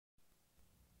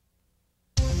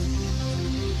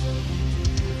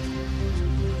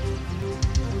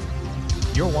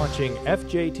watching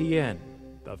FJTN,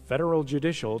 the Federal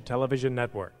Judicial Television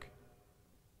Network.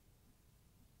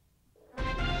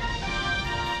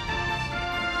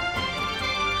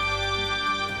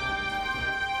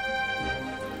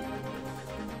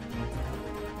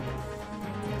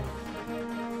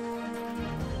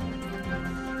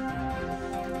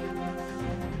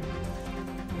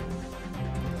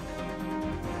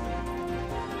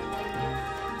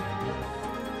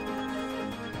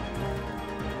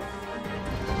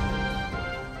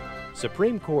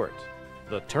 Supreme Court,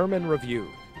 the Term in Review,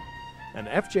 an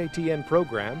FJTN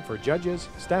program for judges,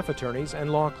 staff attorneys,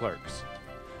 and law clerks.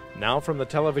 Now from the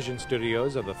television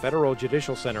studios of the Federal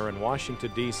Judicial Center in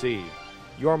Washington, D.C.,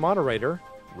 your moderator,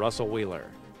 Russell Wheeler.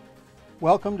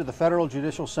 Welcome to the Federal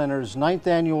Judicial Center's 9th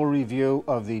annual review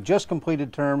of the just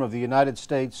completed term of the United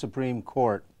States Supreme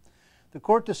Court. The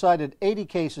Court decided 80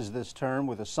 cases this term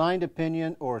with a signed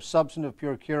opinion or substantive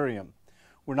per curiam.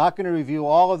 We're not going to review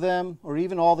all of them or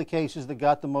even all the cases that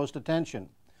got the most attention.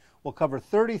 We'll cover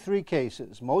 33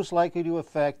 cases most likely to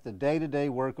affect the day-to-day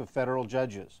work of federal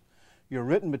judges. Your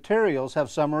written materials have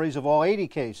summaries of all 80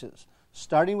 cases,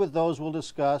 starting with those we'll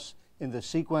discuss in the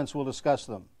sequence we'll discuss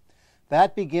them.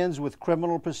 That begins with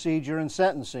criminal procedure and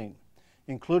sentencing,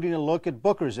 including a look at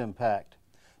Booker's impact.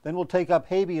 Then we'll take up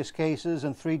habeas cases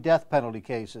and 3 death penalty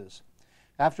cases.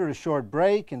 After a short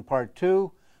break, in Part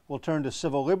 2, we'll turn to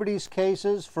civil liberties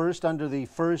cases, first under the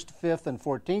 1st, 5th, and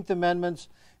 14th Amendments,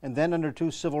 and then under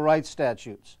 2 civil rights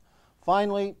statutes.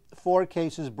 Finally, 4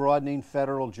 cases broadening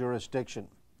federal jurisdiction.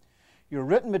 Your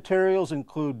written materials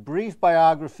include brief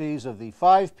biographies of the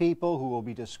 5 people who will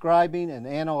be describing and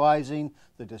analyzing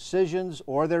the decisions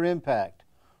or their impact.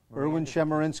 Erwin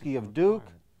Chemerinsky of Duke,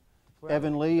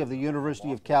 Evan Lee of the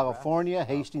University of California,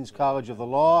 Hastings College of the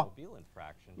Law,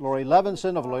 Lori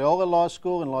Levinson of Loyola Law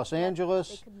School in Los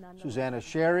Angeles, Susanna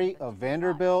Sherry of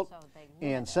Vanderbilt,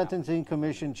 and Sentencing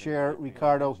Commission Chair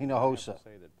Ricardo Hinojosa.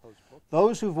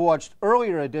 Those who've watched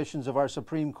earlier editions of our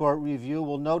Supreme Court review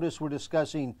will notice we're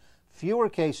discussing fewer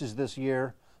cases this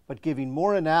year, but giving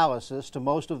more analysis to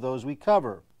most of those we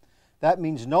cover. That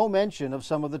means no mention of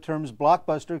some of the term's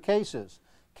blockbuster cases,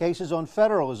 cases on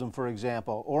federalism, for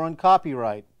example, or on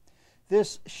copyright.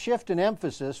 This shift in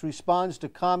emphasis responds to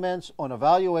comments on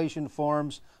evaluation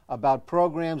forms about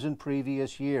programs in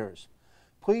previous years.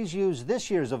 Please use this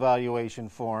year's evaluation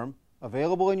form,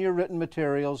 available in your written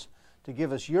materials, to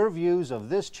give us your views of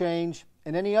this change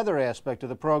and any other aspect of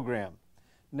the program.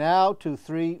 Now to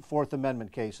 3 Fourth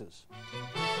Amendment cases.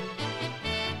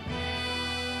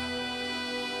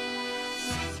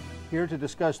 Here to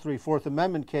discuss 3 Fourth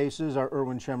Amendment cases are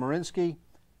Erwin Chemerinsky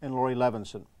and Lori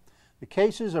Levinson. The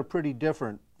cases are pretty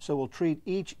different, so we'll treat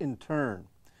each in turn.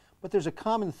 But there's a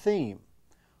common theme.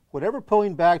 Whatever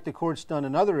pulling back the Court's done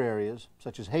in other areas,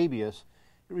 such as habeas,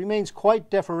 it remains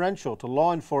quite deferential to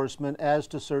law enforcement as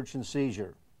to search and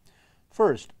seizure.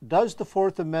 First, does the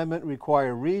Fourth Amendment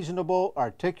require reasonable,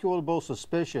 articulable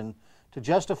suspicion to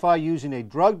justify using a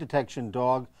drug detection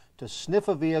dog to sniff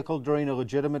a vehicle during a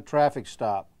legitimate traffic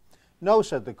stop? No,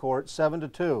 said the Court,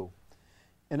 7-2.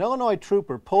 An Illinois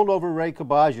trooper pulled over Ray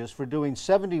Cabajas for doing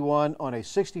 71 on a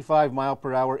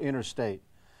 65-mile-per-hour interstate.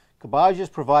 Cabajas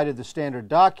provided the standard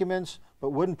documents, but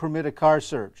wouldn't permit a car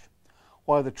search.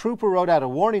 While the trooper wrote out a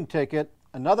warning ticket,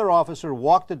 another officer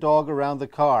walked the dog around the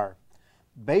car.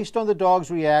 Based on the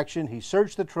dog's reaction, he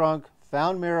searched the trunk,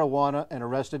 found marijuana, and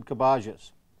arrested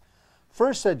Cabajas.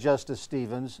 First, said Justice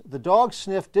Stevens, the dog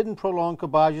sniff didn't prolong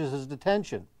Cabajas'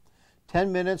 detention,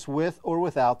 10 minutes with or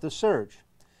without the search.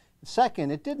 Second,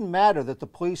 it didn't matter that the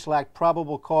police lacked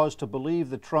probable cause to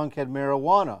believe the trunk had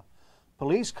marijuana.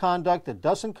 Police conduct that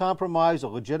doesn't compromise a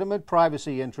legitimate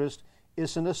privacy interest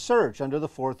isn't a search under the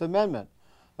Fourth Amendment.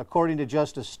 According to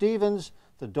Justice Stevens,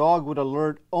 the dog would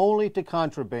alert only to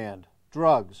contraband,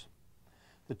 drugs.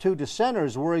 The 2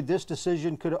 dissenters worried this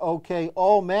decision could okay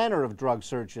all manner of drug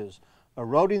searches,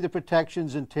 eroding the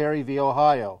protections in Terry v.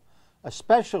 Ohio,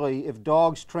 especially if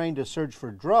dogs trained to search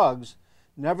for drugs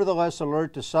nevertheless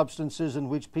alert to substances in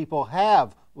which people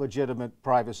have legitimate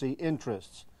privacy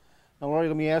interests. Now, Lori,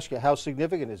 let me ask you, how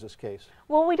significant is this case?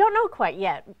 Well, we don't know quite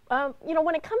yet.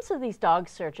 When it comes to these dog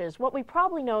searches, what we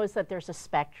probably know is that there's a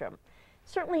spectrum.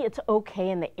 Certainly it's okay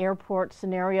in the airport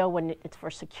scenario when it's for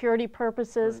security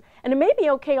purposes, right. And it may be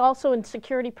okay also in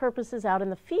security purposes out in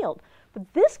the field.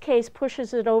 But this case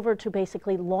pushes it over to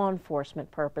basically law enforcement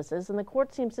purposes, and the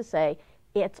Court seems to say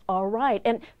it's all right.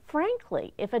 And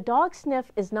frankly, if a dog sniff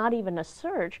is not even a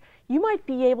search, you might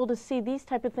be able to see these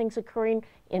type of things occurring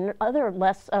in other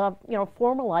less,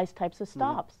 formalized types of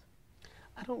stops.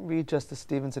 I don't read Justice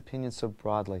Stevens' opinion so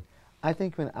broadly. I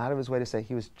think he went out of his way to say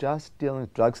he was just dealing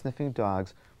with drug-sniffing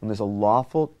dogs when there's a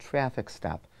lawful traffic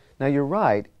stop. Now, you're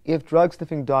right. If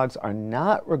drug-sniffing dogs are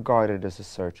not regarded as a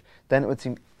search, then it would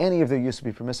seem any of their use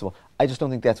would be permissible. I just don't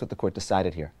think that's what the court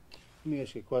decided here. Let me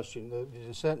ask you a question. The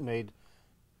dissent made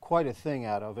quite a thing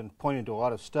out of and pointed to a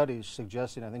lot of studies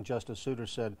suggesting, I think Justice Souter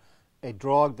said, a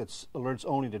dog that alerts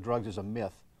only to drugs is a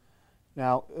myth.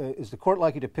 Now, is the court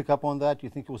likely to pick up on that? Do you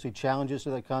think we'll see challenges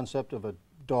to that concept of a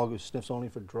dog who sniffs only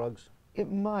for drugs? It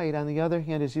might. On the other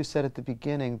hand, as you said at the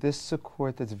beginning, this is a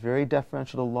court that's very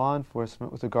deferential to law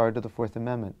enforcement with regard to the Fourth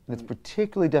Amendment. And it's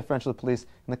particularly deferential to police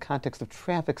in the context of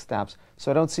traffic stops. So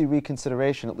I don't see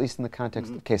reconsideration, at least in the context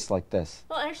of a case like this.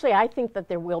 Well, actually, I think that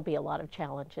there will be a lot of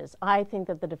challenges. I think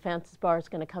that the defense bar is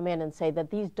going to come in and say that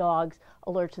these dogs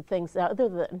alert to things other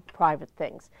than private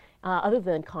things, other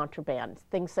than contraband,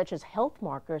 things such as health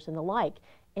markers and the like.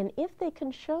 And if they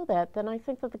can show that, then I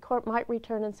think that the court might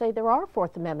return and say there are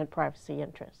Fourth Amendment privacy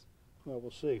interests. Well, we'll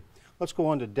see. Let's go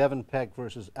on to Devin Peck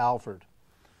versus Alford.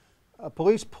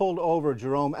 Police pulled over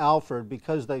Jerome Alford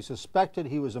because they suspected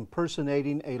he was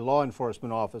impersonating a law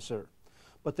enforcement officer,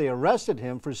 but they arrested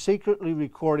him for secretly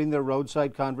recording their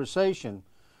roadside conversation,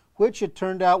 which it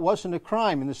turned out wasn't a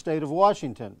crime in the state of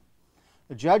Washington.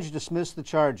 The judge dismissed the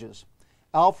charges.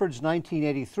 Alford's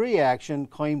 1983 action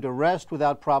claimed arrest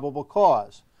without probable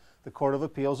cause. The Court of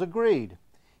Appeals agreed.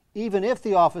 Even if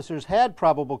the officers had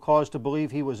probable cause to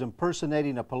believe he was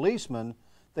impersonating a policeman,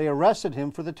 they arrested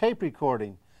him for the tape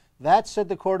recording. That, said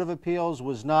the Court of Appeals,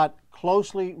 was not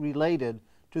closely related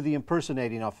to the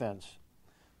impersonating offense.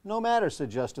 No matter,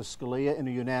 said Justice Scalia in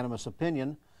a unanimous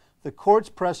opinion, the court's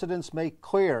precedents make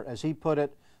clear, as he put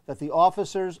it, that the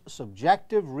officer's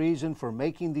subjective reason for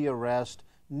making the arrest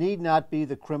need not be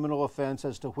the criminal offense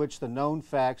as to which the known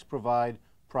facts provide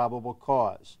probable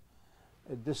cause.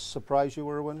 Did this surprise you,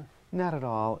 Irwin? Not at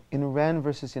all. In Wren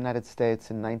versus United States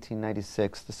in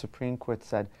 1996, the Supreme Court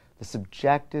said the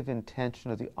subjective intention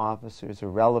of the officer is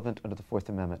irrelevant under the Fourth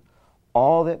Amendment.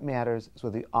 All that matters is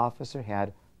whether the officer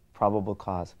had probable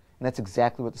cause. And that's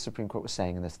exactly what the Supreme Court was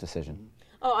saying in this decision.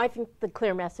 Oh, I think the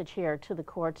clear message here to the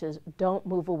courts is don't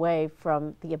move away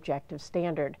from the objective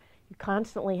standard. You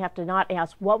constantly have to not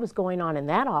ask what was going on in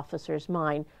that officer's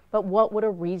mind, but what would a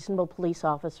reasonable police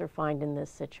officer find in this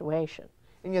situation?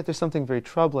 And yet there's something very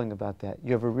troubling about that.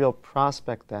 You have a real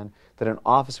prospect then that an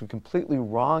officer would be completely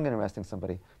wrong in arresting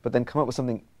somebody, but then come up with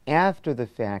something after the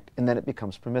fact, and then it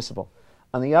becomes permissible.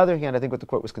 On the other hand, I think what the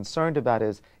court was concerned about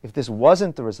is if this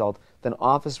wasn't the result, then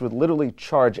officers would literally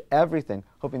charge everything,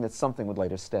 hoping that something would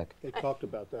later stick. They talked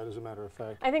about that, as a matter of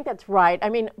fact. I think that's right. I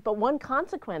mean, but one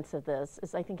consequence of this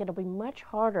is I think it'll be much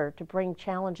harder to bring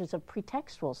challenges of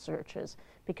pretextual searches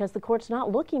because the court's not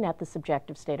looking at the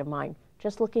subjective state of mind,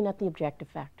 just looking at the objective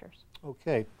factors.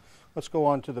 Okay, let's go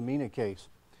on to the Mina case.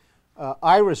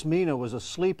 Iris Mina was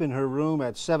asleep in her room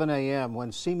at 7 a.m.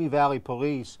 when Simi Valley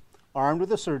police, armed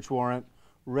with a search warrant,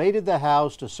 raided the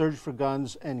house to search for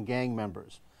guns and gang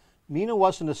members. Mina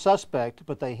wasn't a suspect,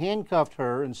 but they handcuffed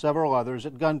her and several others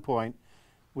at gunpoint,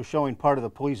 was showing part of the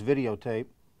police videotape,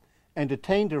 and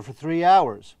detained her for 3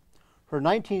 hours. Her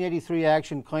 1983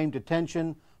 action claimed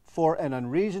detention for an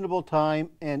unreasonable time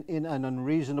and in an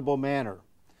unreasonable manner.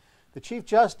 The Chief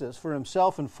Justice, for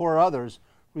himself and 4 others,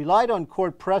 relied on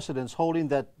court precedents holding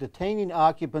that detaining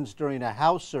occupants during a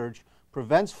house search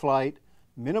prevents flight,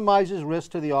 minimizes risk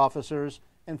to the officers,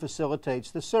 and facilitates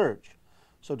the search.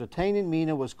 So detaining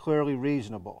Mina was clearly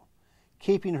reasonable.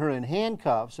 Keeping her in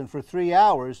handcuffs and for 3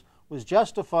 hours was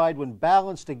justified when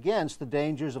balanced against the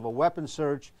dangers of a weapon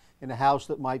search in a house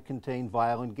that might contain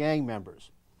violent gang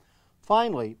members.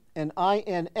 Finally, an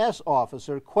INS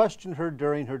officer questioned her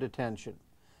during her detention.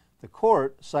 The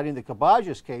court, citing the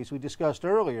Cabajas case we discussed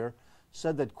earlier,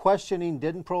 said that questioning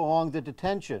didn't prolong the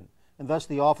detention, and thus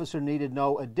the officer needed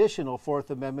no additional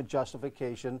Fourth Amendment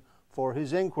justification for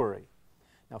his inquiry.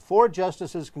 Now, 4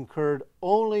 justices concurred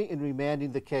only in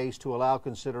remanding the case to allow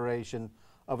consideration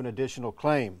of an additional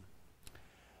claim.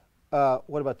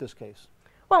 What about this case?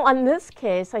 Well, on this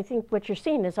case, I think what you're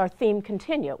seeing is our theme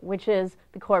continue, which is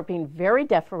the court being very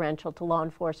deferential to law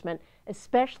enforcement,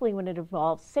 especially when it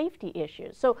involves safety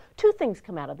issues. So 2 things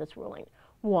come out of this ruling.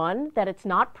 One, that it's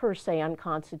not per se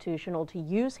unconstitutional to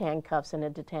use handcuffs in a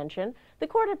detention. The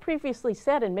court had previously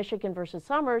said in Michigan versus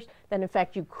Summers that in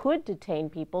fact you could detain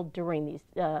people during these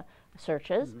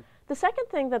searches. Mm-hmm. The second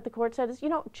thing that the court said is,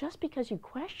 just because you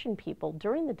question people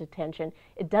during the detention,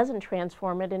 it doesn't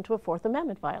transform it into a Fourth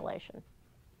Amendment violation.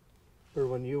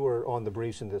 Irwin, you were on the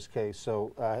briefs in this case,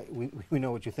 so we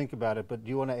know what you think about it, but do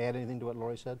you want to add anything to what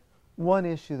Lori said? One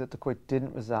issue that the court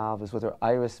didn't resolve is whether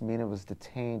Iris Mina was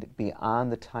detained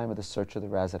beyond the time of the search of the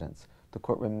residence. The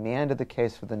court remanded the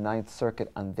case for the Ninth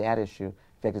Circuit on that issue.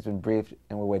 In fact, it's been briefed,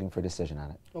 and we're waiting for a decision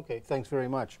on it. Okay, thanks very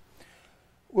much.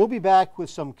 We'll be back with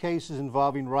some cases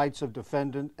involving rights of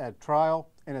defendant at trial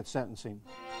and at sentencing.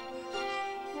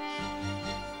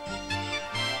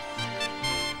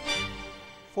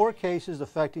 Four cases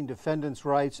affecting defendants'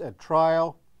 rights at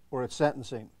trial or at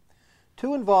sentencing.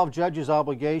 Two involve judges'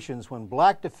 obligations when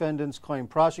black defendants claim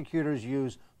prosecutors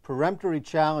use peremptory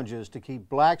challenges to keep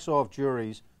blacks off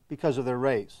juries because of their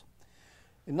race.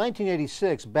 In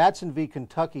 1986, Batson v.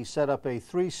 Kentucky set up a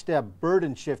three-step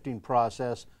burden-shifting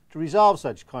process to resolve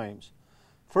such claims.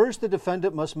 First, the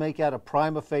defendant must make out a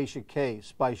prima facie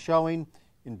case by showing,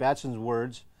 in Batson's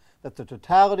words, that the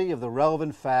totality of the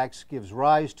relevant facts gives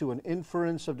rise to an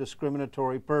inference of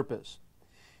discriminatory purpose.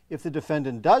 If the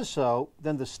defendant does so,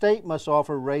 then the state must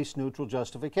offer race-neutral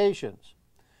justifications.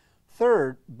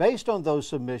 Third, based on those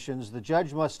submissions, the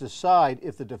judge must decide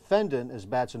if the defendant, as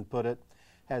Batson put it,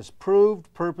 has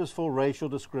proved purposeful racial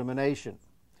discrimination.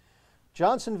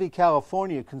 Johnson v.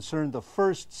 California concerned the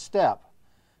first step.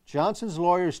 Johnson's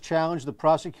lawyers challenged the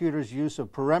prosecutor's use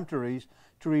of peremptories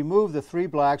to remove the three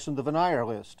blacks from the venire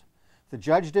list. The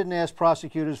judge didn't ask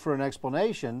prosecutors for an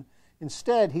explanation.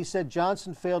 Instead, he said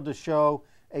Johnson failed to show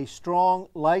a strong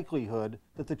likelihood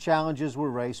that the challenges were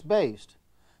race-based.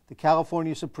 The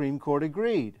California Supreme Court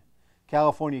agreed.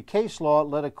 California case law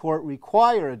let a court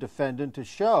require a defendant to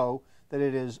show that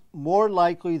it is more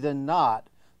likely than not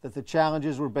that the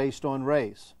challenges were based on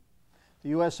race. The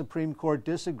U.S. Supreme Court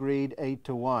disagreed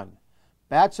 8-1.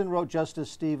 Batson, wrote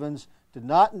Justice Stevens, did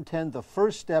not intend the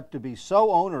first step to be so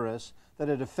onerous that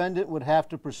a defendant would have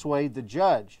to persuade the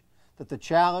judge that the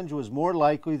challenge was more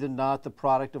likely than not the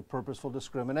product of purposeful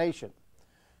discrimination.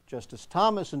 Justice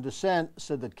Thomas, in dissent,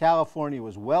 said that California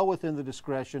was well within the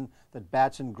discretion that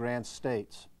Batson grants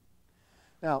states.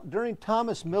 Now, during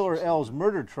Thomas Miller L's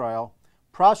murder trial,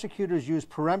 prosecutors used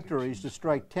peremptories to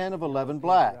strike 10 of 11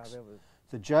 blacks.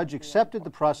 The judge accepted the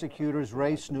prosecutor's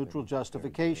race-neutral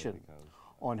justification.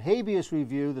 On habeas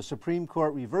review, the Supreme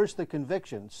Court reversed the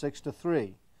conviction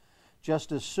 6-3.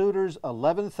 Justice Souter's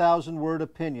 11,000-word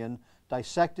opinion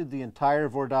dissected the entire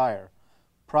voir dire.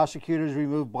 Prosecutors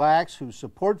removed blacks whose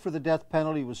support for the death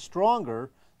penalty was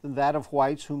stronger than that of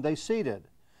whites whom they seated.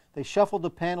 They shuffled the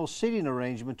panel's seating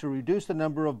arrangement to reduce the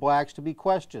number of blacks to be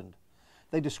questioned.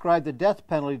 They described the death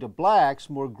penalty to blacks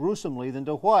more gruesomely than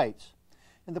to whites.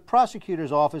 And the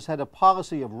prosecutor's office had a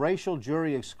policy of racial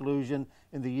jury exclusion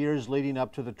in the years leading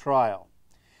up to the trial.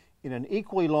 In an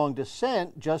equally long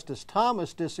dissent, Justice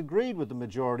Thomas disagreed with the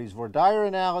majority's voir dire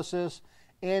analysis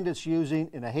and its using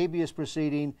in a habeas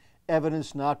proceeding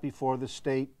evidence not before the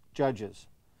state judges.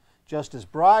 Justice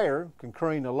Breyer,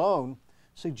 concurring alone,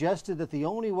 suggested that the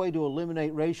only way to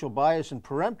eliminate racial bias in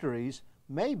peremptories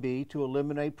may be to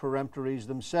eliminate peremptories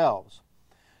themselves.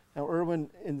 Now,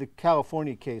 Irwin, in the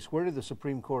California case, where did the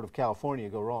Supreme Court of California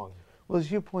go wrong? Well,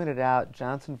 as you pointed out,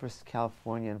 Johnson versus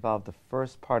California involved the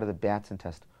first part of the Batson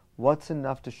test. What's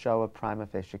enough to show a prima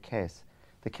facie case?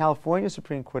 The California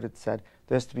Supreme Court had said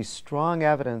there has to be strong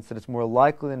evidence that it's more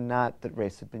likely than not that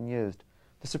race had been used.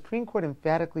 The Supreme Court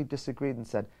emphatically disagreed and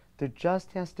said there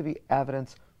just has to be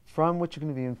evidence from which it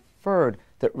can be inferred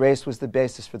that race was the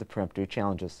basis for the peremptory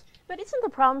challenges. But isn't the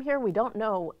problem here we don't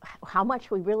know how much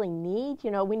we really need?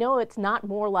 You know, we know it's not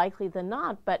more likely than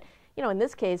not, but you know, in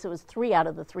this case, it was 3 out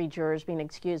of the 3 jurors being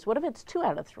excused. What if it's 2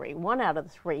 out of 3, 1 out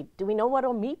of 3? Do we know what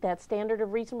will meet that standard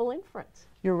of reasonable inference?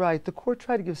 You're right. The court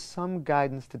tried to give some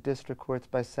guidance to district courts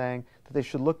by saying that they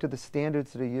should look to the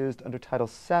standards that are used under Title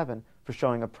VII for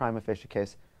showing a prima facie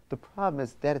case. The problem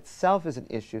is that itself is an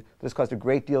issue that has caused a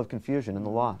great deal of confusion in the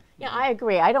law. Yeah, I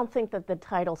agree. I don't think that the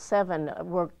Title VII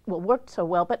will work so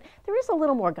well, but there is a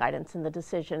little more guidance in the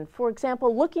decision. For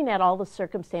example, looking at all the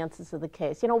circumstances of the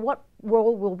case, you know, what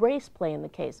role will race play in the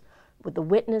case? With the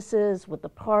witnesses, with the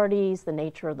parties, the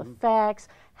nature of the facts,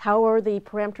 how are the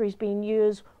peremptories being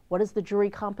used, what does the jury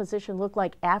composition look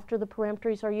like after the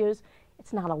peremptories are used?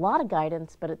 It's not a lot of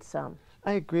guidance, but it's some.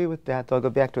 I agree with that, though. I'll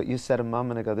go back to what you said a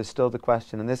moment ago. There's still the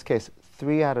question. In this case,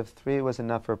 3 out of 3 was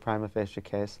enough for a prima facie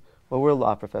case. Well, we're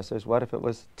law professors. What if it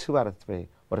was 2 out of 3?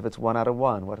 What if it's 1 out of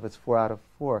 1? What if it's 4 out of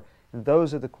 4? And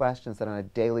those are the questions that on a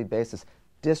daily basis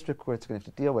district courts are going to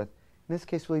have to deal with. And this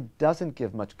case really doesn't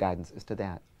give much guidance as to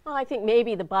that. Well, I think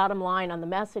maybe the bottom line on the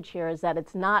message here is that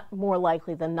it's not more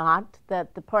likely than not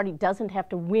that the party doesn't have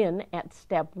to win at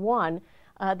step 1.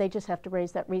 They just have to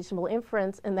raise that reasonable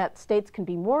inference, and that states can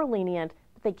be more lenient,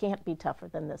 but they can't be tougher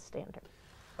than this standard.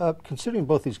 Considering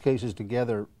both these cases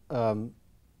together,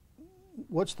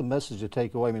 what's the message to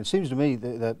take away? I mean, it seems to me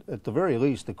that at the very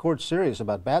least, the court's serious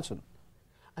about Batson.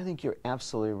 I think you're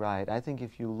absolutely right. I think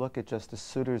if you look at Justice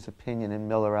Souter's opinion in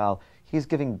Miller-El, he's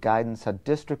giving guidance how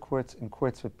district courts and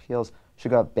courts of appeals should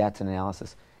go about Batson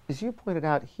analysis. As you pointed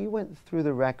out, he went through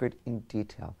the record in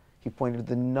detail. He pointed to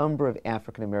the number of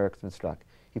African Americans struck.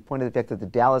 He pointed to the fact that the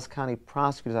Dallas County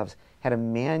Prosecutor's Office had a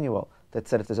manual that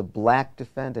said if there's a black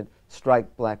defendant,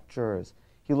 strike black jurors.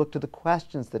 He looked at the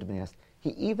questions that had been asked. He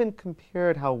even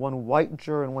compared how one white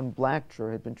juror and one black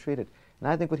juror had been treated. And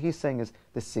I think what he's saying is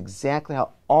this is exactly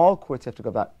how all courts have to go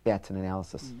about Batson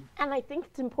analysis. And I think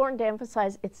it's important to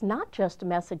emphasize it's not just a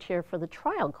message here for the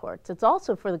trial courts. It's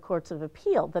also for the courts of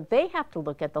appeal, that they have to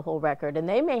look at the whole record, and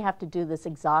they may have to do this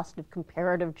exhaustive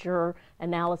comparative juror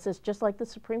analysis just like the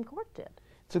Supreme Court did.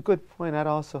 It's a good point. I'd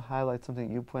also highlight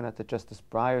something you point out that Justice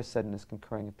Breyer said in his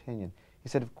concurring opinion. He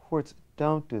said if courts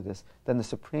don't do this, then the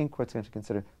Supreme Court's going to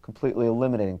consider completely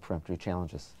eliminating peremptory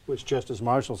challenges. Which Justice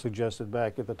Marshall suggested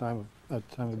back at the time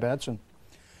of Batson.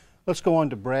 Let's go on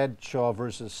to Bradshaw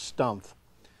versus Stumpf.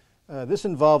 This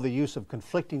involved the use of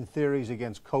conflicting theories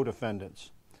against co-defendants.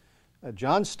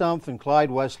 John Stumpf and Clyde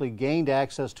Wesley gained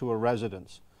access to a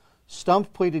residence.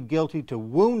 Stumpf pleaded guilty to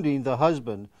wounding the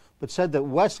husband, but said that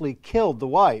Wesley killed the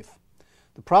wife.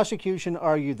 The prosecution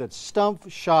argued that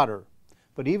Stumpf shot her,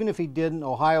 but even if he didn't,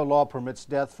 Ohio law permits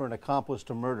death for an accomplice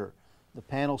to murder. The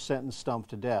panel sentenced Stumpf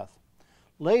to death.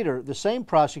 Later, the same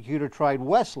prosecutor tried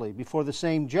Wesley before the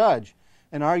same judge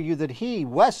and argued that he,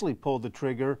 Wesley, pulled the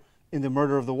trigger in the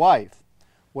murder of the wife.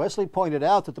 Wesley pointed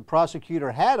out that the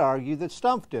prosecutor had argued that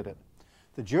Stumpf did it.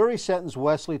 The jury sentenced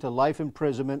Wesley to life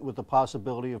imprisonment with the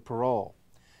possibility of parole.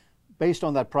 Based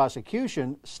on that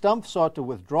prosecution, Stumpf sought to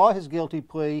withdraw his guilty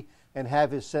plea and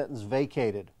have his sentence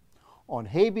vacated. On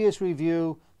habeas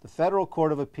review, the Federal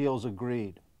Court of Appeals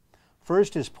agreed.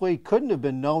 First, his plea couldn't have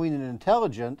been knowing and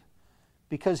intelligent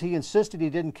because he insisted he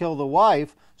didn't kill the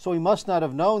wife, so he must not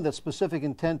have known that specific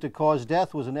intent to cause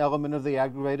death was an element of the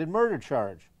aggravated murder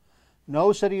charge.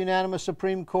 No, said a unanimous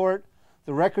Supreme Court.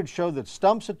 The record showed that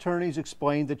Stumpf's attorneys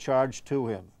explained the charge to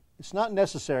him. It's not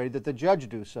necessary that the judge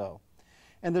do so.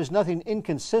 And there's nothing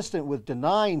inconsistent with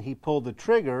denying he pulled the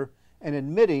trigger and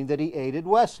admitting that he aided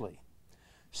Wesley.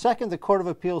 Second, the Court of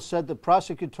Appeals said the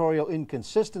prosecutorial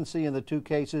inconsistency in the two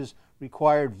cases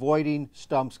required voiding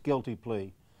Stumpf's guilty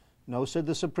plea. No, said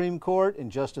the Supreme Court, in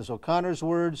Justice O'Connor's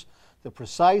words, the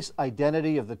precise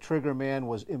identity of the trigger man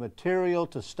was immaterial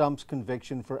to Stumpf's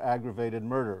conviction for aggravated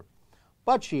murder.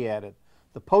 But, she added,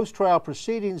 the post-trial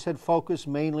proceedings had focused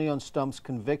mainly on Stumpf's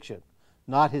conviction,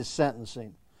 not his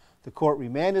sentencing. The court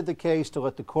remanded the case to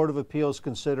let the Court of Appeals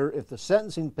consider if the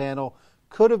sentencing panel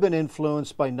could have been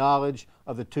influenced by knowledge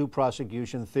of the two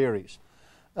prosecution theories.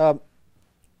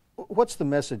 What's the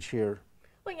message here?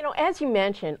 Well, you know, as you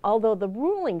mentioned, although the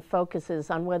ruling focuses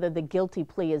on whether the guilty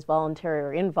plea is voluntary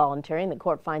or involuntary, and the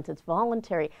court finds it's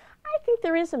voluntary, I think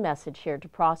there is a message here to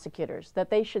prosecutors that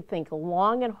they should think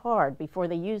long and hard before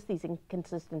they use these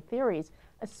inconsistent theories,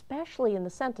 especially in the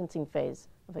sentencing phase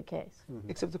of a case.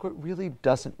 Except the court really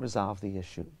doesn't resolve the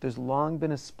issue. There's long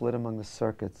been a split among the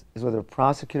circuits as whether a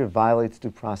prosecutor violates due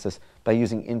process by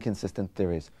using inconsistent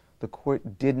theories. The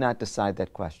court did not decide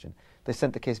that question. They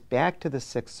sent the case back to the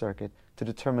Sixth Circuit to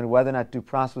determine whether or not due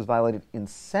process was violated in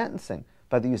sentencing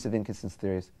by the use of inconsistent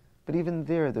theories. But even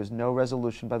there's no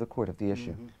resolution by the court of the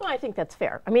issue. Well, I think that's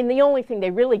fair. I mean, the only thing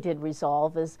they really did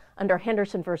resolve is under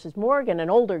Henderson versus Morgan,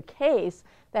 an older case,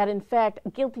 that in fact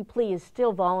a guilty plea is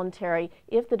still voluntary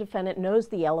if the defendant knows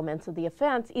the elements of the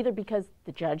offense, either because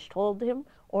the judge told him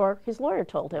or his lawyer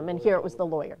told him, and here it was the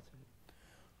lawyer.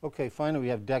 Okay, finally we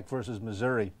have Deck versus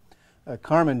Missouri.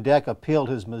 Carmen Deck appealed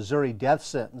his Missouri death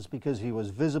sentence because he was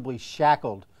visibly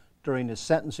shackled during his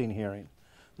sentencing hearing.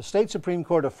 The state Supreme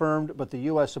Court affirmed, but the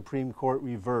U.S. Supreme Court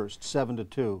reversed,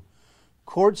 7-2.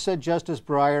 Court said Justice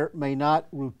Breyer may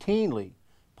not routinely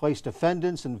place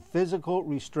defendants in physical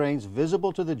restraints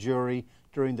visible to the jury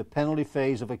during the penalty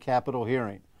phase of a capital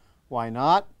hearing. Why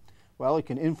not? Well, it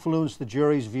can influence the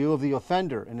jury's view of the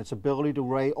offender and its ability to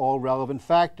weigh all relevant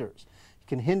factors. It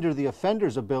can hinder the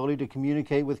offender's ability to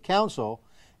communicate with counsel,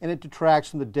 and it detracts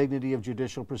from the dignity of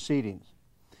judicial proceedings.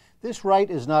 This right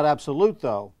is not absolute,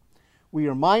 though. We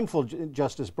are mindful,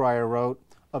 Justice Breyer wrote,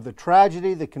 of the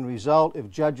tragedy that can result if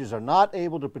judges are not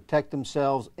able to protect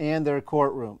themselves and their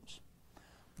courtrooms.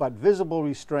 But visible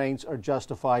restraints are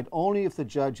justified only if the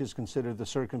judge has considered the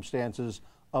circumstances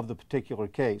of the particular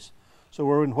case.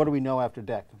 So, Erwin, what do we know after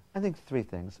Deck? I think three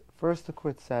things. First, the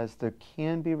court says there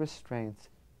can be restraints,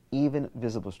 even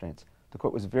visible restraints. The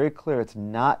court was very clear it's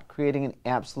not creating an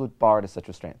absolute bar to such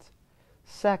restraints.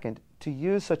 Second, to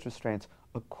use such restraints,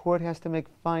 a court has to make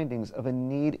findings of a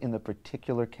need in the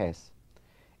particular case.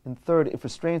 And third, if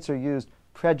restraints are used,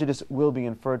 prejudice will be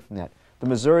inferred from that. The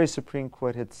Missouri Supreme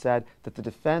Court had said that the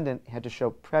defendant had to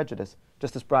show prejudice.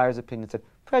 Justice Breyer's opinion said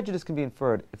prejudice can be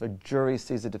inferred if a jury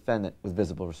sees a defendant with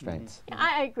visible restraints. Yeah,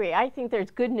 I agree. I think there's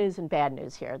good news and bad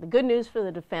news here. The good news for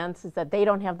the defense is that they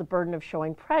don't have the burden of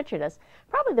showing prejudice.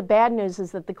 Probably the bad news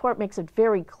is that the court makes it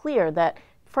very clear that,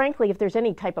 frankly, if there's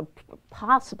any type of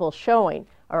possible showing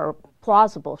or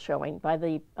plausible showing by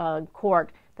the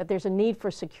court that there's a need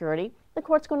for security, the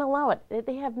court's going to allow it.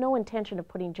 They have no intention of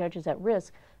putting judges at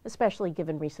risk, especially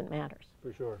given recent matters.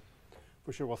 For sure.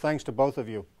 For sure. Well, thanks to both of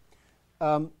you.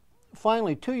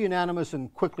 Finally, two unanimous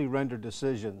and quickly rendered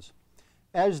decisions.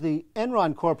 As the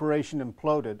Enron Corporation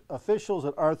imploded, officials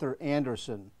at Arthur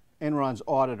Andersen, Enron's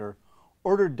auditor,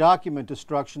 ordered document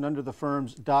destruction under the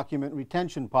firm's document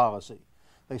retention policy.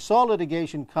 They saw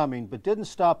litigation coming, but didn't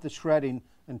stop the shredding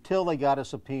until they got a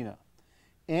subpoena.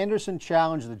 Andersen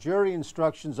challenged the jury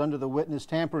instructions under the witness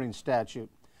tampering statute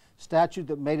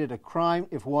that made it a crime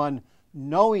if one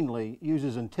knowingly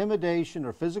uses intimidation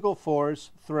or physical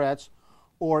force, threats,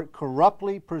 or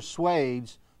corruptly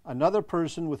persuades another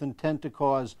person with intent to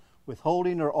cause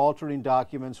withholding or altering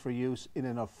documents for use in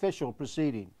an official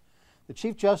proceeding. The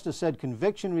Chief Justice said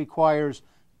conviction requires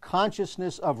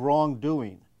consciousness of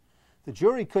wrongdoing. The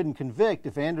jury couldn't convict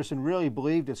if Andersen really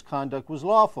believed its conduct was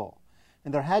lawful,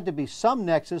 and there had to be some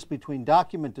nexus between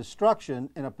document destruction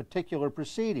and a particular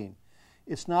proceeding.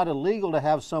 It's not illegal to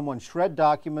have someone shred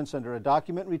documents under a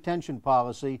document retention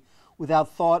policy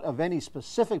without thought of any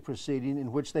specific proceeding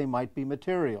in which they might be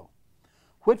material.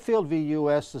 Whitfield v.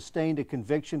 U.S. sustained a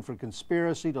conviction for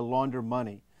conspiracy to launder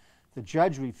money. The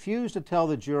judge refused to tell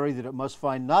the jury that it must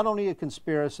find not only a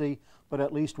conspiracy, but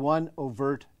at least one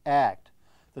overt act.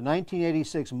 The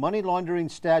 1986 money laundering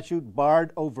statute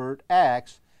barred overt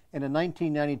acts, and a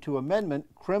 1992 amendment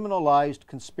criminalized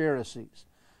conspiracies.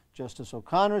 Justice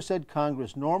O'Connor said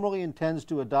Congress normally intends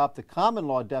to adopt the common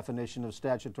law definition of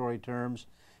statutory terms,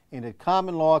 and at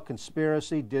common law,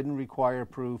 conspiracy didn't require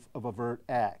proof of overt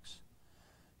acts.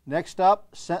 Next up,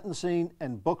 sentencing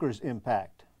and Booker's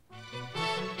impact.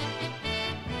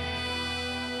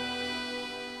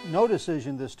 No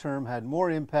decision this term had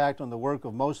more impact on the work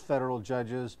of most federal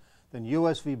judges than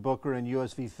U.S. v. Booker and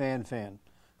U.S. v. Fanfan,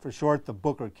 for short, the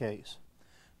Booker case.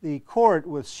 The court,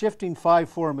 with shifting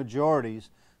 5-4 majorities,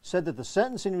 said that the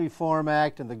Sentencing Reform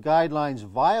Act and the guidelines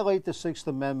violate the Sixth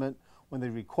Amendment when they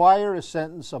require a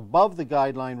sentence above the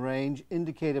guideline range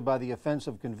indicated by the offense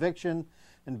of conviction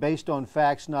and based on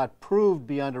facts not proved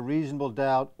beyond a reasonable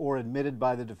doubt or admitted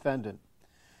by the defendant.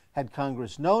 Had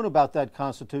Congress known about that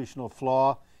constitutional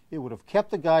flaw, it would have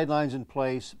kept the guidelines in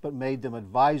place but made them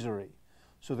advisory.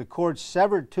 So the court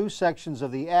severed 2 sections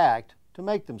of the Act to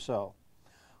make them so.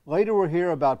 Later we'll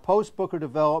hear about post-Booker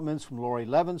developments from Laurie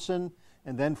Levinson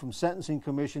and then from Sentencing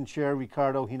Commission Chair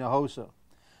Ricardo Hinojosa.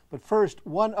 But first,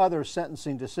 one other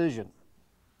sentencing decision.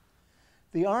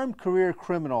 The Armed Career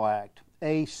Criminal Act,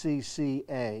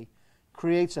 ACCA,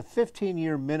 creates a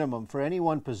 15-year minimum for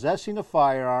anyone possessing a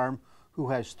firearm who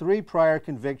has 3 prior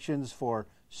convictions for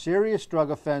serious drug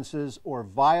offenses or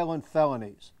violent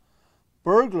felonies.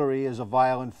 Burglary is a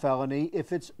violent felony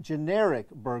if it's generic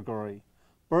burglary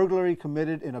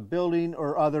committed in a building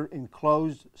or other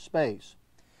enclosed space.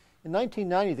 In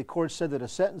 1990, the court said that a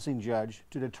sentencing judge,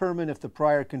 to determine if the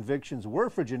prior convictions were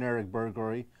for generic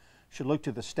burglary, should look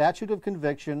to the statute of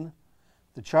conviction,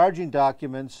 the charging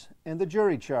documents, and the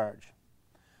jury charge.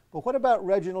 But what about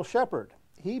Reginald Shepard?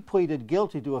 He pleaded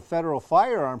guilty to a federal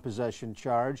firearm possession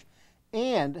charge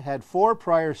and had 4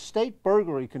 prior state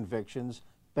burglary convictions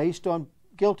based on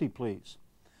guilty pleas.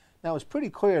 Now, it's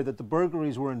pretty clear that the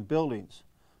burglaries were in buildings,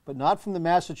 but not from the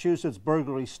Massachusetts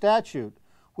burglary statute,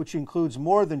 which includes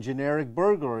more than generic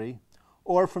burglary,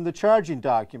 or from the charging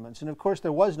documents. And of course,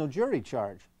 there was no jury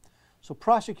charge. So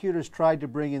prosecutors tried to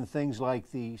bring in things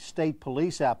like the state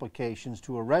police applications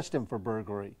to arrest him for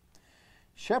burglary.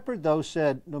 Shepard, though,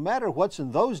 said no matter what's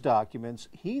in those documents,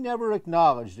 he never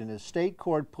acknowledged in his state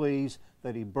court pleas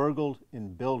that he burgled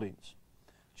in buildings.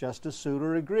 Justice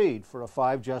Souter agreed for a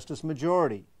 5-justice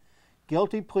majority.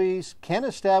 Guilty pleas can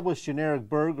establish generic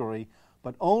burglary,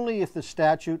 but only if the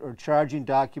statute or charging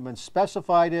documents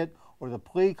specified it or the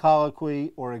plea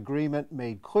colloquy or agreement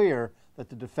made clear that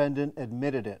the defendant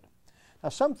admitted it. Now,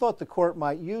 some thought the court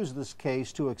might use this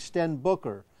case to extend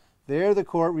Booker. There, the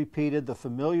court repeated the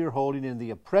familiar holding in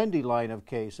the Apprendi line of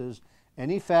cases: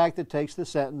 any fact that takes the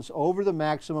sentence over the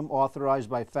maximum authorized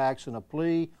by facts in a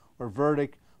plea or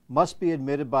verdict must be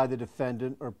admitted by the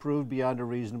defendant or proved beyond a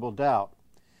reasonable doubt.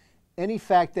 Any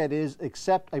fact, that is,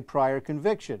 except a prior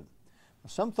conviction.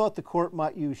 Some thought the court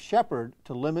might use Shepard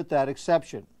to limit that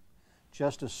exception.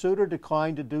 Justice Souter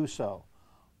declined to do so.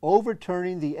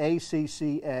 overturning the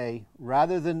ACCA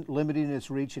rather than limiting its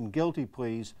reach in guilty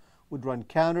pleas would run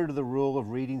counter to the rule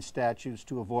of reading statutes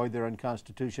to avoid their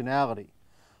unconstitutionality.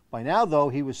 By now, though,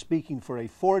 he was speaking for a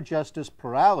four-justice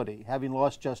plurality, having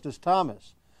lost Justice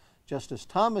Thomas. Justice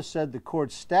Thomas said the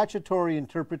court's statutory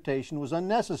interpretation was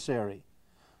unnecessary.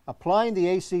 Applying the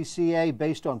ACCA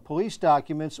based on police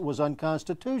documents was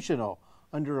unconstitutional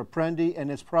under Apprendi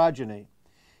and its progeny.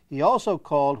 He also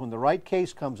called, when the right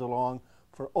case comes along,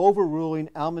 for overruling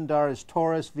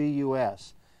Almendarez-Torres v.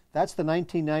 U.S. That's the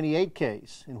 1998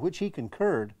 case, in which he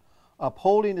concurred,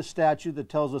 upholding a statute that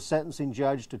tells a sentencing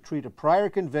judge to treat a prior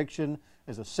conviction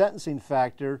as a sentencing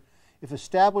factor if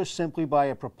established simply by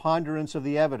a preponderance of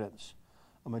the evidence.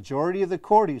 A majority of the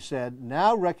court, he said,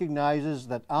 now recognizes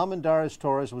that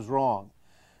Almendarez-Torres was wrong.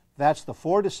 That's the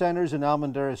four dissenters in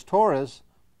Almendarez-Torres,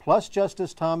 plus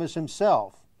Justice Thomas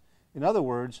himself. In other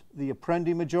words, the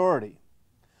Apprendi majority.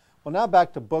 Well, now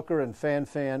back to Booker and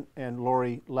Fan and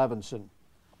Lori Levinson.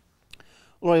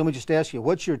 Lori, let me just ask you,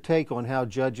 what's your take on how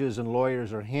judges and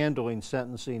lawyers are handling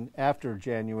sentencing after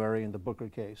January in the Booker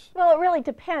case? Well, it really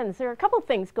depends. There are a couple of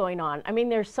things going on. I mean,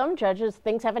 there's some judges,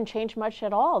 things haven't changed much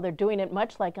at all. They're doing it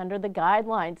much like under the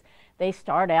guidelines. They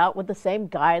start out with the same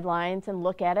guidelines and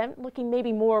look at it, looking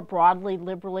maybe more broadly,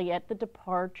 liberally at the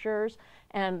departures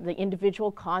and the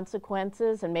individual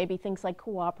consequences and maybe things like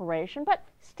cooperation, but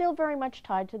still very much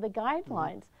tied to the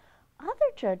guidelines. Other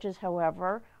judges,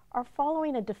 however, are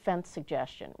following a defense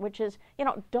suggestion, which is,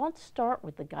 don't start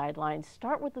with the guidelines,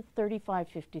 start with the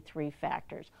 3553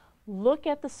 factors. Look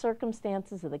at the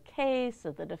circumstances of the case,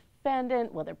 of the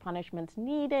defendant, whether punishment's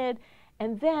needed,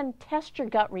 and then test your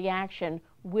gut reaction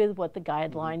with what the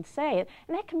guidelines say.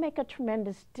 And that can make a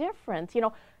tremendous difference,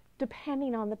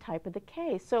 depending on the type of the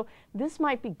case. So this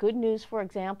might be good news, for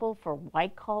example, for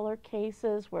white-collar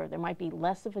cases where there might be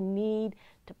less of a need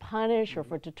to punish or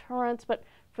for deterrence, but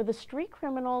for the street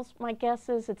criminals, my guess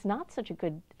is it's not such a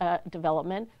good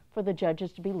development for the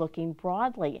judges to be looking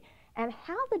broadly. And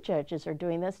how the judges are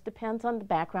doing this depends on the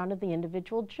background of the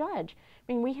individual judge.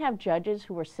 I mean, we have judges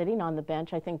who were sitting on the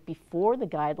bench, I think, before the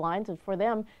guidelines, and for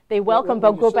them, they welcome,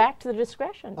 but go back to the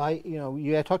discretion.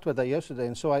 You talked about that yesterday,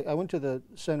 and so I went to the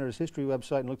Center's history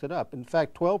website and looked it up. In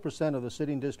fact, 12% of the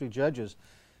sitting district judges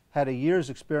had a year's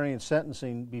experience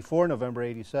sentencing before November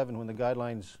 '87 when the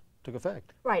guidelines took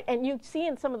effect. Right, and you see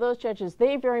in some of those judges,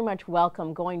 they very much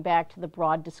welcome going back to the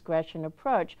broad discretion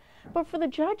approach. But for the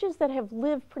judges that have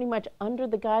lived pretty much under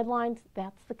the guidelines,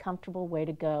 that's the comfortable way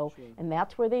to go. Sure. And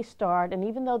that's where they start. And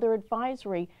even though they're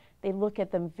advisory, they look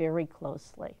at them very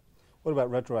closely. What about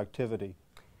retroactivity?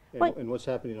 And what's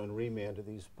happening on remand to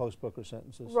these post-Booker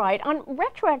sentences? Right. On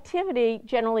retroactivity,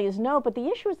 generally is no, but the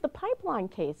issue is the pipeline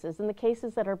cases and the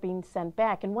cases that are being sent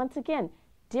back. And once again,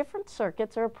 different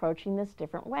circuits are approaching this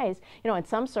different ways. In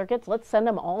some circuits, let's send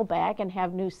them all back and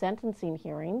have new sentencing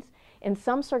hearings. In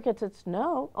some circuits, it's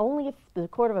no, only if the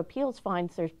Court of Appeals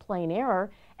finds there's plain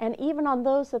error. And even on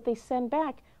those that they send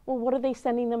back, well, what are they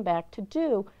sending them back to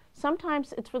do?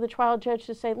 Sometimes it's for the trial judge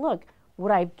to say, look,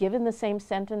 would I have given the same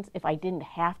sentence if I didn't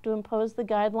have to impose the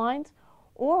guidelines?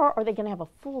 Or are they going to have a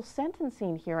full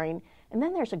sentencing hearing? And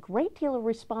then there's a great deal of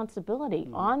responsibility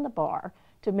on the bar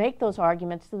to make those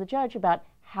arguments to the judge about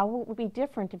how it would be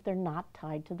different if they're not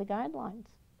tied to the guidelines.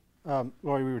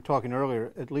 Lori, we were talking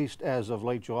earlier, at least as of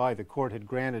late July, the court had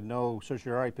granted no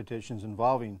certiorari petitions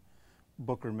involving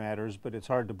Booker matters, but it's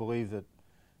hard to believe that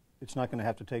it's not going to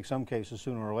have to take some cases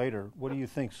sooner or later. What do you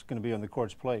think is going to be on the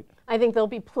court's plate? I think there'll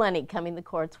be plenty coming the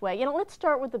court's way. Let's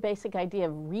start with the basic idea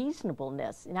of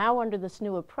reasonableness. Now, under this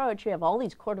new approach, you have all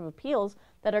these Court of Appeals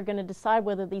that are going to decide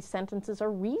whether these sentences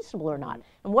are reasonable or not.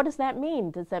 And what does that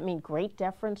mean? Does that mean great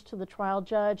deference to the trial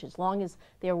judge as long as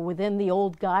they're within the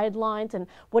old guidelines? And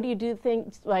what do you do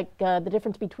things like the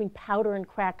difference between powder and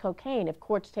crack cocaine? If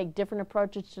courts take different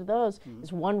approaches to those,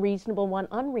 is one reasonable, one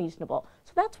unreasonable?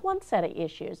 So that's one set of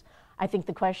issues. I think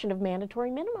the question of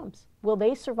mandatory minimums. Will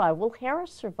they survive? Will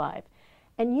Harris survive?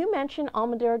 And you mentioned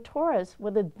Almendarez-Torres,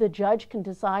 whether the judge can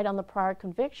decide on the prior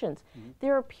convictions.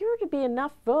 There appear to be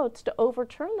enough votes to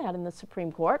overturn that in the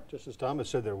Supreme Court. Justice Thomas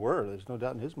said there were. There's no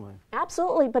doubt in his mind.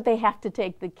 Absolutely, but they have to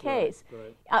take the case.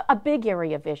 Right. A big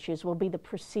area of issues will be the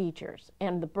procedures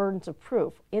and the burdens of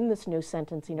proof in this new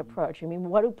sentencing approach. I mean,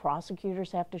 what do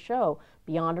prosecutors have to show?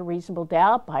 Beyond a reasonable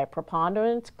doubt, by a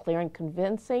preponderance, clear and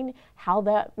convincing, how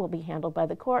that will be handled by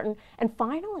the court. And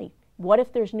finally, what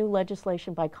if there's new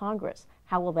legislation by Congress?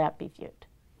 How will that be viewed?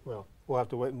 Well, we'll have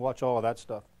to wait and watch all of that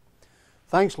stuff.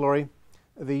 Thanks, Lori.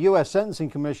 The U.S. Sentencing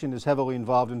Commission is heavily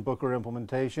involved in Booker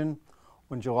implementation.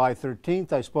 On July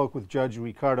 13th, I spoke with Judge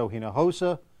Ricardo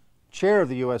Hinojosa, chair of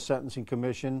the U.S. Sentencing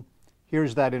Commission.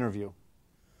 Here's that interview.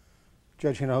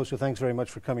 Judge Hinojosa, thanks very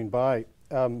much for coming by.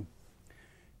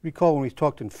 Recall when we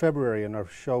talked in February in our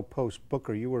show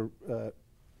post-Booker, you were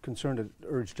concerned to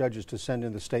urge judges to send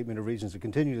in the statement of reasons, to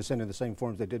continue to send in the same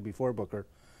forms they did before Booker.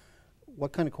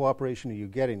 What kind of cooperation are you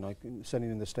getting, like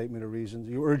sending in the statement of reasons?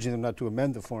 You're urging them not to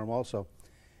amend the form also.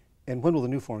 And when will the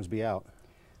new forms be out?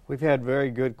 We've had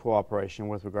very good cooperation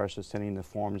with regards to sending the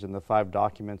forms and the 5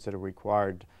 documents that are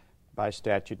required by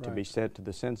statute to be sent to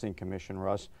the Sentencing Commission,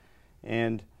 Russ.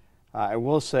 And I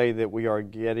will say that we are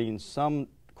getting some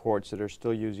courts that are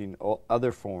still using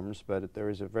other forms, but there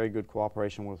is a very good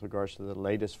cooperation with regards to the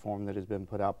latest form that has been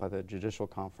put out by the Judicial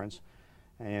Conference.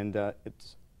 And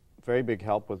it's very big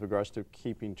help with regards to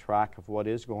keeping track of what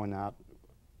is going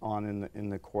on in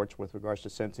the courts with regards to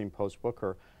sentencing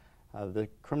post-Booker. The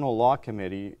Criminal Law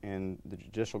Committee and the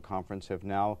Judicial Conference have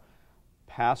now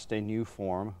passed a new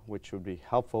form which would be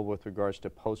helpful with regards to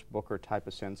post-Booker type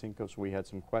of sentencing, because we had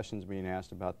some questions being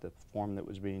asked about the form that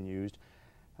was being used.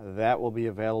 That will be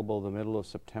available the middle of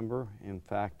September. In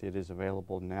fact, it is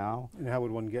available now. And how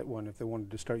would one get one if they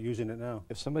wanted to start using it now?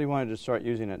 If somebody wanted to start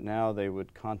using it now, they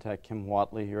would contact Kim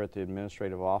Watley here at the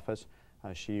administrative office.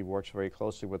 She works very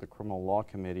closely with the Criminal Law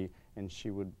Committee, and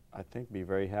she would, I think, be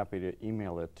very happy to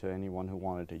email it to anyone who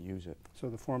wanted to use it. So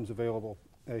the form's available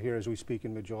here as we speak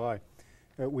in mid-July.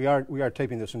 We are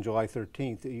taping this on July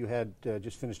 13th. You had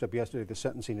just finished up yesterday the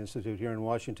Sentencing Institute here in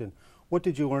Washington. What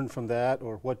did you learn from that,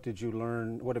 or what have you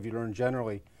learned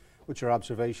generally? What's your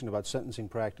observation about sentencing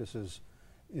practices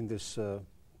in this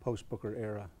post-Booker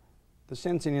era? The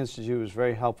Sentencing Institute was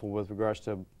very helpful with regards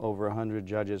to over 100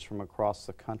 judges from across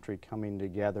the country coming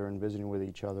together and visiting with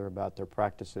each other about their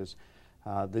practices.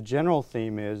 The general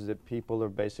theme is that people are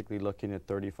basically looking at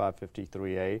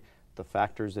 3553A, the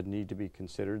factors that need to be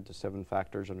considered, the 7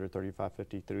 factors under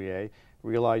 3553A,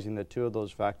 realizing that 2 of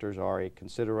those factors are a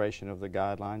consideration of the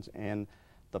guidelines and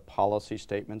the policy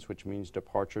statements, which means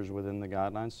departures within the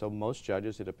guidelines. So most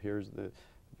judges, it appears the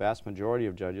vast majority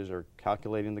of judges, are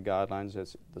calculating the guidelines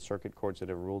as the circuit courts that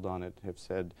have ruled on it have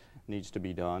said needs to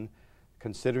be done,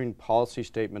 considering policy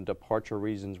statement departure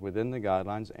reasons within the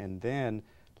guidelines, and then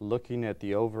looking at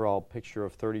the overall picture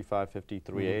of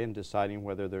 3553A and deciding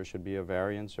whether there should be a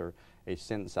variance or a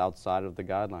sentence outside of the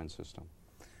guideline system.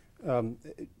 Let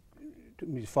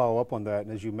me follow up on that.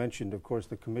 And as you mentioned, of course,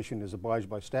 the Commission is obliged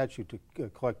by statute to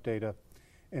collect data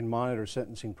and monitor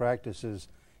sentencing practices.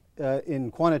 In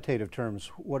quantitative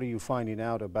terms, what are you finding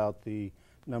out about the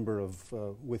number of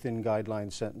within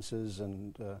guideline sentences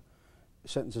and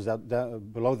sentences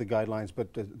below the guidelines,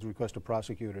 but at the request of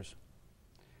prosecutors?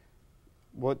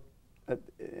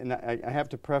 And I have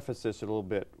to preface this a little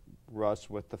bit, Russ,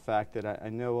 with the fact that I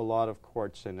know a lot of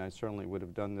courts, and I certainly would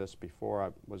have done this before I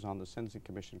was on the Sentencing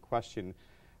Commission, question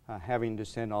having to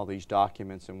send all these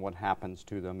documents and what happens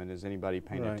to them, and is anybody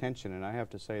paying attention? And I have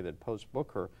to say that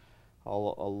post-Booker, a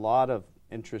lot of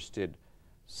interested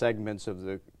segments of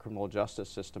the criminal justice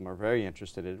system are very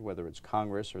interested in, whether it's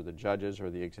Congress or the judges or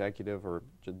the executive or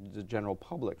the general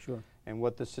public. Sure. And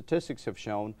what the statistics have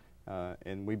shown,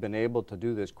 and we've been able to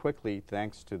do this quickly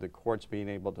thanks to the courts being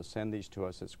able to send these to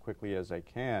us as quickly as they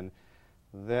can,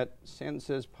 that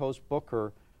sentences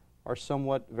post-Booker are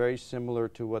somewhat very similar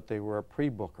to what they were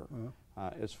pre-Booker.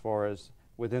 As far as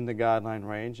within the guideline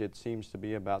range, it seems to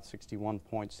be about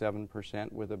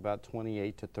 61.7%, with about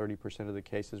 28 to 30% of the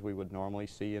cases we would normally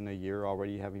see in a year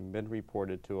already having been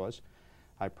reported to us.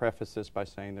 I preface this by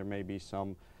saying there may be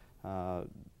some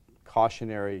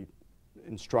cautionary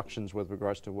instructions with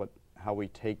regards to how we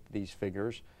take these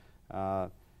figures.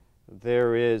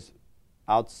 There is,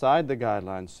 outside the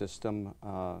guideline system,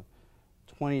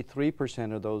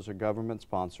 23% of those are government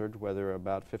sponsored, whether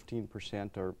about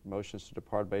 15% are motions to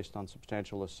depart based on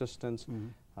substantial assistance.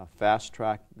 Fast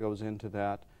track goes into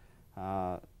that.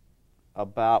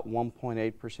 About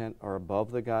 1.8% are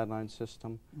above the guideline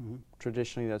system.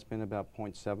 Traditionally, that's been about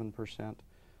 0.7%.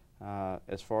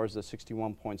 As far as the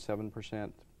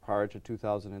 61.7%, prior to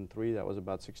 2003, that was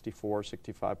about 64,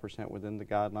 65% within the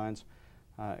guidelines.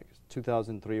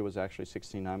 2003 was actually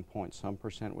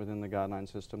 69-point-some% within the guideline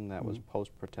system. That was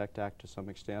post-Protect Act to some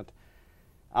extent.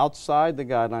 Outside the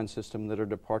guideline system that are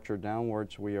departure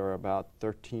downwards, we are about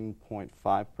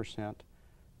 13.5%.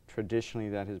 Traditionally,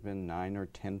 that has been 9 or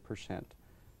 10%.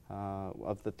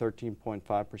 Of the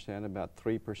 13.5%, about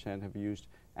 3% have used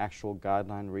actual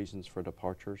guideline reasons for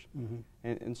departures.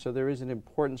 And so there is an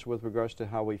importance with regards to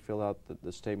how we fill out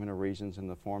the statement of reasons and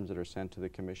the forms that are sent to the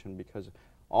Commission, because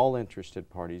all interested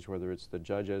parties, whether it's the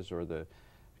judges or the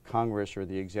Congress or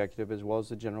the executive, as well as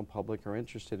the general public, are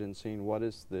interested in seeing what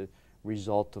is the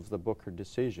result of the Booker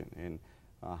decision, and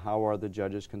how are the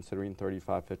judges considering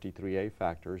 3553A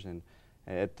factors, and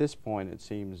At this point, it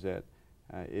seems that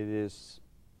it is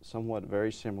somewhat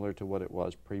very similar to what it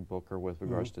was pre-Booker with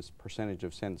regards to percentage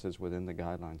of sentences within the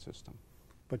guideline system.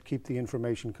 But keep the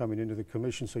information coming into the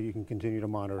Commission so you can continue to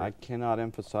monitor it. I cannot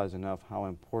emphasize enough how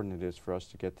important it is for us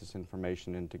to get this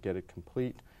information and to get it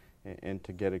complete and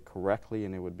to get it correctly,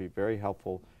 and it would be very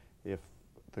helpful if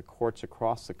the courts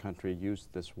across the country used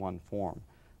this one form.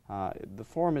 The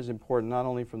form is important not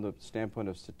only from the standpoint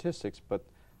of statistics, but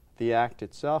the Act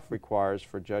itself requires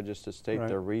for judges to state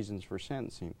their reasons for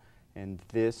sentencing, and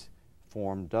this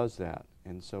form does that,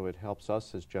 and so it helps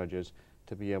us as judges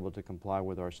to be able to comply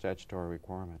with our statutory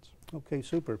requirements. Okay,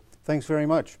 super. Thanks very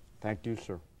much. Thank you,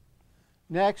 sir.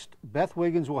 Next, Beth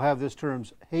Wiggins will have this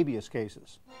term's habeas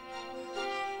cases.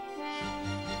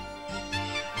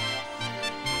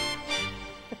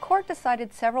 The court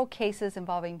decided several cases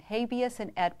involving habeas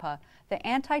and AEDPA, the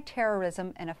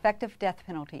Anti-Terrorism and Effective Death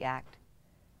Penalty Act.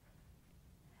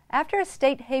 After a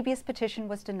state habeas petition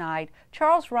was denied,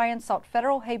 Charles Ryan sought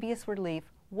federal habeas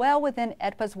relief well within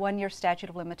AEDPA's one-year statute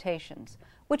of limitations,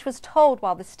 which was told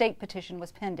while the state petition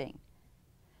was pending.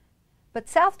 But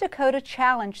South Dakota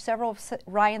challenged several of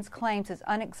Ryan's claims as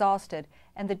unexhausted,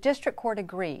 and the district court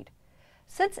agreed.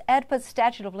 Since AEDPA's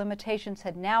statute of limitations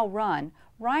had now run,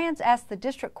 Ryan's asked the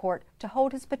district court to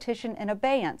hold his petition in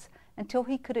abeyance until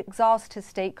he could exhaust his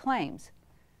state claims.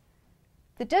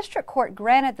 The district court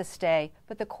granted the stay,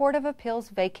 but the Court of Appeals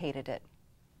vacated it.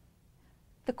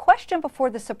 The question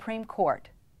before the Supreme Court: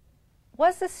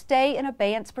 was the stay in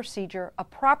abeyance procedure a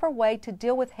proper way to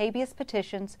deal with habeas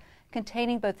petitions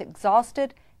containing both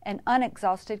exhausted and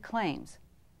unexhausted claims?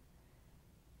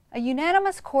 A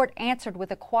unanimous court answered with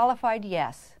a qualified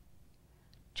yes.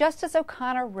 Justice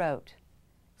O'Connor wrote,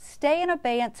 "Stay in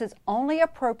abeyance is only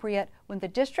appropriate when the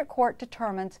district court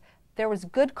determines there was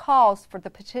good cause for the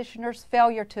petitioner's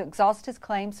failure to exhaust his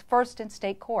claims first in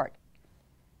state court.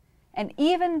 And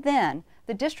even then,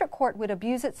 the district court would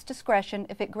abuse its discretion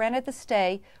if it granted the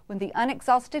stay when the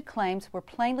unexhausted claims were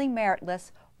plainly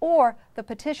meritless or the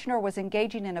petitioner was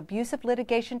engaging in abusive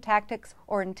litigation tactics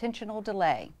or intentional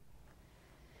delay."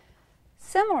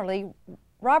 Similarly,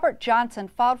 Robert Johnson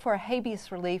filed for a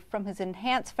habeas relief from his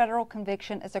enhanced federal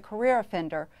conviction as a career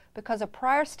offender because a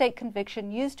prior state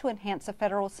conviction used to enhance a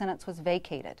federal sentence was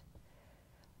vacated.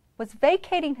 Was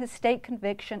vacating his state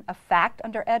conviction a fact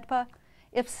under AEDPA?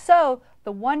 If so,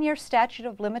 the one-year statute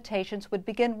of limitations would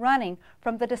begin running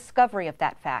from the discovery of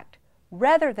that fact,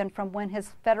 rather than from when his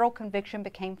federal conviction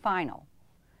became final.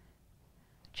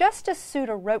 Justice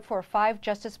Souter wrote for a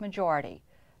 5-justice majority,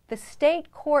 "The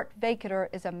state court vacatur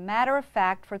is a matter of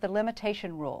fact for the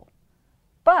limitation rule,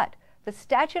 but the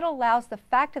statute allows the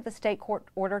fact of the state court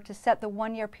order to set the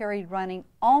one-year period running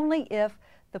only if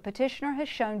the petitioner has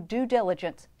shown due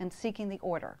diligence in seeking the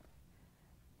order."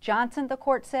 Johnson, the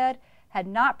court said, had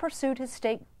not pursued his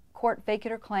state court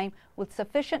vacatur claim with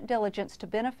sufficient diligence to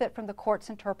benefit from the court's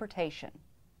interpretation.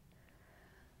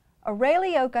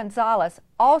 Aurelio Gonzalez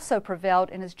also prevailed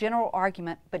in his general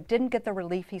argument but didn't get the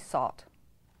relief he sought.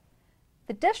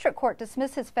 The district court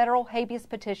dismissed his federal habeas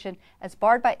petition as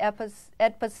barred by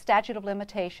AEDPA's statute of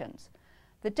limitations.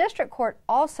 The district court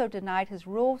also denied his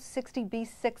Rule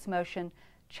 60b-6 motion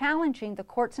challenging the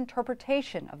court's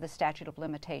interpretation of the statute of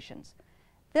limitations,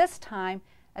 this time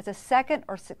as a second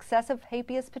or successive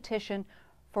habeas petition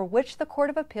for which the Court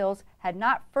of Appeals had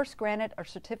not first granted a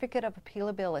certificate of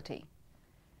appealability.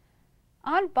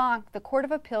 En banc, the Court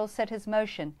of Appeals said his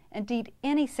motion, indeed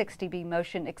any 60b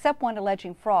motion except one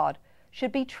alleging fraud,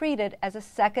 should be treated as a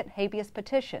second habeas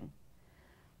petition.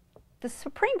 The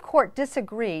Supreme Court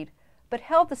disagreed, but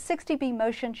held the 60b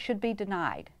motion should be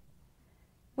denied.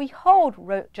 "We hold,"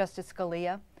 wrote Justice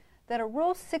Scalia, "that a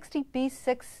Rule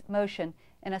 60b-6 motion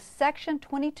in a Section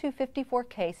 2254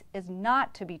 case is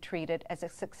not to be treated as a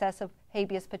successive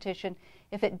habeas petition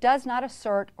if it does not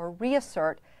assert or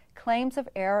reassert claims of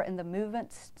error in the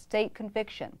movement's state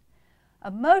conviction. A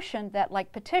motion that,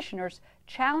 like petitioners,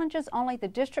 challenges only the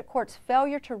district court's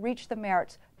failure to reach the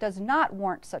merits does not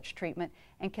warrant such treatment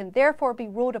and can therefore be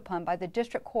ruled upon by the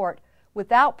district court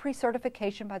without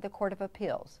pre-certification by the Court of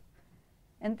Appeals."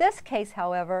 In this case,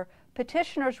 however,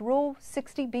 petitioner's Rule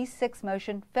 60b-6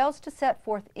 motion fails to set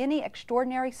forth any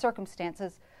extraordinary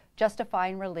circumstances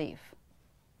justifying relief.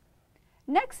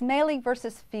 Next, Maley v.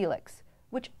 Felix,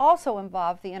 which also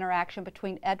involved the interaction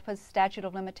between AEDPA's statute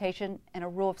of limitation and a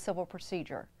rule of civil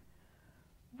procedure.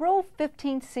 Rule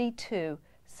 15c2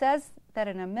 says that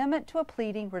an amendment to a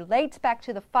pleading relates back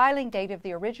to the filing date of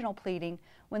the original pleading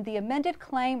when the amended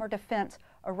claim or defense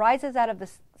arises out of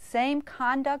the same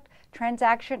conduct,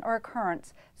 transaction, or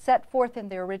occurrence set forth in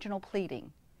the original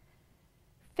pleading.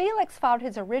 Felix filed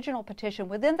his original petition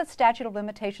within the statute of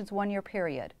limitations one-year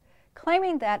period,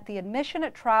 claiming that the admission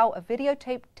at trial of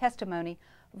videotaped testimony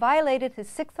violated his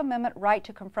Sixth Amendment right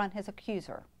to confront his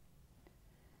accuser.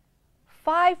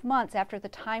 5 months after the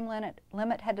time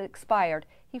limit had expired,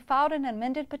 he filed an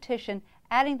amended petition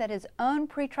adding that his own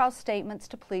pretrial statements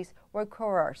to police were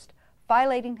coerced,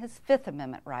 violating his Fifth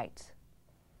Amendment rights.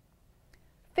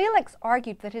 Felix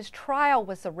argued that his trial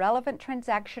was the relevant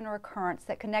transaction or occurrence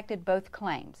that connected both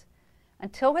claims.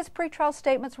 Until his pretrial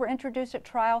statements were introduced at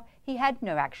trial, he had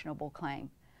no actionable claim.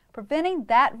 Preventing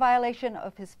that violation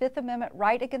of his Fifth Amendment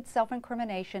right against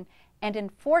self-incrimination and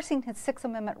enforcing his Sixth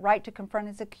Amendment right to confront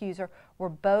his accuser were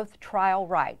both trial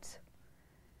rights.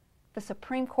 The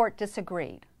Supreme Court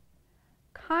disagreed.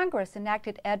 Congress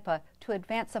enacted AEDPA to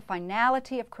advance the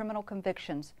finality of criminal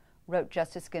convictions, wrote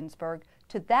Justice Ginsburg.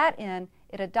 To that end,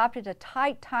 it adopted a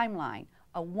tight timeline,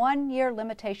 a one-year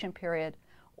limitation period,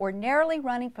 ordinarily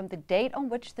running from the date on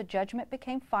which the judgment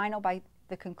became final by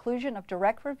the conclusion of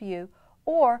direct review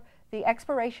or the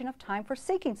expiration of time for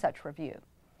seeking such review.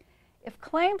 If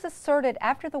claims asserted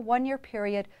after the one-year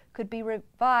period could be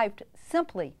revived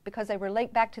simply because they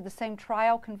relate back to the same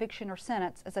trial, conviction, or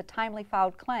sentence as a timely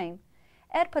filed claim,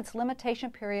 AEDPA's limitation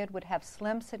period would have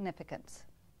slim significance.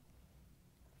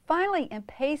 Finally, in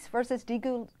Pace v.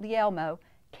 DiGuglielmo,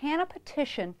 can a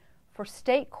petition for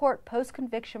state court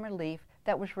post-conviction relief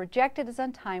that was rejected as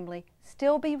untimely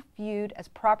still be viewed as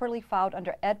properly filed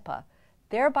under AEDPA,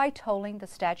 thereby tolling the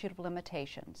statute of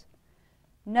limitations?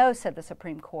 No, said the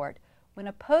Supreme Court. When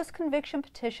a post-conviction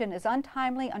petition is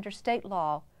untimely under state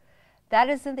law, that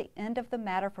is the end of the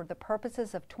matter for the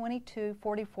purposes of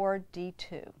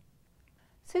 2244D2.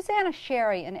 Susanna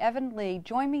Sherry and Evan Lee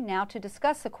join me now to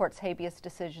discuss the Court's habeas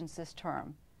decisions this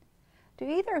term. Do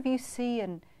either of you see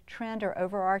a trend or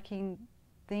overarching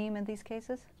theme in these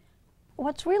cases?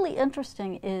 What's really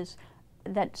interesting is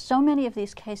that so many of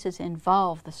these cases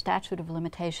involve the statute of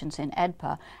limitations in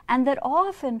AEDPA, and that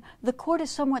often the court is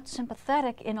somewhat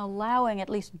sympathetic in allowing at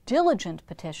least diligent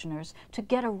petitioners to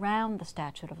get around the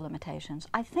statute of limitations.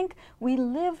 I think we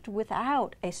lived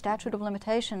without a statute of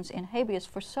limitations in habeas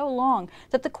for so long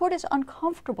that the court is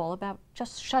uncomfortable about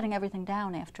just shutting everything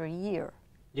down after a year.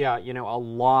 Yeah, you know, a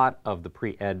lot of the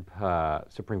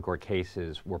pre-AEDPA Supreme Court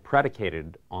cases were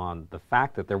predicated on the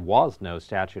fact that there was no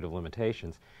statute of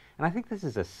limitations. And I think this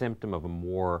is a symptom of a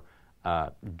more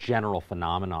general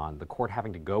phenomenon, the court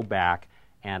having to go back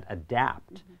and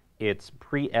adapt its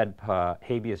pre-AEDPA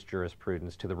habeas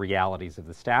jurisprudence to the realities of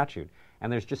the statute.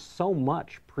 And there's just so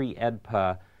much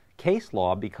pre-AEDPA case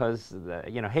law because,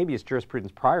 habeas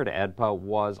jurisprudence prior to AEDPA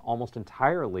was almost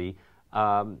entirely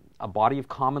a body of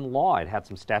common law. It had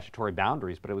some statutory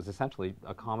boundaries, but it was essentially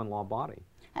a common law body.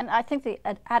 And I think the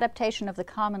adaptation of the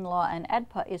common law and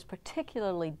AEDPA is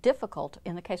particularly difficult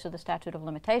in the case of the statute of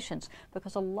limitations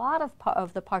because a lot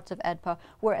of the parts of AEDPA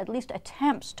were at least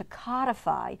attempts to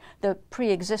codify the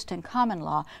pre-existing common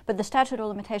law, but the statute of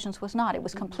limitations was not. It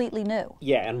was completely new.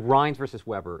 Yeah, and Rines versus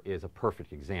Weber is a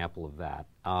perfect example of that.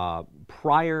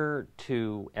 Prior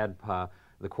to AEDPA,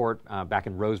 the court, back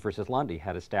in Rose versus Lundy,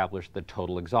 had established the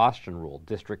total exhaustion rule.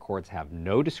 District courts have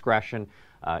no discretion.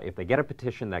 If they get a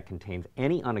petition that contains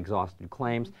any unexhausted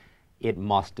claims, it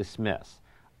must dismiss.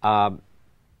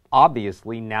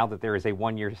 Obviously, now that there is a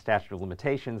one-year statute of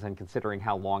limitations and considering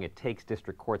how long it takes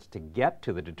district courts to get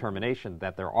to the determination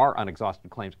that there are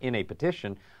unexhausted claims in a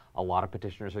petition, a lot of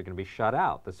petitioners are going to be shut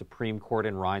out. The Supreme Court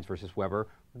in Rines versus Weber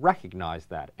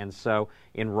recognized that. And so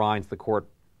in Rines, the court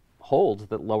holds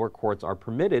that lower courts are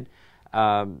permitted,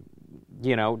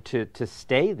 to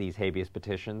stay these habeas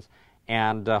petitions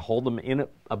and hold them in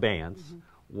abeyance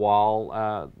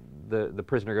while the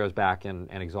prisoner goes back and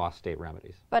exhausts state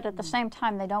remedies. But at the same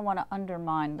time, they don't want to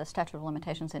undermine the statute of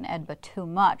limitations in AEDPA too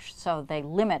much, so they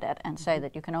limit it and say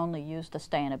that you can only use the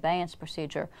stay in abeyance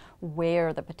procedure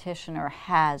where the petitioner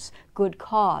has good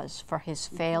cause for his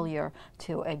failure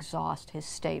to exhaust his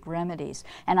state remedies.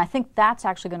 And I think that's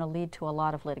actually going to lead to a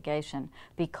lot of litigation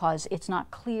because it's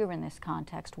not clear in this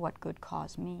context what good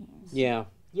cause means. Yeah.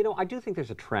 You know, I do think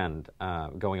there's a trend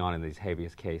going on in these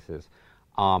habeas cases,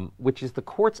 which is the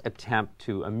court's attempt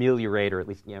to ameliorate or at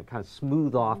least kind of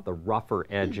smooth off the rougher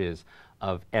edges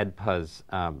of AEDPA's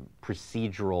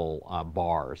procedural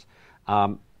bars.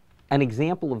 An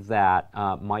example of that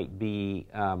might be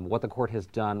what the court has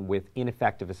done with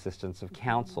ineffective assistance of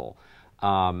counsel.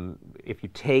 If you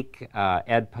take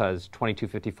AEDPA's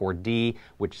 2254D,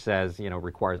 which says,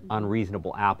 requires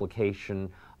unreasonable application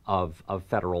of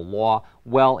federal law,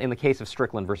 well, in the case of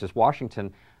Strickland versus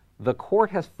Washington, the court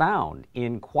has found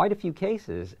in quite a few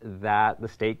cases that the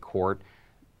state court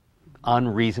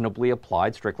unreasonably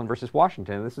applied Strickland versus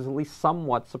Washington. And this is at least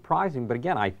somewhat surprising, but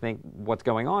again, I think what's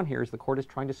going on here is the court is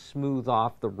trying to smooth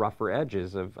off the rougher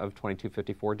edges of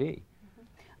 2254D.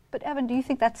 But Evan, do you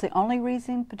think that's the only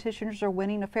reason petitioners are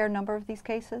winning a fair number of these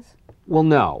cases? Well,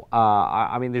 no.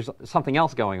 I mean, there's something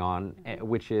else going on,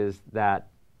 which is that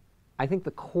I think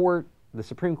the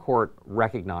Supreme Court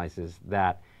recognizes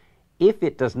that if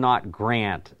it does not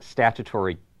grant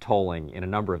statutory tolling in a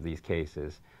number of these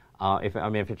cases, if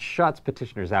it shuts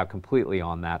petitioners out completely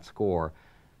on that score,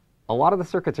 a lot of the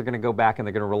circuits are going to go back and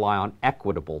they're going to rely on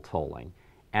equitable tolling.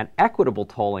 And equitable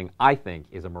tolling, I think,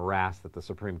 is a morass that the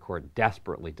Supreme Court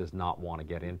desperately does not want to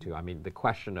get into. I mean, the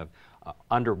question of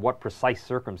under what precise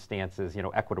circumstances,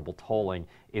 equitable tolling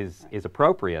is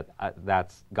appropriate,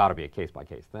 that's got to be a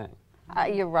case-by-case thing.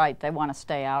 You're right, they want to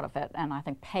stay out of it, and I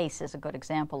think Pace is a good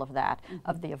example of that,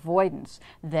 of the avoidance.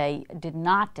 They did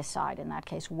not decide in that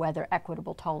case whether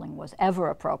equitable tolling was ever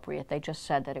appropriate. They just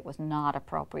said that it was not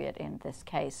appropriate in this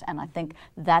case, and I think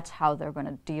that's how they're going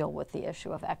to deal with the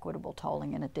issue of equitable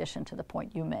tolling, in addition to the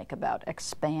point you make about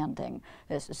expanding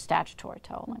this statutory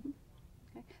tolling.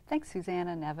 Okay. Thanks,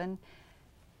 Susanna and Evan.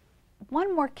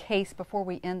 One more case before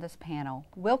we end this panel,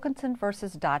 Wilkinson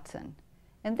versus Dotson.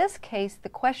 In this case, the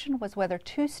question was whether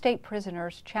two state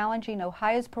prisoners challenging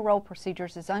Ohio's parole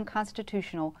procedures as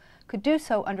unconstitutional could do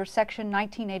so under Section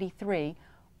 1983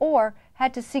 or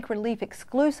had to seek relief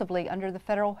exclusively under the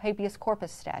federal habeas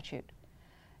corpus statute.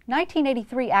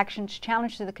 1983 actions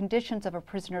challenged the conditions of a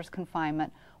prisoner's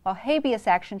confinement, while habeas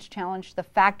actions challenged the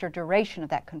fact or duration of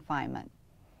that confinement.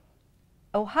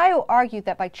 Ohio argued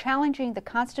that by challenging the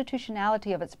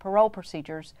constitutionality of its parole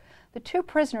procedures, the two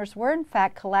prisoners were in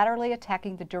fact collaterally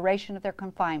attacking the duration of their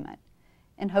confinement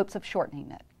in hopes of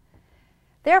shortening it.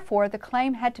 Therefore, the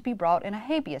claim had to be brought in a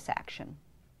habeas action.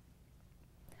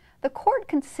 The court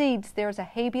concedes there is a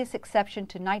habeas exception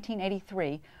to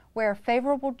 1983 where a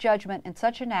favorable judgment in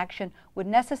such an action would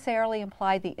necessarily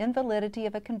imply the invalidity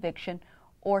of a conviction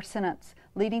or sentence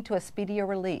leading to a speedier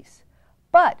release.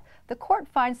 But the court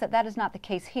finds that that is not the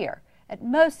case here. At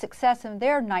most, success in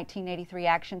their 1983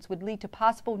 actions would lead to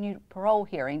possible new parole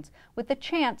hearings with the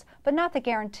chance, but not the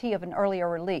guarantee, of an earlier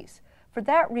release. For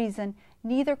that reason,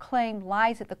 neither claim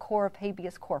lies at the core of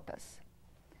habeas corpus.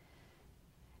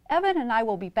 Evan and I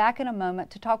will be back in a moment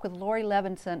to talk with Lori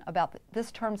Levinson about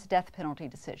this term's death penalty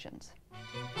decisions.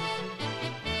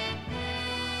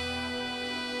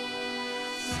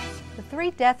 The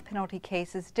three death penalty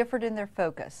cases differed in their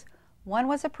focus. One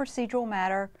was a procedural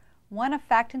matter, one a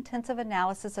fact-intensive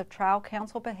analysis of trial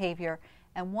counsel behavior,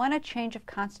 and one a change of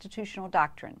constitutional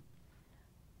doctrine.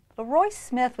 Leroy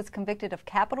Smith was convicted of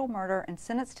capital murder and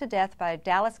sentenced to death by a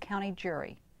Dallas County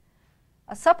jury.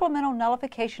 A supplemental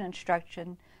nullification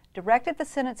instruction directed the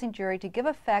sentencing jury to give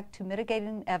effect to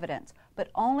mitigating evidence,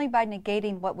 but only by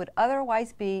negating what would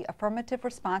otherwise be affirmative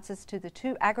responses to the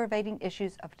two aggravating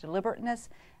issues of deliberateness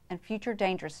and future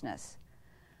dangerousness.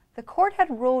 The court had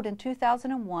ruled in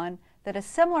 2001 that a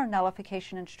similar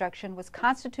nullification instruction was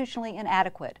constitutionally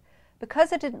inadequate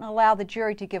because it didn't allow the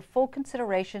jury to give full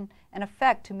consideration and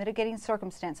effect to mitigating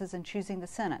circumstances in choosing the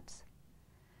sentence.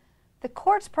 The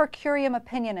court's per curiam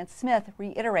opinion in Smith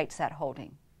reiterates that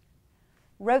holding.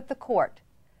 Wrote the court,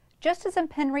 just as in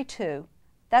Penry 2,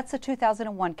 that's the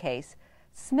 2001 case,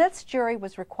 Smith's jury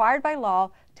was required by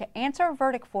law to answer a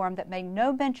verdict form that made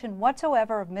no mention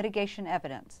whatsoever of mitigation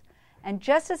evidence. And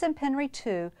just as in Penry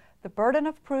 2, the burden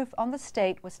of proof on the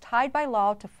state was tied by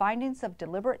law to findings of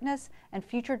deliberateness and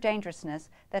future dangerousness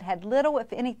that had little,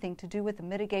 if anything, to do with the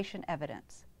mitigation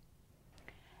evidence.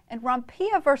 In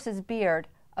Rompilla v. Beard,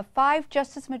 a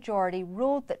 5-justice majority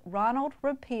ruled that Ronald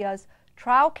Rompilla's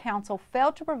trial counsel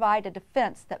failed to provide a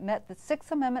defense that met the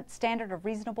Sixth Amendment standard of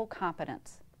reasonable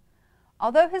competence.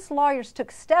 Although his lawyers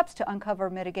took steps to uncover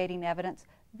mitigating evidence,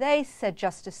 they, said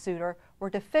Justice Souter, were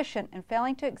deficient in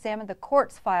failing to examine the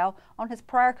court's file on his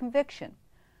prior conviction.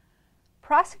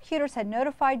 Prosecutors had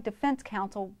notified defense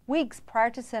counsel weeks prior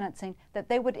to sentencing that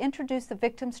they would introduce the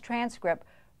victim's transcript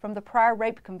from the prior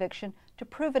rape conviction to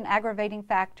prove an aggravating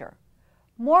factor.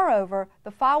 Moreover,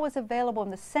 the file was available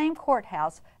in the same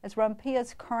courthouse as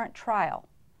Rompilla's current trial.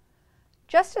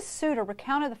 Justice Souter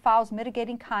recounted the file's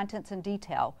mitigating contents in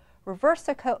detail, reversed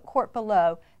the court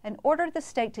below, and ordered the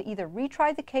state to either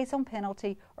retry the case on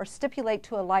penalty or stipulate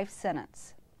to a life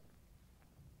sentence.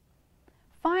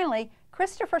 Finally,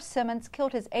 Christopher Simmons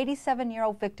killed his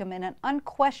 87-year-old victim in an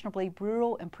unquestionably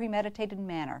brutal and premeditated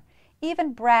manner,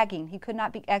 even bragging he could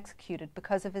not be executed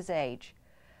because of his age.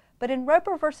 But in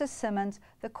Roper v. Simmons,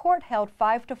 the court held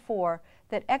 5-4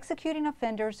 that executing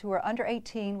offenders who were under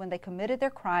 18 when they committed their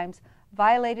crimes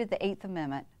violated the Eighth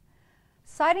Amendment.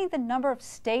 Citing the number of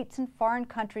states and foreign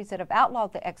countries that have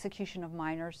outlawed the execution of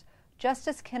minors,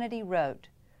 Justice Kennedy wrote,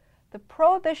 "The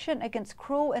prohibition against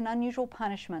cruel and unusual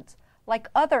punishments, like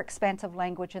other expansive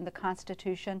language in the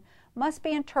Constitution, must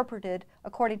be interpreted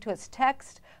according to its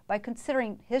text by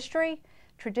considering history,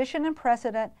 tradition, and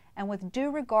precedent, and with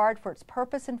due regard for its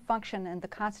purpose and function in the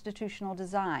constitutional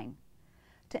design.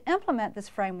 To implement this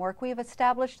framework, we have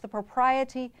established the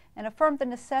propriety and affirmed the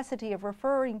necessity of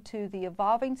referring to the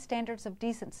evolving standards of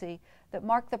decency that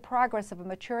mark the progress of a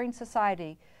maturing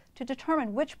society to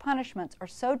determine which punishments are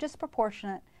so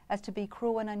disproportionate as to be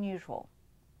cruel and unusual."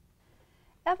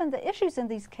 Evan, the issues in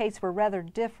these cases were rather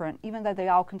different, even though they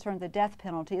all concerned the death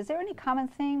penalty. Is there any common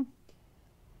theme?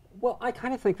 Well, I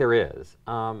kind of think there is.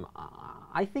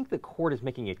 I think the court is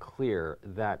making it clear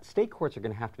that state courts are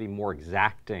going to have to be more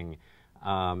exacting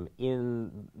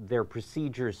in their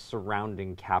procedures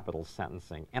surrounding capital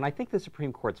sentencing. And I think the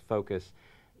Supreme Court's focus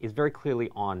is very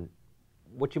clearly on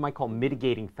what you might call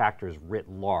mitigating factors writ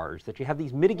large, that you have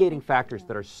these mitigating factors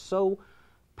that are so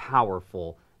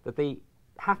powerful that they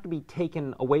have to be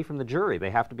taken away from the jury.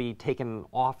 They have to be taken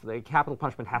off. The capital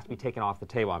punishment has to be taken off the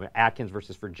table. I mean, Atkins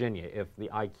versus Virginia, if the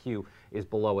IQ is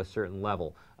below a certain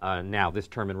level. Now, this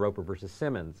term in Roper versus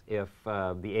Simmons, if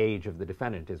the age of the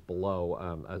defendant is below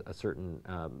a certain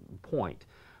point.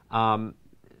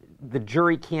 The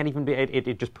jury can't even be,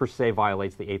 it just per se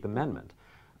violates the Eighth Amendment.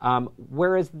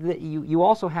 Whereas you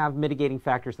also have mitigating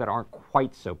factors that aren't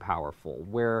quite so powerful,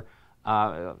 where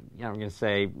I'm going to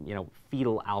say,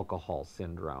 fetal alcohol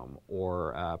syndrome,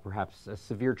 or perhaps a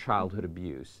severe childhood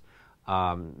abuse,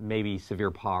 maybe severe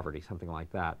poverty, something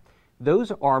like that.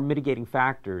 Those are mitigating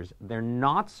factors. They're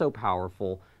not so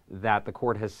powerful that the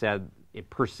court has said it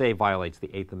per se violates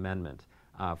the Eighth Amendment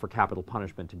for capital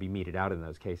punishment to be meted out in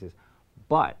those cases.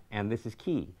 But, and this is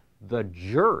key, the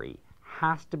jury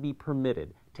has to be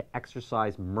permitted to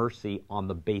exercise mercy on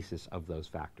the basis of those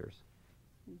factors.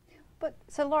 But,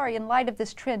 so Laurie, in light of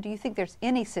this trend, do you think there's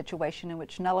any situation in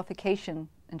which nullification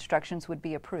instructions would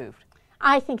be approved?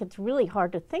 I think it's really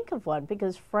hard to think of one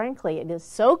because, frankly, it is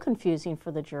so confusing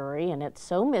for the jury and it's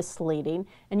so misleading,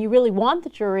 and you really want the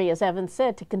jury, as Evan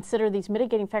said, to consider these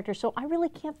mitigating factors. So I really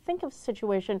can't think of a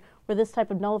situation where this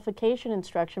type of nullification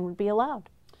instruction would be allowed.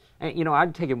 And,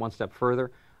 I'd take it one step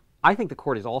further. I think the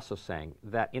court is also saying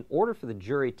that in order for the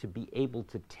jury to be able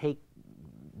to take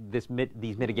these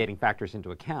mitigating factors into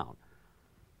account,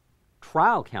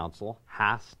 trial counsel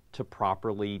has to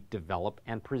properly develop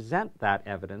and present that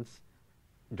evidence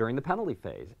during the penalty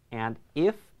phase. And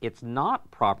if it's not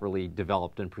properly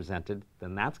developed and presented,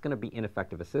 then that's going to be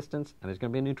ineffective assistance and there's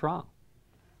going to be a new trial.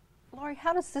 Laurie,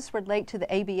 how does this relate to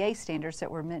the ABA standards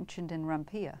that were mentioned in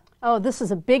Rumpia? Oh, this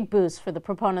is a big boost for the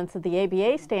proponents of the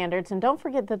ABA standards, and don't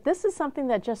forget that this is something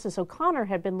that Justice O'Connor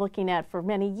had been looking at for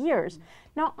many years.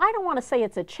 Now, I don't want to say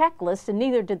it's a checklist, and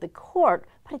neither did the court,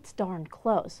 but it's darn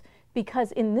close.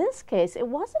 Because in this case, it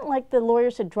wasn't like the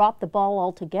lawyers had dropped the ball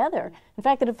altogether. In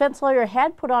fact, the defense lawyer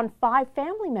had put on 5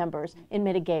 family members in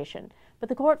mitigation, but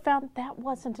the court found that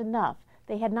wasn't enough.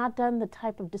 They had not done the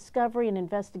type of discovery and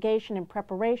investigation and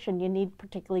preparation you need,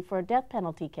 particularly for a death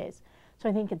penalty case. So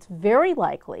I think it's very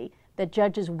likely that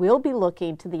judges will be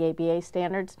looking to the ABA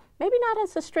standards, maybe not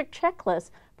as a strict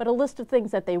checklist, but a list of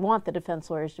things that they want the defense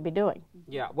lawyers to be doing.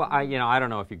 Yeah, well, I don't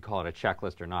know if you'd call it a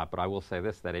checklist or not, but I will say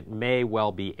this, that it may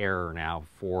well be error now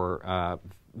for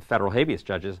federal habeas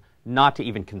judges not to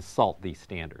even consult these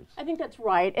standards. I think that's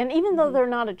right. And even though they're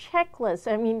not a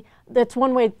checklist, I mean, that's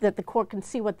one way that the court can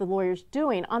see what the lawyer's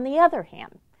doing. On the other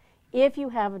hand, if you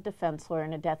have a defense lawyer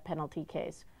in a death penalty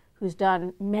case who's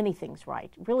done many things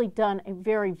right, really done a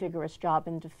very vigorous job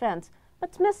in defense,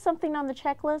 but's missed something on the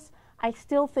checklist, I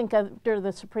still think under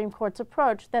the Supreme Court's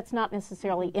approach, that's not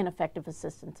necessarily ineffective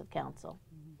assistance of counsel.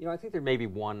 I think there may be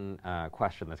one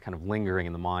question that's kind of lingering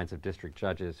in the minds of district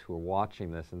judges who are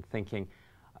watching this and thinking,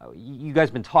 you guys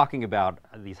have been talking about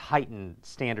these heightened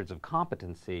standards of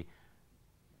competency.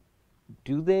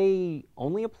 Do they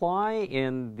only apply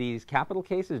in these capital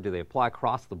cases? Do they apply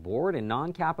across the board in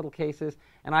non-capital cases?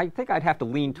 And I think I'd have to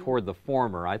lean toward the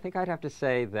former. I think I'd have to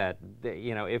say that,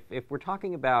 if we're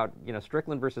talking about,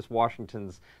 Strickland versus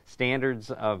Washington's standards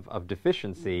of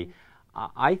deficiency,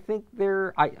 I think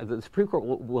the Supreme Court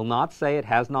will not say it,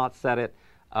 has not said it,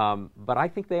 but I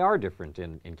think they are different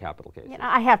in capital cases.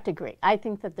 I have to agree. I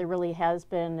think that there really has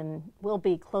been and will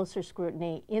be closer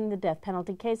scrutiny in the death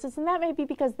penalty cases, and that may be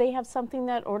because they have something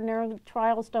that ordinary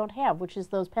trials don't have, which is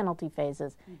those penalty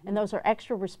phases, and those are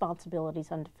extra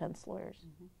responsibilities on defense lawyers.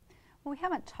 Well, we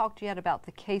haven't talked yet about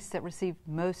the case that received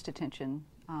most attention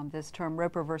this term,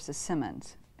 Roper versus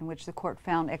Simmons, in which the court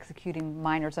found executing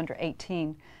minors under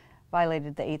 18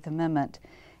 violated the Eighth Amendment.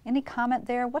 Any comment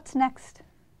there? What's next?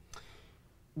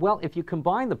 Well, if you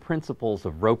combine the principles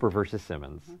of Roper versus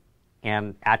Simmons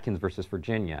and Atkins versus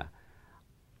Virginia,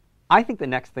 I think the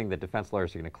next thing that defense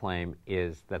lawyers are going to claim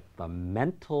is that the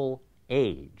mental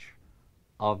age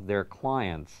of their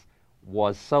clients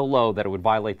was so low that it would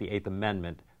violate the Eighth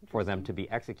Amendment for them to be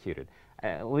executed.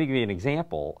 Let me give you an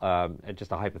example,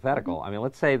 just a hypothetical. I mean,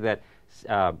 let's say that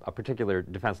a particular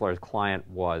defense lawyer's client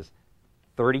was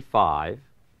 35,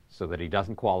 so that he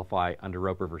doesn't qualify under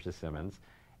Roper versus Simmons,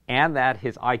 and that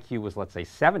his IQ was, let's say,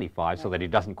 75, so that he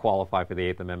doesn't qualify for the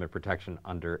Eighth Amendment protection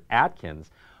under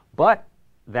Atkins. But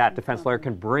that defense lawyer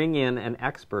can bring in an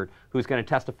expert who's going to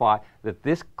testify that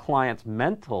this client's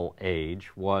mental age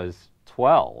was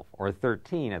 12 or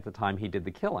 13 at the time he did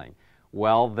the killing.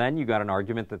 Well, then you got an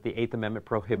argument that the Eighth Amendment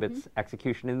prohibits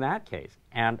execution in that case.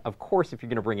 And of course, if you're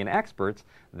going to bring in experts,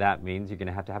 that means you're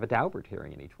going to have a Daubert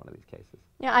hearing in each one of these cases.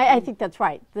 Yeah, I think that's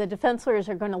right. The defense lawyers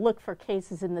are going to look for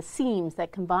cases in the seams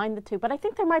that combine the two. But I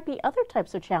think there might be other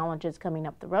types of challenges coming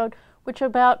up the road, which are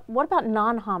about, what about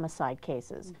non-homicide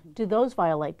cases? Do those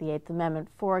violate the Eighth Amendment?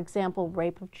 For example,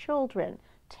 rape of children,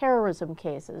 terrorism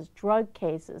cases, drug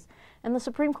cases. And the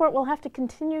Supreme Court will have to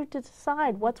continue to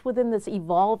decide what's within this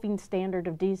evolving standard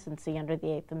of decency under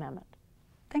the Eighth Amendment.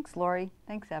 Thanks, Lori.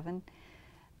 Thanks, Evan.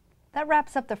 That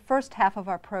wraps up the first half of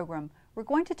our program. We're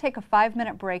going to take a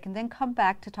 5-minute break and then come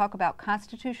back to talk about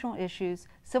constitutional issues,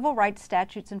 civil rights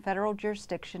statutes in federal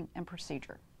jurisdiction, and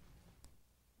procedure.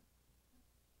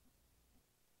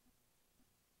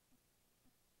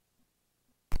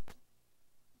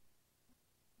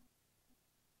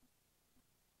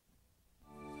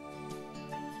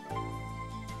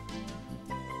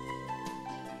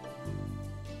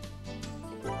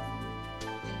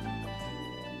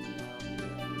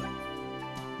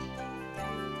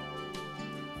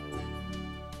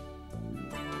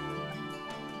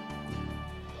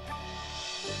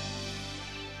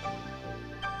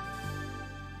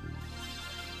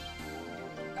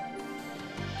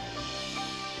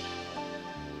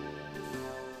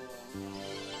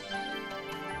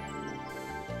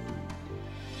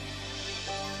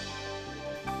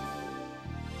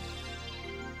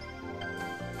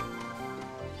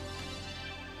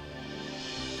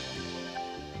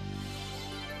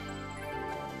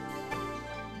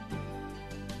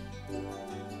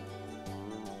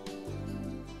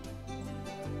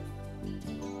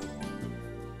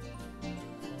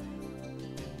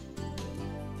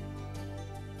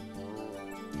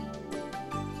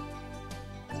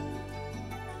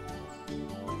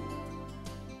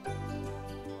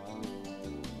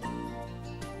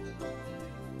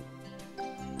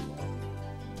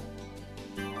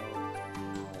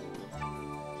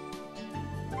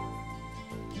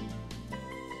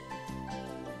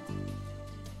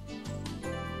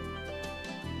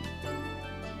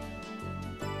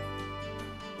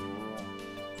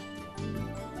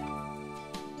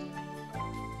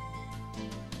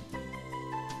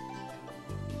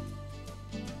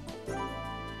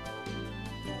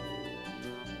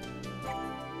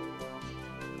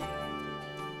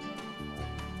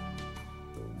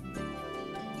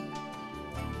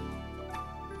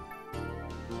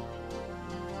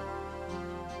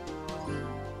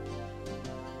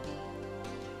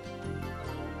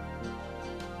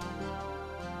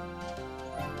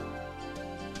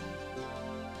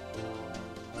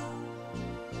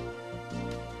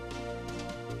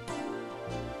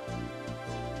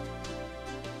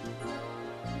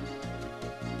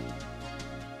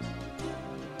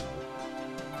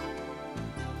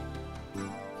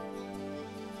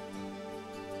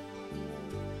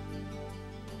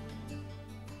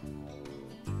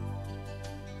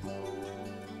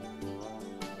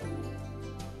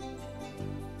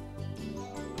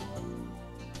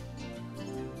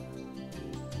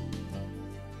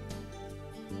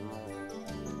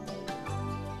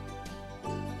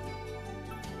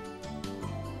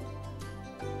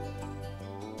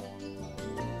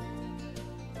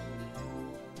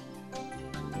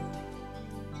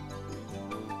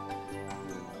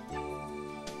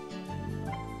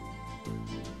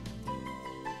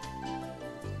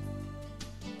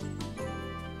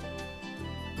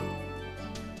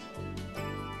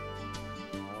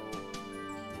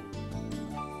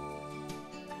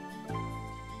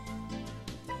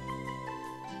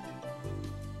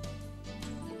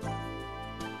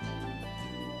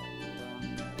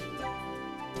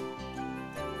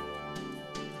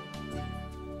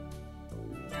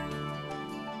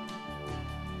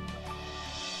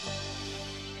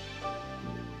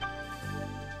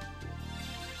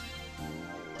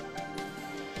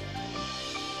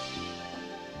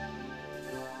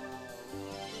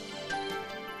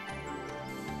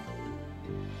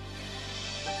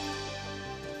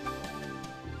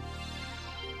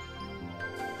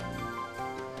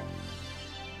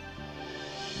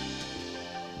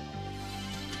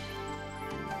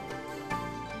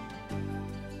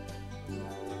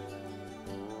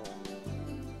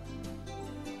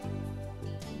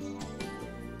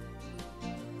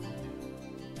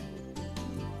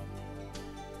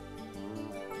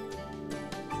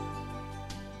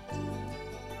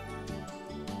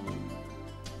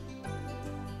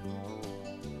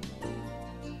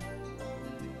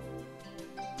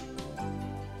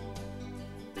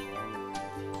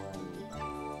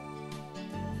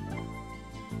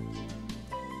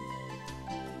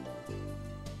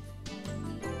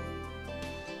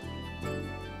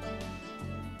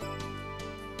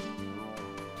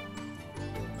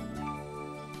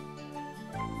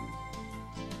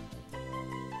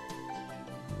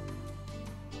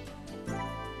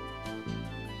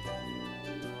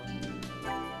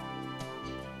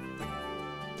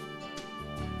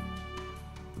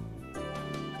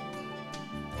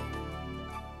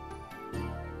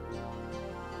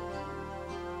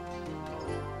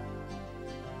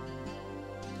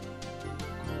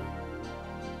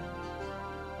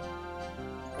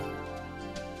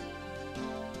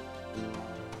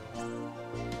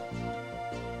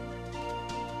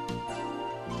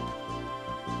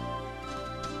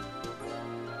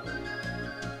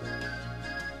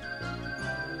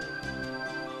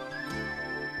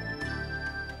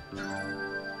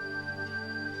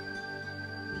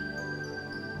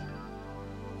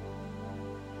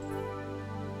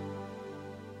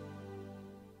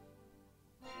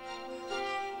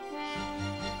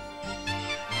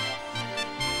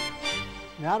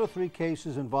 Now to three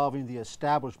cases involving the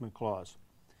Establishment Clause.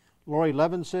 Lori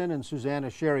Levinson and Susanna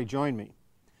Sherry join me.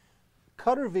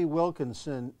 Cutter v.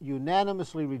 Wilkinson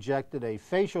unanimously rejected a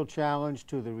facial challenge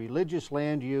to the Religious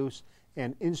Land Use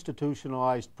and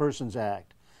Institutionalized Persons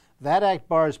Act. That act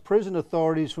bars prison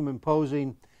authorities from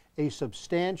imposing a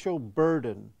substantial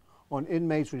burden on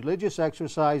inmates' religious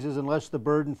exercises unless the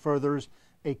burden furthers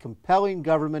a compelling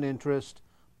government interest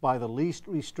by the least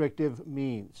restrictive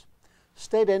means.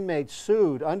 State inmates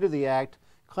sued under the act,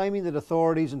 claiming that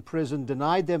authorities in prison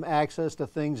denied them access to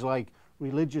things like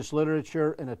religious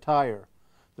literature and attire.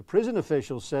 The prison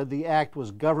officials said the act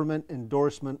was government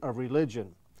endorsement of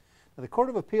religion. Now, the Court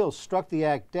of Appeals struck the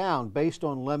act down based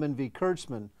on Lemon v.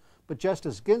 Kurtzman, but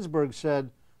Justice Ginsburg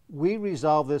said, "We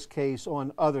resolve this case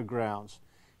on other grounds."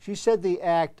 She said the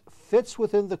act fits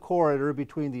within the corridor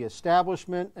between the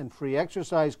Establishment and Free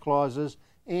Exercise clauses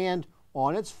and,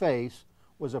 on its face,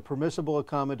 was a permissible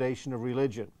accommodation of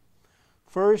religion.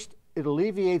 First, it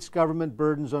alleviates government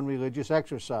burdens on religious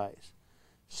exercise.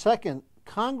 Second,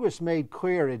 Congress made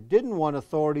clear it didn't want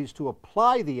authorities to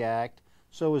apply the act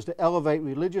so as to elevate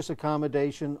religious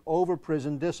accommodation over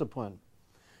prison discipline.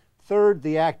 Third,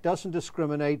 the act doesn't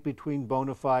discriminate between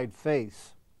bona fide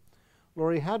faiths.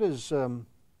 Lori, how does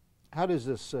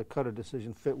this Cutter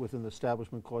decision fit within the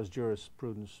Establishment Clause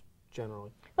jurisprudence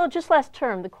generally? Well, just last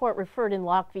term, the court referred in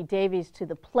Locke v. Davies to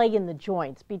the play in the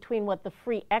joints between what the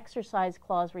Free Exercise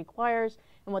Clause requires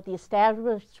and what the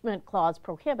Establishment Clause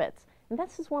prohibits. And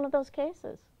this is one of those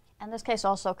cases. And this case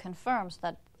also confirms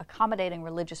that accommodating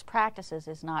religious practices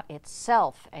is not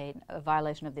itself a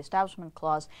violation of the Establishment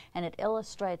Clause, and it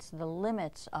illustrates the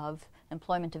limits of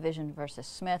Employment Division versus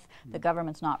Smith. The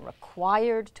government's not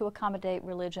required to accommodate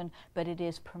religion, but it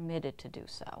is permitted to do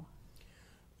so.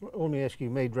 Let me ask you,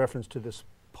 you made reference to this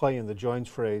play in the joints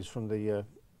phrase from the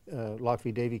Locke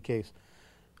v. Davie case.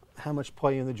 How much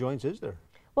play in the joints is there?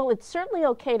 Well, it's certainly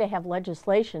okay to have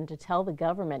legislation to tell the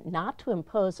government not to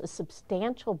impose a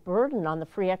substantial burden on the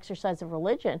free exercise of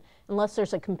religion unless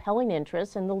there's a compelling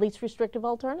interest and the least restrictive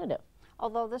alternative.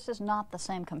 Although this is not the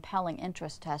same compelling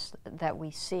interest test that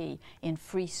we see in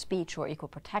free speech or equal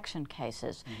protection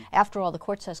cases. After all, the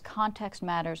court says context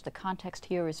matters. The context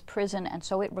here is prison, and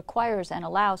so it requires and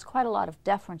allows quite a lot of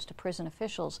deference to prison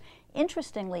officials.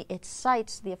 Interestingly, it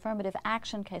cites the affirmative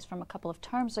action case from a couple of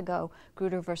terms ago,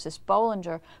 Grutter versus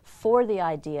Bollinger, for the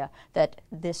idea that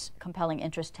this compelling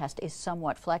interest test is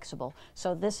somewhat flexible.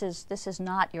 So this is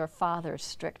not your father's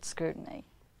strict scrutiny.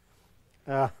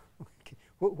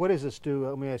 What does this do?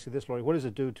 Let me ask you this, Lori. What does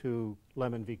it do to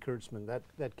Lemon v. Kurtzman?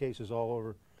 That case is all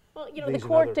over. Well, you know, the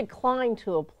court declined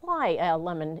to apply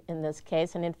Lemon in this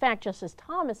case, and in fact, Justice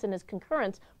Thomas, in his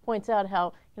concurrence, points out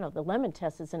how, you know, the Lemon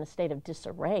test is in a state of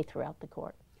disarray throughout the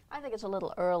court. I think it's a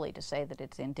little early to say that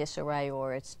it's in disarray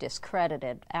or it's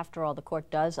discredited. After all, the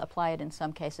court does apply it in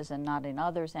some cases and not in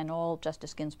others, and all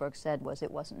Justice Ginsburg said was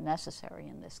it wasn't necessary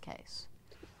in this case.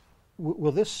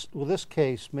 Will this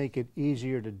case make it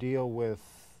easier to deal with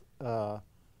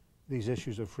these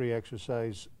issues of free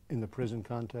exercise in the prison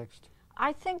context?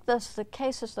 I think the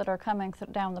cases that are coming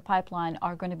down the pipeline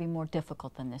are going to be more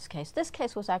difficult than this case. This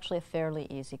case was actually a fairly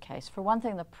easy case. For one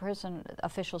thing, the prison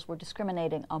officials were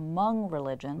discriminating among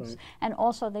religions, and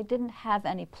also they didn't have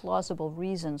any plausible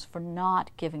reasons for not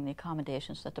giving the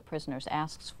accommodations that the prisoners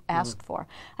asked for.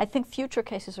 I think future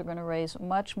cases are going to raise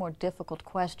much more difficult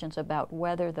questions about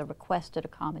whether the requested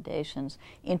accommodations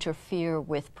interfere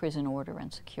with prison order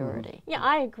and security. Yeah,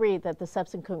 I agree that the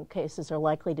subsequent cases are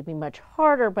likely to be much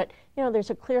harder, but you know, there's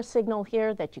a clear signal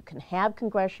here that you can have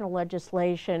congressional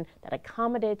legislation that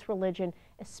accommodates religion,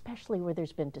 especially where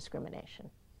there's been discrimination.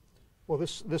 Well,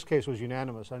 this case was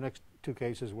unanimous. Our next two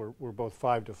cases were both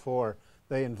 5-4.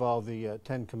 They involve the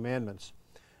 10 Commandments.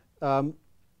 One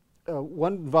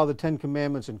involved the 10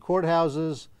 Commandments in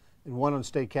courthouses and one on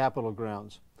state capitol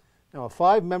grounds. Now, a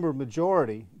 5-member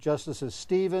majority, Justices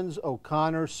Stevens,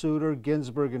 O'Connor, Souter,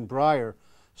 Ginsburg, and Breyer,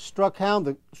 struck down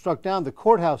the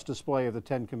courthouse display of the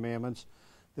 10 Commandments.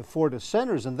 The 4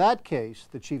 dissenters in that case,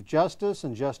 the Chief Justice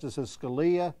and Justices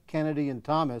Scalia, Kennedy, and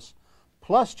Thomas,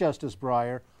 plus Justice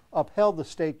Breyer, upheld the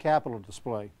state capitol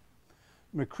display.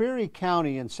 McCreary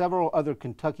County and several other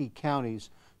Kentucky counties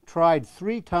tried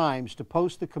 3 times to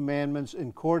post the commandments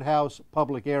in courthouse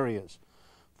public areas.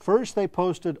 First, they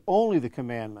posted only the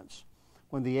commandments.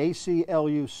 When the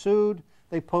ACLU sued,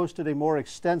 they posted a more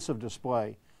extensive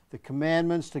display. The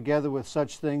commandments, together with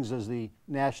such things as the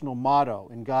national motto,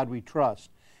 "In God We Trust,"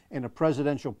 and a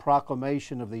presidential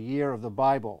proclamation of the year of the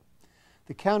Bible.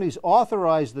 The counties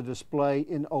authorized the display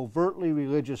in overtly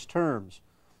religious terms.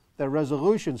 Their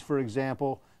resolutions, for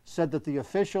example, said that the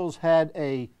officials had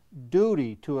a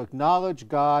duty to acknowledge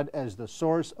God as the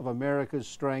source of America's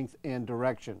strength and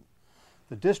direction.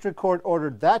 The district court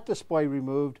ordered that display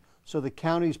removed, so the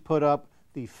counties put up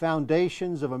the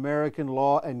Foundations of American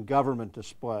Law and Government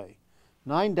display.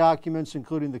 9 documents,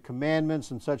 including the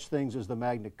commandments and such things as the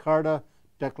Magna Carta,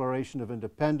 Declaration of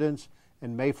Independence,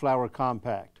 and Mayflower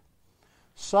Compact.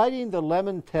 Citing the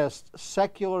Lemon Test's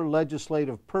secular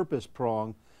legislative purpose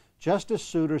prong, Justice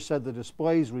Souter said the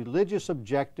display's religious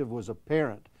objective was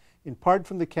apparent, in part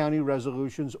from the county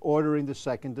resolutions ordering the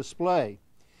second display.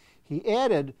 He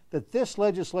added that this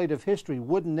legislative history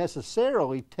wouldn't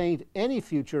necessarily taint any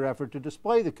future effort to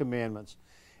display the commandments,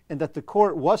 and that the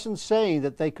court wasn't saying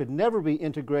that they could never be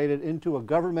integrated into a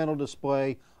governmental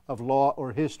display of law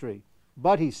or history.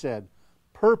 But, he said,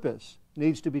 purpose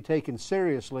needs to be taken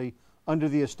seriously under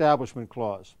the Establishment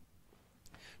Clause.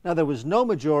 Now, there was no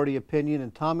majority opinion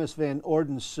in Thomas Van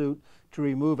Orden's suit to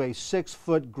remove a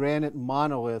 6-foot granite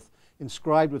monolith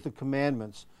inscribed with the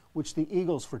commandments, which the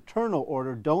Eagles Fraternal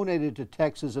Order donated to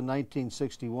Texas in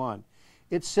 1961.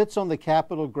 It sits on the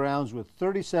Capitol grounds with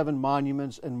 37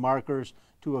 monuments and markers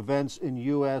to events in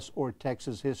U.S. or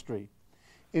Texas history.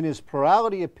 In his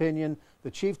plurality opinion,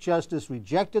 the Chief Justice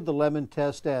rejected the Lemon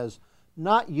Test as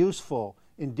not useful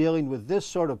in dealing with this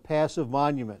sort of passive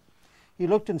monument. He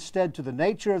looked instead to the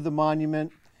nature of the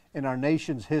monument and our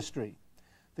nation's history.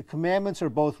 The commandments are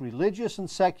both religious and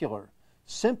secular.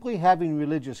 Simply having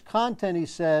religious content, he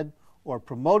said, or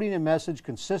promoting a message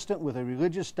consistent with a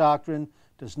religious doctrine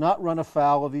does not run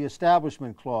afoul of the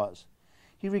Establishment Clause.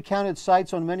 He recounted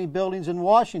sites on many buildings in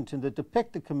Washington that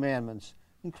depict the commandments,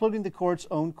 including the court's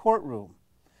own courtroom.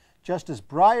 Justice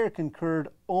Breyer concurred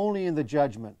only in the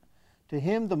judgment. To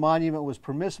him, the monument was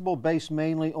permissible based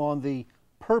mainly on the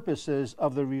purposes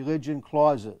of the religion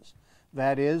clauses,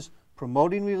 that is,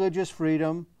 promoting religious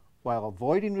freedom while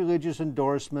avoiding religious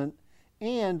endorsement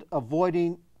and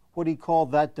avoiding what he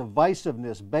called that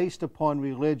divisiveness based upon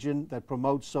religion that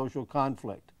promotes social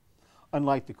conflict.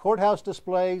 Unlike the courthouse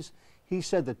displays, he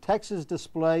said the Texas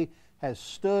display has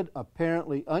stood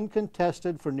apparently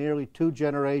uncontested for nearly 2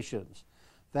 generations.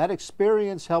 That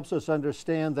experience helps us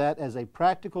understand that, as a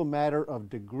practical matter of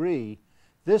degree,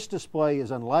 this display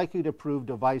is unlikely to prove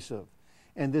divisive,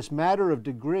 and this matter of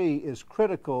degree is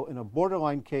critical in a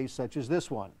borderline case such as this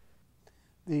one.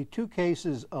 The 2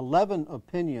 cases' 11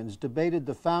 opinions debated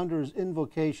the founders'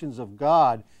 invocations of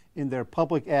God in their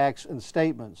public acts and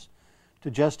statements.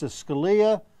 To Justice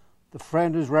Scalia, the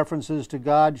founders' references to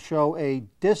God show a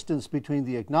distance between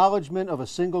the acknowledgement of a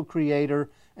single creator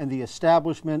and the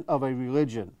establishment of a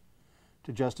religion.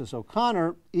 To Justice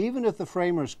O'Connor, even if the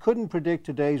framers couldn't predict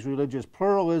today's religious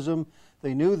pluralism,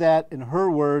 they knew that, in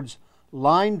her words,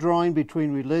 line drawing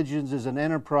between religions is an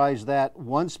enterprise that,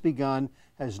 once begun,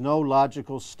 has no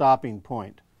logical stopping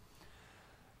point.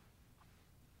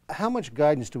 How much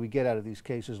guidance do we get out of these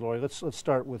cases, Lori? Let's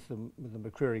start with the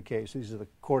McCreary case. These are the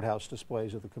courthouse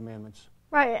displays of the commandments.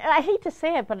 Right. I hate to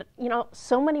say it, but,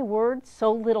 so many words,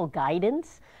 so little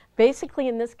guidance. Basically,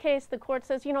 in this case, the court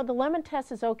says, the Lemon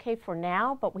Test is okay for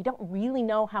now, but we don't really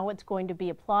know how it's going to be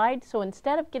applied. So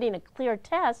instead of getting a clear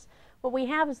test, what we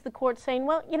have is the court saying,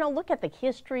 well, look at the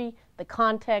history, the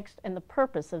context, and the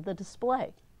purpose of the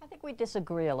display. I think we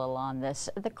disagree a little on this.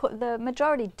 The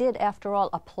majority did, after all,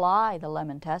 apply the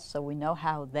Lemon Test, so we know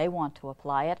how they want to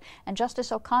apply it. And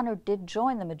Justice O'Connor did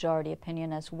join the majority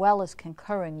opinion as well as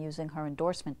concurring using her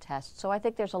endorsement test. So I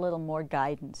think there's a little more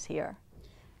guidance here.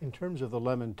 In terms of the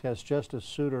Lemon Test, Justice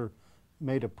Souter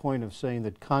made a point of saying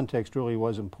that context really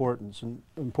was important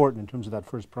in terms of that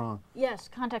first prong. Yes,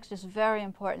 context is very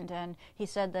important, and he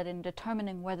said that in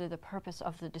determining whether the purpose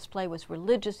of the display was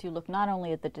religious, you look not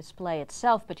only at the display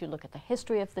itself, but you look at the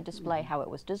history of the display, how it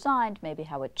was designed, maybe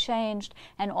how it changed,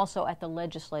 and also at the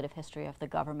legislative history of the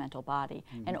governmental body.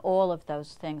 And all of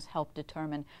those things help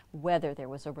determine whether there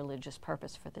was a religious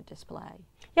purpose for the display.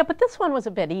 Yeah, but this one was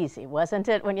a bit easy, wasn't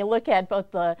it? When you look at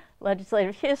both the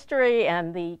legislative history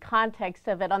and the context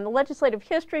of it. On the legislative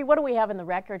history, what do we have in the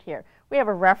record here? We have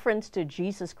a reference to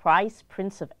Jesus Christ,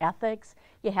 Prince of Ethics.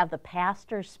 You have the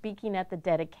pastor speaking at the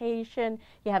dedication.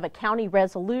 You have a county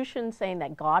resolution saying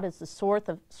that God is the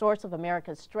source of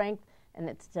America's strength, and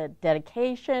it's the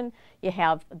dedication. You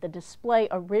have the display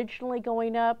originally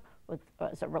going up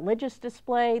as a religious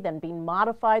display, then being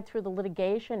modified through the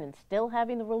litigation and still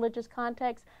having the religious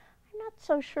context. I'm not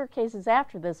so sure cases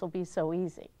after this will be so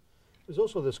easy. There's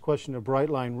also this question of bright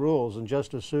line rules, and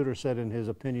Justice Souter said in his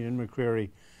opinion in McCreary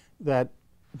that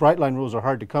bright line rules are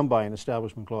hard to come by in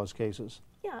Establishment Clause cases.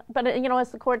 Yeah, but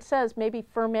as the court says, maybe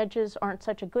firm edges aren't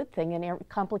such a good thing in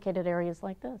complicated areas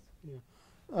like this. Yeah.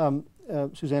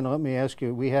 Susanna, let me ask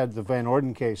you, we had the Van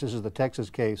Orden case, this is the Texas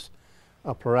case,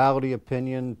 a plurality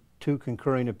opinion, 2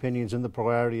 concurring opinions in the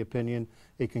plurality opinion,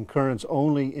 a concurrence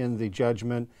only in the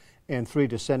judgment, and 3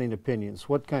 dissenting opinions.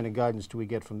 What kind of guidance do we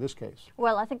get from this case?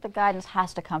 Well, I think the guidance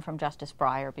has to come from Justice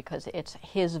Breyer because it's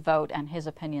his vote and his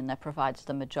opinion that provides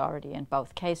the majority in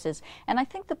both cases. And I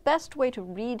think the best way to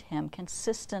read him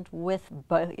consistently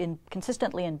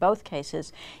in both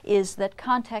cases is that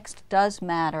context does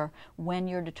matter when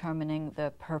you're determining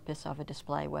the purpose of a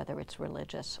display, whether it's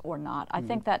religious or not. I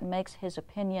think that makes his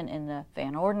opinion in the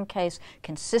Van Orden case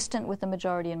consistent with the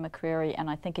majority in McCreary, and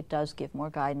I think it does give more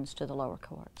guidance to the lower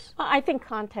courts. I think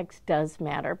context does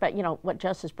matter, but you know what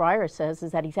Justice Breyer says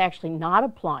is that he's actually not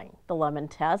applying the Lemon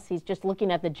test. He's just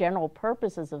looking at the general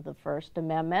purposes of the First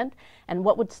Amendment, and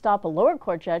what would stop a lower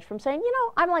court judge from saying, you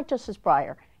know, I'm like Justice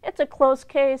Breyer. It's a close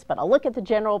case, but I'll look at the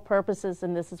general purposes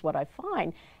and this is what I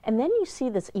find. And then you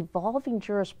see this evolving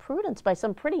jurisprudence by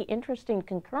some pretty interesting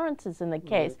concurrences in the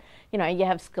case. You know, you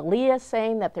have Scalia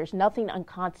saying that there's nothing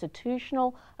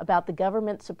unconstitutional about the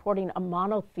government supporting a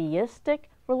monotheistic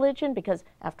religion because,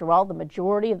 after all, the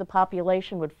majority of the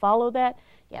population would follow that.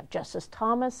 You have Justice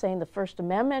Thomas saying the First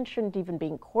Amendment shouldn't even be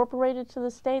incorporated to the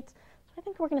states. So I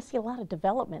think we're going to see a lot of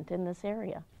development in this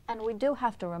area. And we do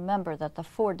have to remember that the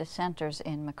 4 dissenters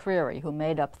in McCreary, who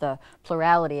made up the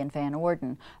plurality in Van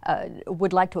Orden,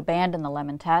 would like to abandon the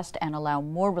Lemon test and allow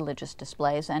more religious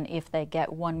displays. And if they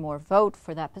get 1 more vote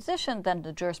for that position, then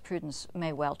the jurisprudence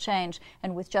may well change.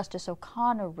 And with Justice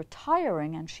O'Connor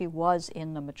retiring, and she was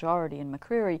in the majority in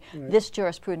McCreary, this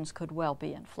jurisprudence could well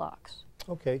be in flux.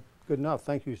 Okay, good enough.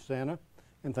 Thank you, Susanna,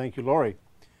 and thank you, Laurie.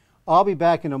 I'll be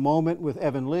back in a moment with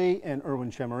Evan Lee and Erwin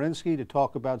Chemerinsky to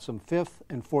talk about some 5th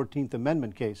and 14th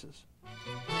Amendment cases.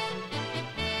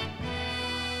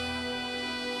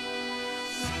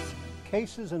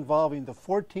 Cases involving the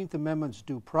 14th Amendment's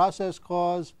Due Process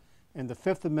Clause and the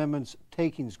 5th Amendment's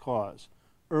Takings Clause.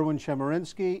 Erwin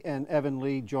Chemerinsky and Evan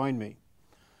Lee join me.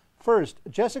 First,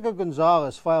 Jessica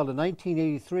Gonzalez filed a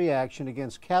 1983 action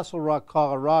against Castle Rock,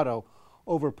 Colorado,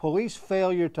 over police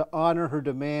failure to honor her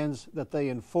demands that they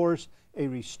enforce a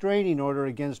restraining order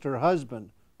against her husband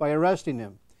by arresting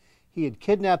him. He had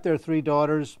kidnapped their 3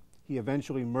 daughters. He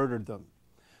eventually murdered them.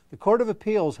 The Court of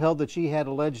Appeals held that she had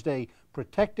alleged a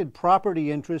protected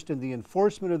property interest in the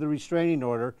enforcement of the restraining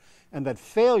order and that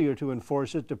failure to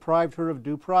enforce it deprived her of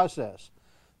due process.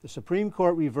 The Supreme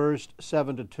Court reversed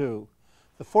 7-2.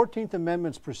 The 14th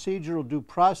Amendment's procedural due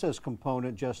process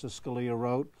component, Justice Scalia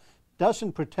wrote,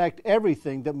 doesn't protect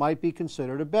everything that might be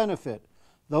considered a benefit.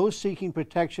 Those seeking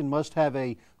protection must have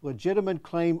a legitimate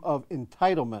claim of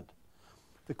entitlement.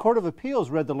 The Court of Appeals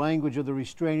read the language of the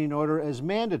restraining order as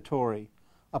mandatory.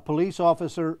 A police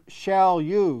officer shall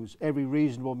use every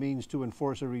reasonable means to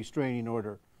enforce a restraining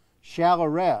order, shall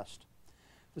arrest.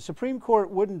 The Supreme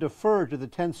Court wouldn't defer to the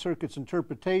 10th Circuit's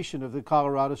interpretation of the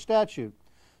Colorado statute.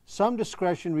 Some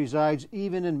discretion resides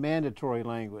even in mandatory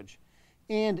language.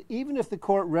 And even if the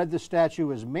court read the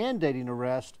statute as mandating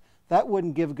arrest, that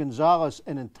wouldn't give Gonzalez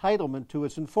an entitlement to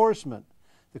its enforcement.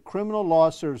 The criminal law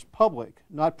serves public,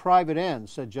 not private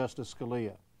ends, said Justice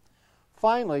Scalia.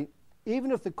 Finally,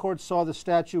 even if the court saw the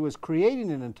statute as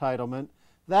creating an entitlement,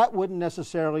 that wouldn't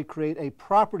necessarily create a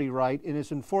property right in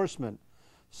its enforcement.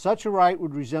 Such a right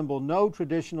would resemble no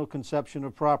traditional conception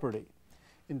of property.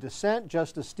 In dissent,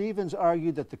 Justice Stevens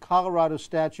argued that the Colorado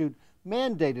statute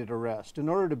mandated arrest in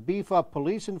order to beef up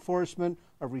police enforcement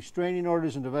of restraining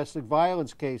orders in domestic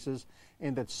violence cases,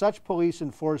 and that such police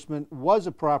enforcement was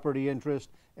a property interest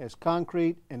as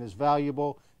concrete and as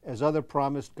valuable as other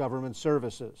promised government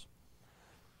services.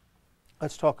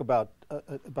 Let's talk about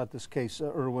this case,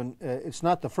 Erwin. It's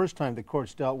not the first time the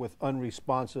court's dealt with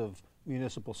unresponsive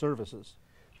municipal services.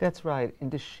 That's right. In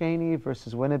DeShaney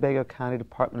versus Winnebago County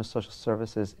Department of Social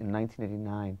Services in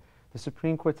 1989, the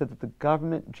Supreme Court said that the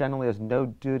government generally has no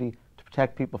duty to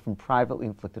protect people from privately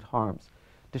inflicted harms.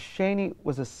 DeShaney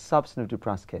was a substantive due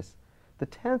process case. The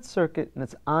 10th Circuit, in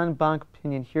its en banc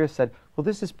opinion here, said, well,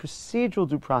 this is procedural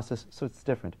due process, so it's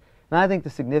different. And I think the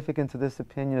significance of this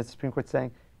opinion is the Supreme Court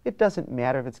saying it doesn't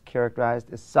matter if it's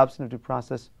characterized as substantive due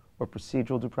process or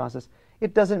procedural due process.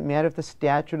 It doesn't matter if the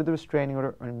statute or the restraining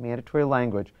order are in mandatory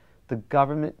language. The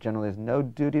government generally has no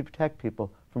duty to protect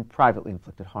people from privately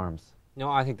inflicted harms. No,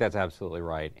 I think that's absolutely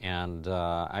right. And,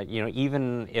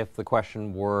 even if the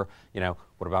question were,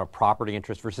 what about a property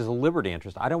interest versus a liberty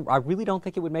interest, I really don't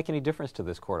think it would make any difference to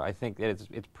this court. I think that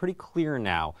it's pretty clear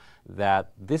now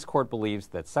that this court believes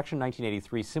that Section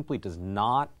 1983 simply does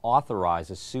not authorize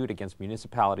a suit against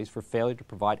municipalities for failure to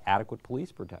provide adequate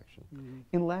police protection.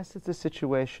 Unless it's a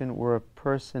situation where a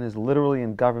person is literally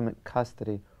in government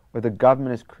custody or the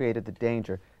government has created the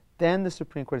danger, then the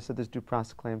Supreme Court has said there's due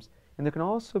process claims, and there can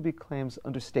also be claims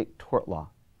under state tort law.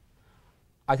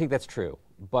 I think that's true,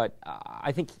 but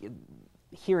I think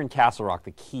here in Castle Rock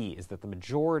the key is that the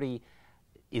majority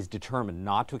is determined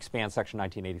not to expand Section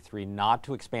 1983, not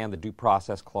to expand the Due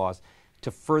Process Clause,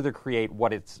 to further create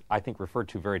what it's, I think, referred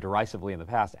to very derisively in the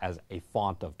past as a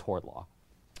font of tort law.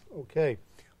 Okay.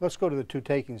 Let's go to the two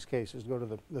takings cases, go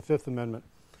to the Fifth Amendment.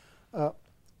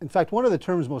 In fact, one of the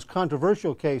term's most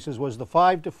controversial cases was the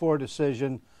 5-4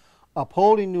 decision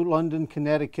upholding New London,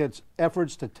 Connecticut's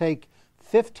efforts to take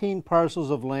 15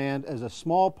 parcels of land as a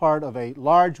small part of a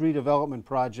large redevelopment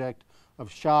project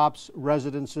of shops,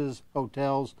 residences,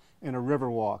 hotels, and a river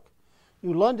walk.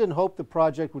 New London hoped the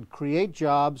project would create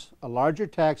jobs, a larger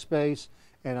tax base,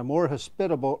 and a more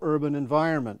hospitable urban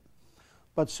environment.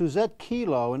 But Suzette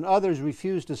Kelo and others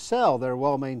refused to sell their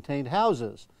well-maintained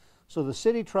houses, so the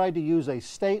city tried to use a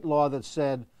state law that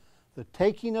said the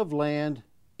taking of land,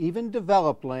 even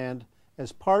developed land,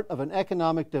 as part of an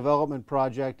economic development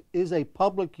project is a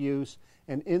public use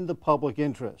and in the public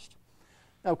interest.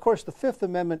 Now, of course, the Fifth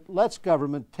Amendment lets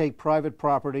government take private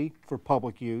property for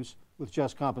public use with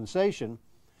just compensation.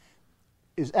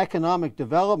 Is economic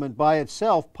development by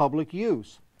itself public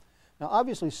use? Now,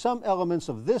 obviously, some elements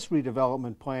of this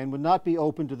redevelopment plan would not be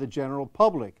open to the general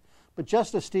public, but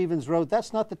Justice Stevens wrote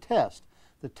that's not the test.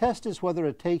 The test is whether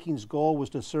a taking's goal was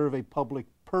to serve a public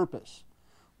purpose.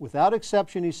 Without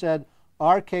exception, he said,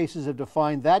 our cases have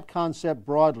defined that concept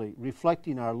broadly,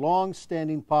 reflecting our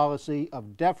long-standing policy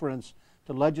of deference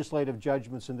to legislative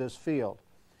judgments in this field.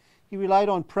 He relied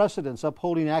on precedents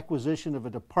upholding acquisition of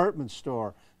a department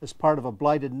store as part of a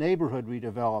blighted neighborhood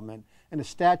redevelopment and a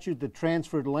statute that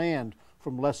transferred land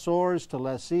from lessors to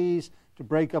lessees to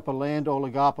break up a land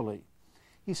oligopoly.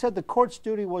 He said the court's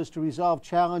duty was to resolve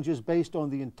challenges based on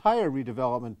the entire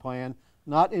redevelopment plan,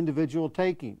 not individual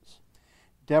takings.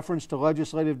 Deference to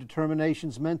legislative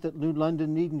determinations meant that New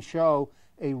London needn't show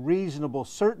a reasonable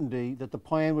certainty that the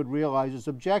plan would realize its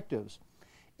objectives.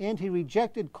 And he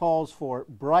rejected calls for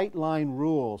bright-line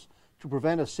rules to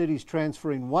prevent a city's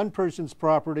transferring one person's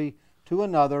property to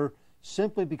another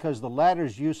simply because the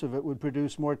latter's use of it would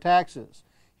produce more taxes.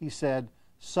 He said,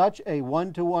 such a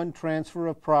one-to-one transfer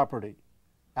of property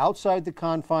outside the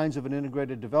confines of an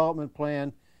integrated development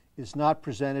plan is not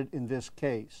presented in this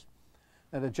case.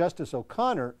 Now, to Justice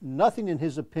O'Connor, nothing in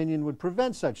his opinion would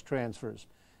prevent such transfers.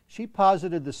 She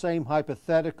posited the same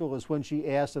hypothetical as when she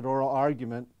asked at oral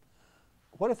argument,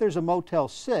 what if there's a Motel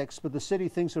 6, but the city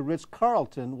thinks a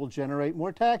Ritz-Carlton will generate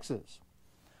more taxes?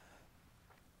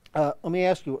 Let me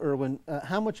ask you, Irwin,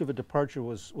 how much of a departure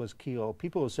was Kelo?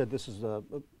 People have said this is a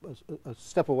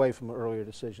step away from earlier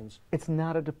decisions. It's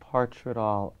not a departure at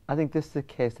all. I think this is a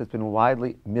case that's been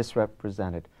widely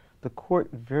misrepresented. The court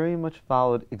very much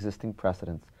followed existing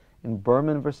precedents. In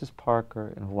Berman versus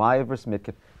Parker, in Hawaii versus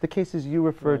Midkiff, the cases you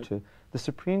referred to, the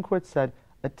Supreme Court said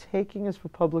a taking is for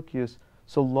public use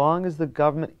so long as the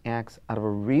government acts out of a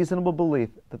reasonable belief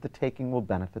that the taking will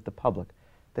benefit the public.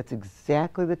 That's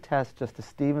exactly the test Justice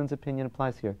Stevens' opinion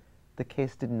applies here. The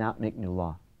case did not make new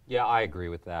law. Yeah, I agree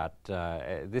with that.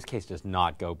 This case does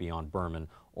not go beyond Berman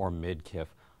or Midkiff.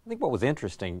 I think what was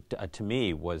interesting to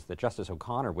me was that Justice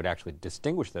O'Connor would actually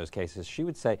distinguish those cases. She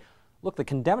would say, look, the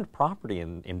condemned property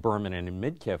in Berman and in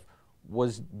Midkiff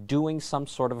was doing some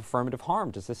sort of affirmative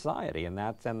harm to society, and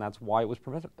that's why it was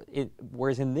permissible.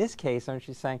 Whereas in this case,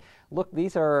 she's saying, look,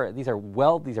 these are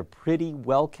pretty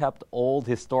well kept old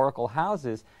historical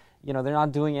houses. You know, they're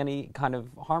not doing any kind of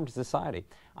harm to society.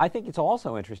 I think it's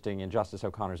also interesting in Justice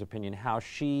O'Connor's opinion how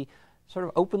she sort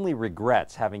of openly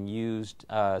regrets having used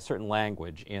certain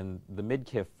language in the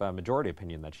Midkiff majority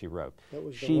opinion that she wrote. That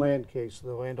was the land case,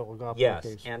 the land oligopoly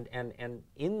case. Yes, and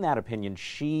in that opinion,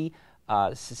 she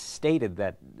stated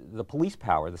that the police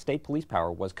power, the state police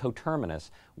power, was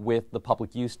coterminous with the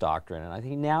public use doctrine. And I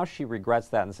think now she regrets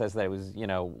that and says that it was,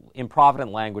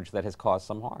 improvident language that has caused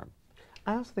some harm.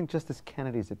 I also think Justice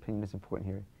Kennedy's opinion is important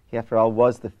here. He, after all,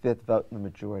 was the fifth vote in the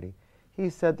majority. He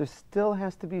said there still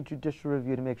has to be judicial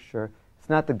review to make sure it's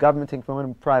not the government taking from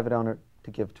one private owner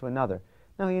to give to another.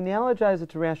 Now, he analogizes it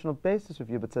to rational basis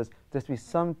review, but says there has to be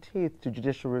some teeth to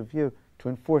judicial review to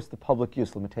enforce the public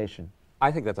use limitation.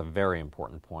 I think that's a very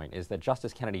important point, is that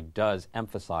Justice Kennedy does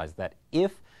emphasize that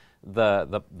if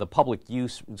the public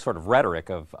use sort of rhetoric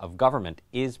of government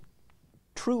is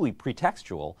truly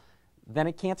pretextual, then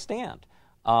it can't stand.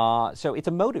 So it's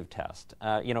a motive test.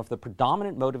 If the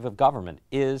predominant motive of government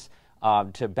is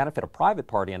to benefit a private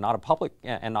party and not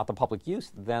the public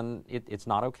use, then it's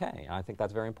not okay. I think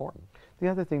that's very important. The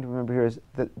other thing to remember here is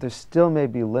that there still may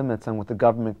be limits on what the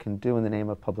government can do in the name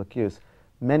of public use,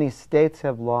 Many states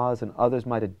have laws and others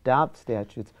might adopt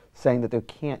statutes saying that there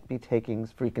can't be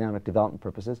takings for economic development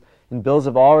purposes, and bills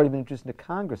have already been introduced into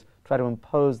Congress to try to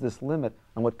impose this limit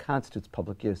on what constitutes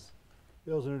public use.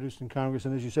 Bills introduced in Congress,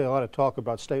 and as you say, a lot of talk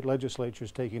about state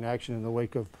legislatures taking action in the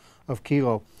wake of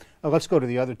Kelo. Let's go to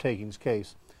the other takings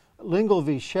case. Lingle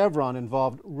v. Chevron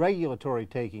involved regulatory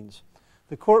takings.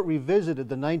 The court revisited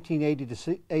the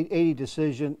 1980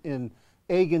 decision in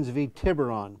Agins v.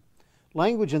 Tiburon.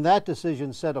 Language in that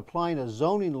decision said applying a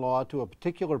zoning law to a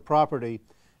particular property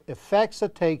affects a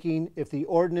taking if the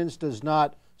ordinance does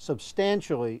not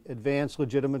substantially advance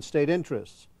legitimate state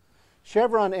interests.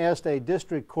 Chevron asked a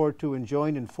district court to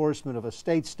enjoin enforcement of a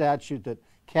state statute that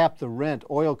capped the rent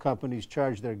oil companies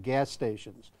charged their gas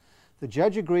stations. The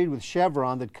judge agreed with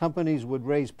Chevron that companies would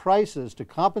raise prices to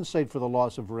compensate for the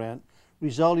loss of rent,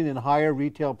 resulting in higher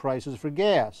retail prices for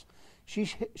gas.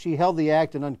 She held the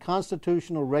act an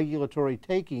unconstitutional regulatory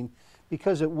taking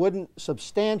because it wouldn't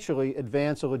substantially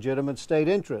advance a legitimate state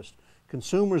interest.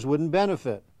 Consumers wouldn't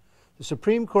benefit. The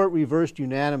Supreme Court reversed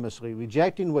unanimously,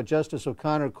 rejecting what Justice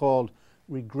O'Connor called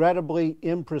regrettably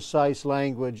imprecise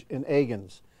language in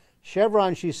Agins.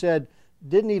 Chevron, she said,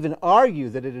 didn't even argue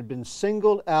that it had been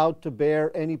singled out to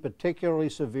bear any particularly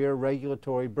severe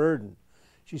regulatory burden.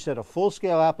 She said a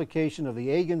full-scale application of the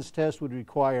Agins test would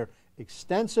require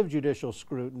extensive judicial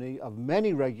scrutiny of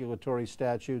many regulatory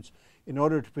statutes in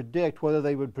order to predict whether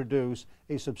they would produce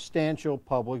a substantial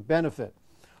public benefit.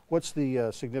 What's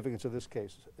the significance of this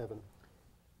case, Evan?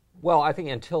 Well, I think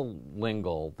until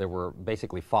Lingle, there were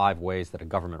basically 5 ways that a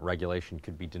government regulation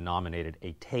could be denominated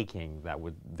a taking that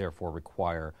would therefore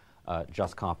require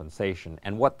just compensation.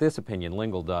 And what this opinion,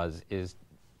 Lingle, does is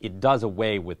it does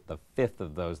away with the 5th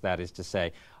of those. That is to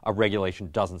say, a regulation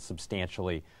doesn't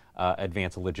substantially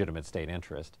advance a legitimate state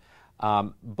interest.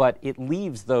 But it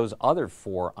leaves those other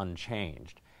 4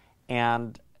 unchanged.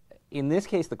 And in this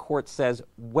case, the court says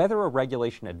whether a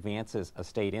regulation advances a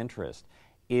state interest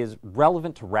is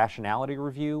relevant to rationality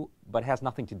review, but has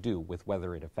nothing to do with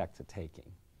whether it affects a taking.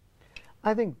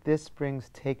 I think this brings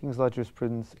takings law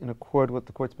jurisprudence in accord with what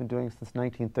the court's been doing since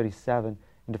 1937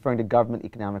 in deferring to government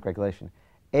economic regulation.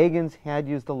 Agins had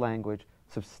used the language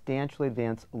substantially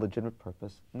advance a legitimate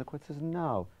purpose, and the court says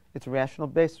no, it's rational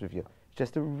basis review. It's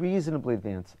just to reasonably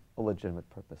advance a legitimate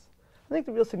purpose. I think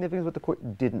the real significance is what the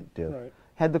court didn't do. Right.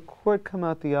 Had the court come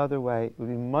out the other way, it would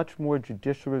be much more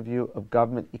judicial review of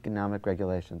government economic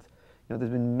regulations. You know,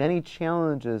 there's been many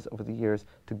challenges over the years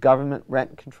to government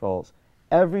rent controls.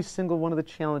 Every single one of the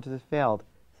challenges has failed,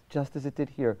 just as it did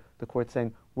here. The court's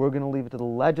saying, we're going to leave it to the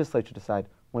legislature to decide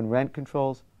when rent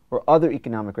controls or other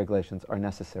economic regulations are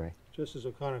necessary. Justice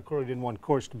O'Connor clearly didn't want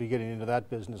courts to be getting into that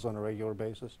business on a regular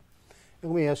basis.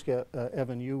 And let me ask you,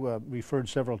 Evan, you referred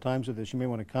several times to this. You may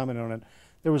want to comment on it.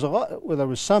 There was a lot, well, there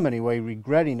was some anyway,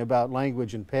 regretting about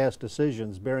language in past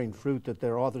decisions bearing fruit that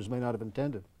their authors may not have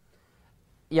intended.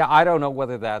 Yeah, I don't know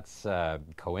whether that's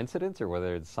coincidence or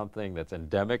whether it's something that's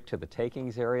endemic to the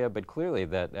takings area, but clearly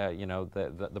that you know,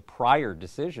 the prior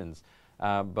decisions,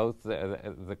 both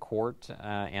the court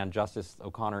and Justice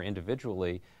O'Connor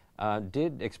individually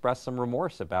did express some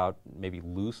remorse about maybe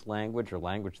loose language or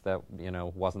language that, you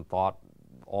know, wasn't thought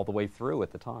all the way through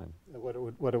at the time. What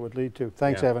it would lead to.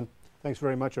 Thanks, Yeah. Evan. Thanks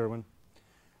very much, Erwin.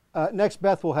 Next,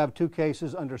 Beth will have 2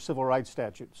 cases under civil rights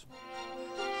statutes.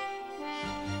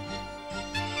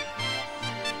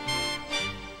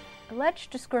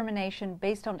 Alleged discrimination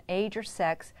based on age or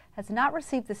sex has not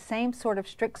received the same sort of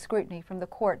strict scrutiny from the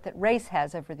court that race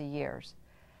has over the years.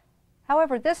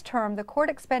 However, this term, the court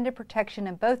expanded protection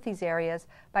in both these areas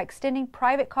by extending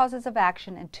private causes of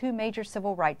action in 2 major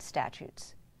civil rights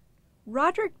statutes.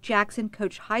 Roderick Jackson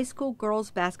coached high school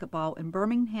girls basketball in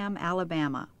Birmingham,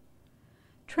 Alabama.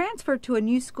 Transferred to a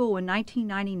new school in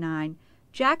 1999,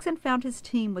 Jackson found his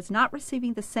team was not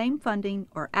receiving the same funding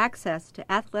or access to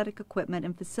athletic equipment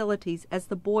and facilities as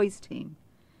the boys' team.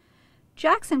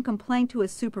 Jackson complained to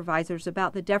his supervisors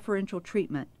about the deferential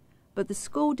treatment, but the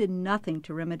school did nothing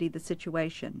to remedy the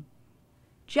situation.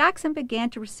 Jackson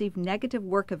began to receive negative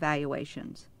work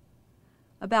evaluations.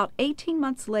 About 18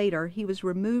 months later, he was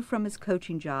removed from his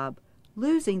coaching job,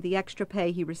 losing the extra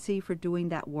pay he received for doing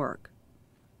that work.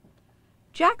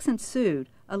 Jackson sued,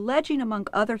 alleging, among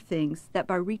other things, that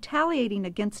by retaliating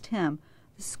against him,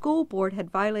 the school board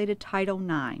had violated Title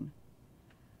IX.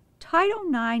 Title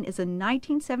IX is a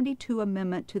 1972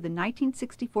 amendment to the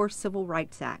 1964 Civil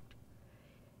Rights Act.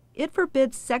 It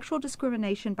forbids sexual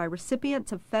discrimination by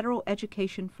recipients of federal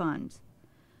education funds.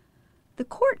 The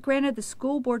court granted the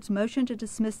school board's motion to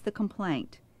dismiss the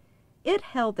complaint. It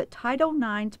held that Title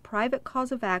IX's private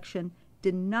cause of action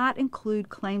did not include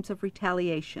claims of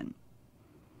retaliation.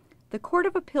 The Court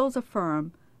of Appeals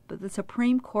affirmed, but the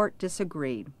Supreme Court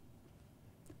disagreed.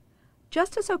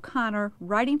 Justice O'Connor,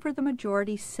 writing for the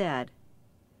majority, said,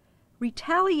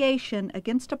 "Retaliation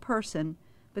against a person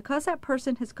because that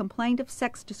person has complained of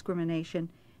sex discrimination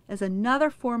is another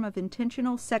form of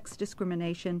intentional sex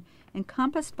discrimination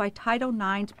encompassed by Title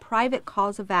IX's private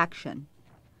cause of action.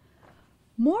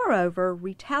 Moreover,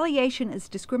 retaliation is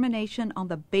discrimination on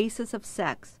the basis of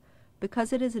sex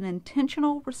because it is an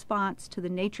intentional response to the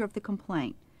nature of the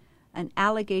complaint, an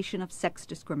allegation of sex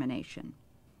discrimination."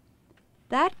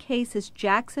 That case is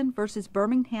Jackson versus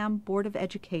Birmingham Board of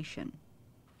Education.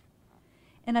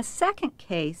 In a second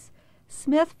case,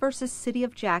 Smith versus City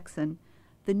of Jackson,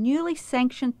 the newly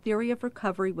sanctioned theory of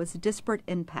recovery was disparate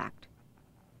impact.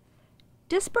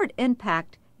 Disparate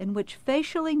impact, in which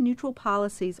facially neutral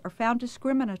policies are found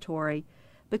discriminatory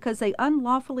because they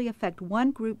unlawfully affect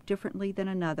one group differently than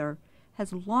another,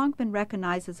 has long been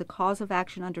recognized as a cause of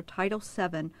action under Title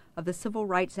VII of the Civil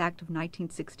Rights Act of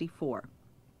 1964.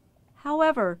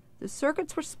 However, the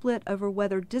circuits were split over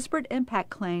whether disparate impact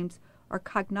claims are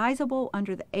cognizable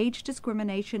under the Age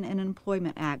Discrimination in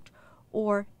Employment Act,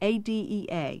 or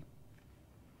ADEA.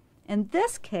 In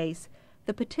this case,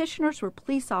 the petitioners were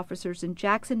police officers in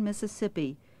Jackson,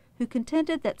 Mississippi, who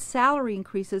contended that salary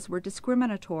increases were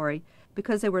discriminatory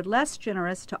because they were less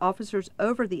generous to officers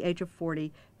over the age of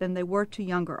 40 than they were to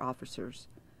younger officers.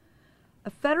 A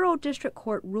federal district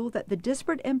court ruled that the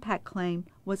disparate impact claim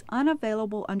was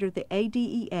unavailable under the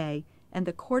ADEA, and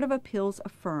the Court of Appeals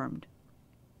affirmed.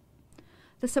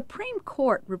 The Supreme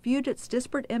Court reviewed its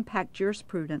disparate impact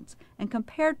jurisprudence and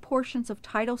compared portions of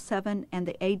Title VII and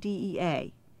the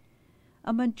ADEA.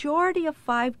 A majority of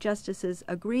 5 justices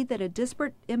agreed that a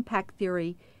disparate impact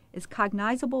theory is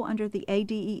cognizable under the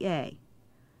ADEA.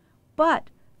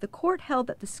 But the court held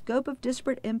that the scope of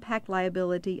disparate impact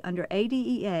liability under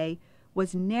ADEA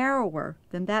was narrower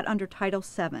than that under Title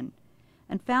VII,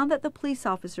 and found that the police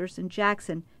officers in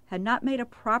Jackson had not made a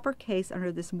proper case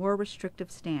under this more restrictive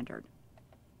standard.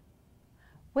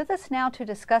 With us now to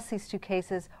discuss these two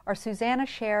cases are Susanna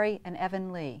Sherry and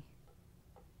Evan Lee.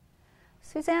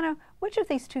 Susanna, which of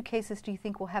these two cases do you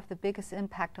think will have the biggest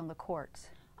impact on the courts?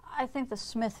 I think the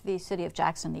Smith v. City of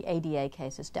Jackson, the ADA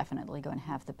case, is definitely going to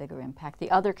have the bigger impact.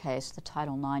 The other case, the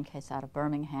Title IX case out of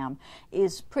Birmingham,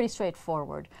 is pretty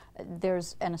straightforward.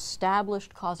 There's an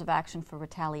established cause of action for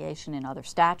retaliation in other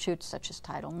statutes, such as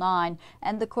Title IX,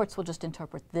 and the courts will just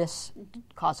interpret this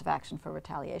cause of action for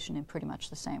retaliation in pretty much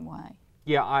the same way.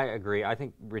 Yeah, I agree. I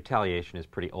think retaliation is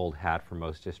pretty old hat for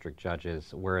most district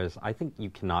judges, whereas I think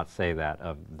you cannot say that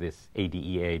of this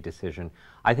ADEA decision.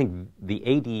 I think the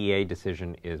ADEA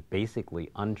decision is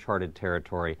basically uncharted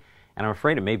territory, and I'm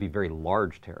afraid it may be very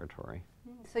large territory.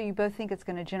 So you both think it's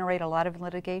going to generate a lot of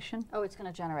litigation? Oh, it's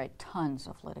going to generate tons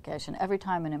of litigation. Every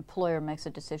time an employer makes a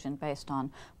decision based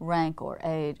on rank or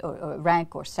age, or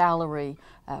rank or salary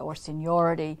or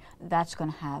seniority, that's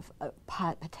going to have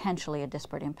potentially a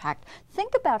disparate impact.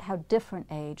 Think about how different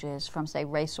age is from, say,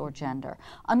 race or gender.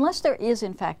 Unless there is,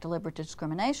 in fact, deliberate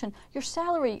discrimination, your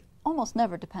salary almost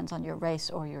never depends on your race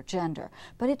or your gender,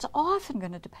 but it's often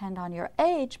going to depend on your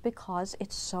age because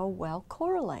it's so well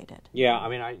correlated. Yeah, I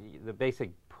mean, the basic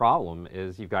problem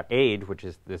is you've got age, which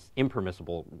is this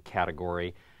impermissible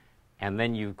category, and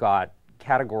then you've got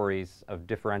categories of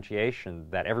differentiation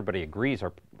that everybody agrees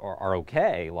are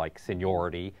okay, like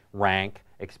seniority, rank,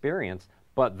 experience,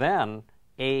 but then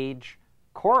age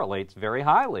correlates very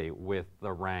highly with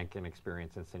the rank and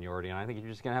experience and seniority, and I think you're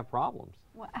just going to have problems.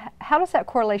 Well, how does that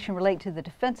correlation relate to the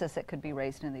defenses that could be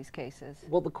raised in these cases?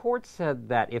 Well, the court said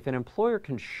that if an employer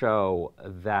can show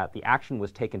that the action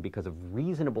was taken because of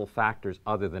reasonable factors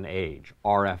other than age,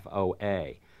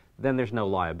 RFOA, then there's no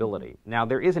liability. Now,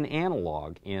 there is an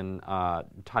analog in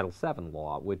Title VII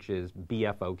law, which is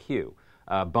BFOQ,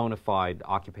 bona fide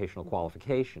occupational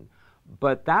qualification.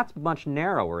 But that's much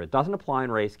narrower. It doesn't apply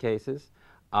in race cases.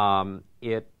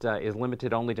 It is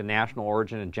limited only to national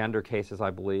origin and gender cases, I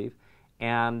believe.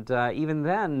 And even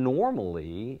then,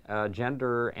 normally,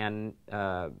 gender and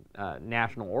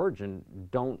national origin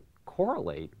don't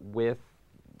correlate with,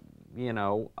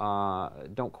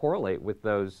 don't correlate with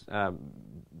those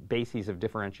bases of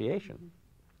differentiation.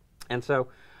 And so,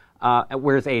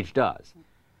 whereas age does.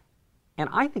 And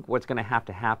I think what's going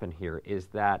to happen here is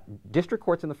that district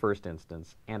courts in the first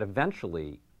instance, and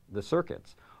eventually the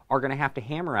circuits, are going to have to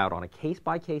hammer out on a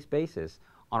case-by-case basis,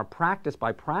 on a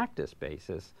practice-by-practice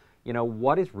basis,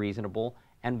 what is reasonable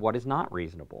and what is not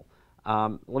reasonable.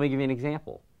 Let me give you an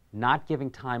example. Not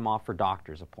giving time off for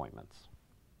doctor's appointments.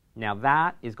 Now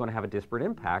that is going to have a disparate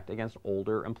impact against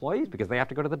older employees because they have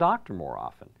to go to the doctor more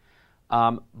often.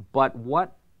 But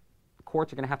what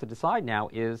courts are going to have to decide now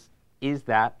is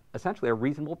that essentially a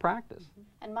reasonable practice?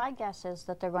 And my guess is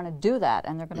that they're going to do that,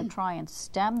 and they're going to try and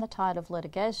stem the tide of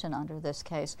litigation under this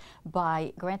case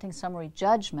by granting summary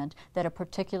judgment that a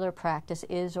particular practice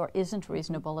is or isn't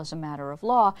reasonable as a matter of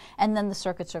law, and then the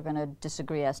circuits are going to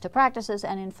disagree as to practices,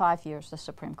 and in 5 years the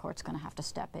Supreme Court's going to have to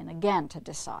step in again to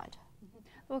decide.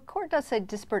 Well, the court does say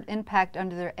disparate impact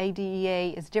under the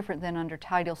ADEA is different than under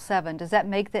Title VII. Does that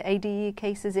make the ADEA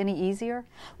cases any easier?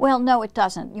 Well, no, it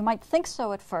doesn't. You might think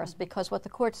so at first, because what the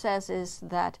court says is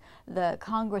that the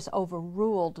Congress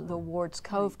overruled the Ward's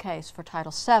Cove case for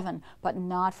Title VII, but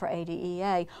not for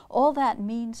ADEA. All that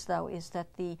means, though, is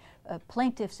that the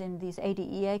plaintiffs in these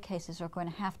ADEA cases are going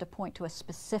to have to point to a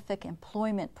specific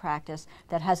employment practice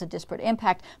that has a disparate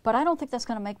impact, but I don't think that's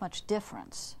going to make much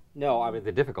difference. No, I mean,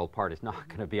 the difficult part is not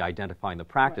going to be identifying the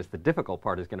practice. The difficult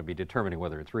part is going to be determining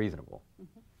whether it's reasonable.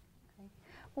 Okay.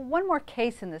 Well, one more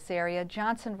case in this area,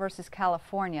 Johnson versus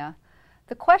California.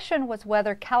 The question was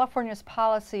whether California's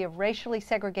policy of racially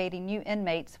segregating new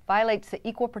inmates violates the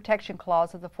Equal Protection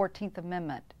Clause of the 14th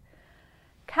Amendment.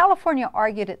 California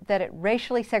argued that it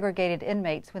racially segregated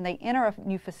inmates when they enter a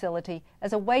new facility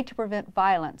as a way to prevent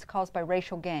violence caused by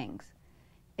racial gangs.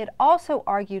 It also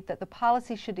argued that the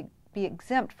policy should be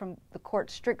exempt from the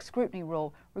court's strict scrutiny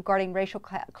rule regarding racial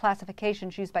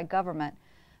classifications used by government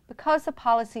because the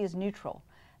policy is neutral.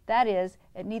 That is,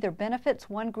 it neither benefits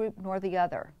one group nor the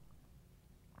other.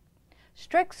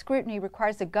 Strict scrutiny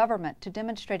requires the government to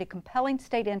demonstrate a compelling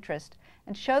state interest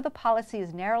and show the policy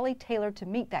is narrowly tailored to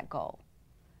meet that goal.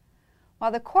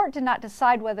 While the court did not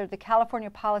decide whether the California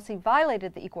policy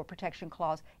violated the Equal Protection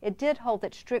Clause, it did hold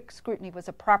that strict scrutiny was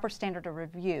a proper standard of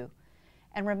review,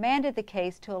 and remanded the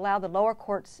case to allow the lower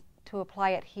courts to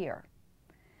apply it here.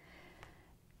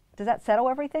 Does that settle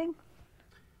everything?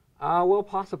 Well,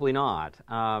 possibly not.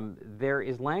 There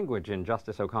is language in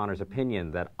Justice O'Connor's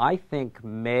opinion that I think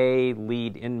may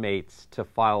lead inmates to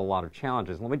file a lot of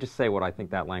challenges. Let me just say what I think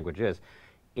that language is.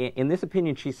 In this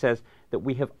opinion, she says that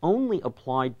we have only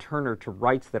applied Turner to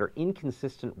rights that are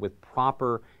inconsistent with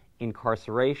proper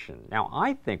incarceration. Now,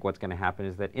 I think what's going to happen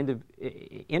is that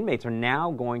inmates are now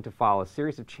going to file a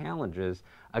series of challenges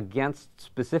against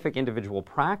specific individual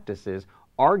practices,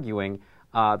 arguing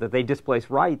that they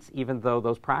displace rights even though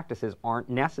those practices aren't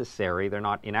necessary, they're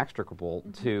not inextricable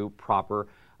to proper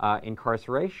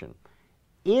incarceration.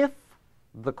 If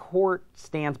the court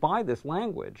stands by this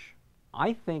language,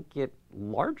 I think it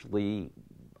largely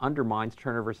undermines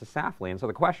Turner versus Safley. And so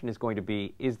the question is going to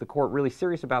be, is the court really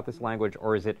serious about this language,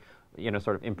 or is it,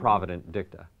 sort of improvident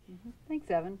dicta? Thanks,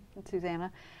 Evan and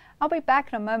Susanna. I'll be back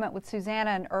in a moment with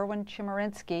Susanna and Erwin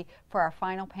Chemerinsky for our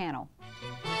final panel.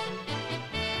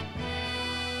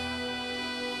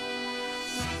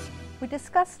 We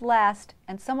discussed last,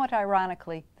 and somewhat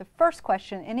ironically, the first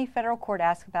question any federal court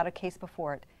asks about a case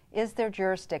before it: is there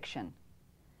jurisdiction?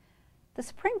 The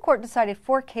Supreme Court decided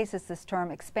 4 cases this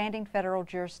term expanding federal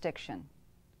jurisdiction.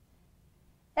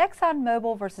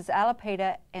 ExxonMobil versus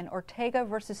Alapeda and Ortega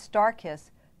versus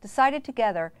Starkis decided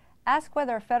together ask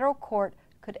whether a federal court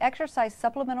could exercise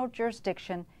supplemental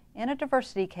jurisdiction in a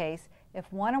diversity case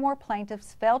if one or more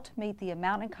plaintiffs failed to meet the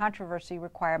amount in controversy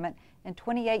requirement in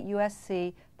 28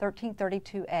 U.S.C.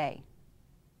 1332A.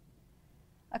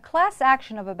 A class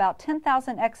action of about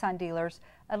 10,000 Exxon dealers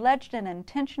alleged an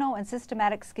intentional and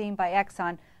systematic scheme by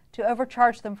Exxon to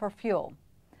overcharge them for fuel.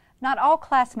 Not all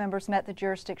class members met the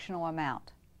jurisdictional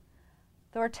amount.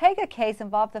 The Ortega case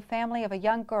involved the family of a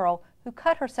young girl who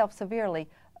cut herself severely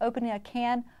opening a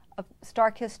can of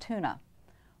Starkis tuna.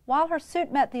 While her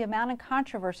suit met the amount in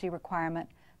controversy requirement,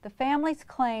 the family's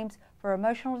claims for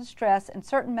emotional distress and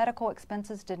certain medical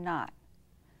expenses did not.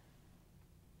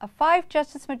 A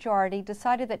 5-justice majority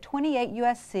decided that 28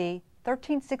 U.S.C.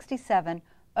 1367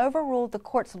 overruled the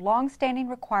court's long-standing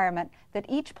requirement that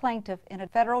each plaintiff in a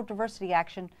federal diversity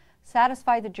action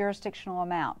satisfy the jurisdictional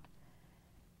amount.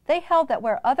 They held that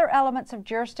where other elements of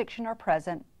jurisdiction are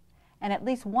present, and at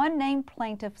least one named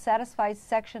plaintiff satisfies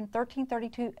Section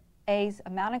 1332A's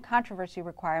amount in controversy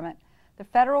requirement, the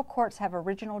federal courts have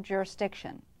original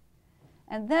jurisdiction.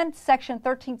 And then Section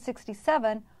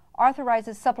 1367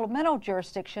 authorizes supplemental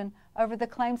jurisdiction over the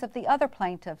claims of the other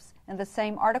plaintiffs in the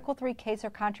same Article III case or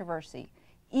controversy,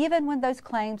 even when those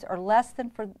claims are less than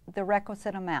for the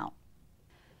requisite amount.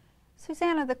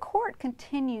 Susanna, the court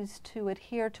continues to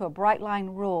adhere to a bright-line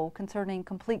rule concerning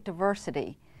complete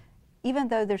diversity, even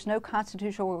though there's no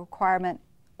constitutional requirement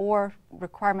or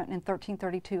requirement in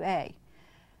 1332A.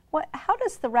 How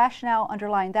does the rationale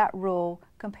underlying that rule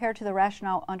compare to the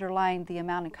rationale underlying the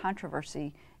amount in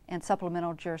controversy and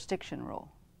supplemental jurisdiction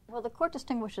rule? Well, the court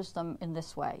distinguishes them in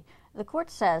this way. The court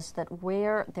says that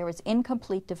where there is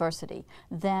incomplete diversity,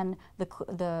 then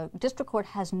the district court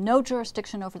has no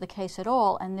jurisdiction over the case at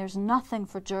all, and there's nothing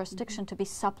for jurisdiction to be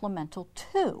supplemental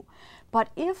to. But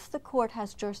if the court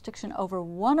has jurisdiction over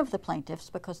one of the plaintiffs,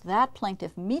 because that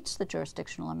plaintiff meets the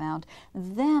jurisdictional amount,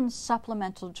 then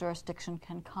supplemental jurisdiction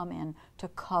can come in to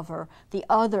cover the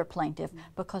other plaintiff,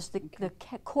 because the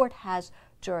court has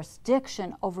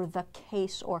jurisdiction over the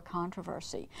case or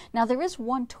controversy. Now, there is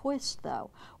one twist, though.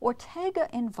 Ortega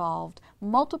involved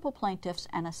multiple plaintiffs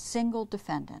and a single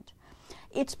defendant.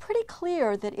 It's pretty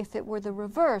clear that if it were the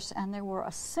reverse and there were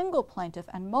a single plaintiff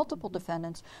and multiple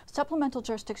defendants, supplemental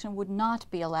jurisdiction would not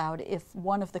be allowed if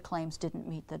one of the claims didn't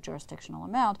meet the jurisdictional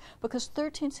amount, because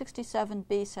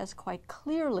 1367b says quite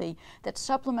clearly that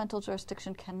supplemental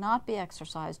jurisdiction cannot be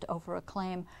exercised over a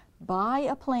claim by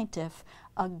a plaintiff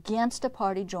against a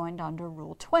party joined under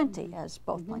Rule 20, as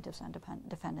both plaintiffs and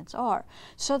defendants are.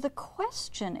 So the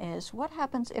question is, what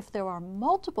happens if there are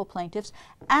multiple plaintiffs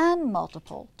and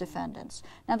multiple defendants?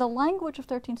 Now, the language of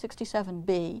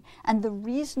 1367b and the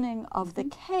reasoning of the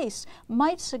case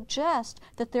might suggest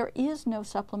that there is no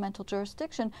supplemental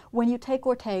jurisdiction when you take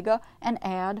Ortega and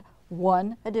add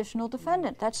one additional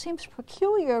defendant. That seems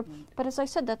peculiar, but as I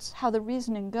said, that's how the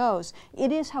reasoning goes.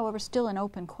 It is, however, still an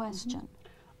open question.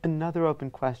 Another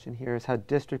open question here is how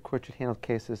district courts should handle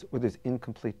cases where there's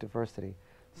incomplete diversity.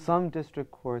 Some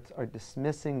district courts are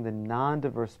dismissing the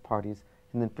non-diverse parties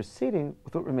and then proceeding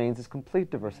with what remains as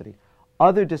complete diversity.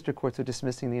 Other district courts are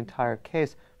dismissing the entire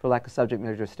case for lack of subject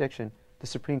matter jurisdiction. The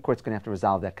Supreme Court's going to have to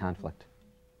resolve that conflict.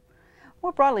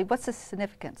 More broadly, what's the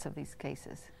significance of these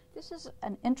cases? This is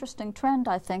an interesting trend,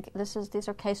 I think. These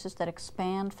are cases that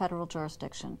expand federal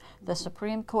jurisdiction. The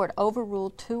Supreme Court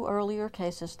overruled two earlier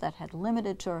cases that had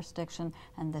limited jurisdiction,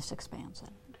 and this expands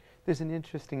it. There's an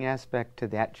interesting aspect to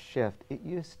that shift. It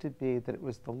used to be that it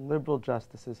was the liberal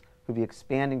justices who'd be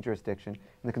expanding jurisdiction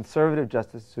and the conservative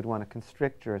justices who'd want to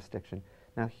constrict jurisdiction.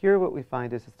 Now here what we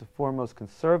find is it's the foremost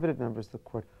conservative members of the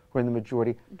court who are in the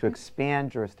majority to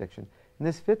expand jurisdiction. And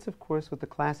this fits, of course, with the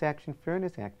Class Action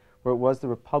Fairness Act, where it was the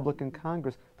Republican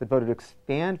Congress that voted to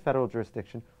expand federal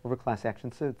jurisdiction over class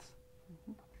action suits.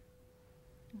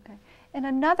 Okay. In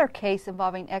another case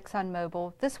involving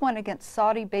ExxonMobil, this one against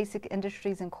Saudi Basic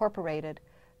Industries Incorporated,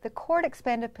 the court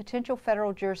expanded potential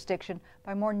federal jurisdiction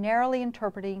by more narrowly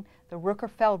interpreting the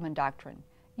Rooker-Feldman doctrine,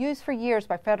 used for years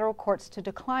by federal courts to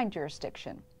decline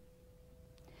jurisdiction.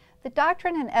 The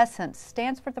doctrine, in essence,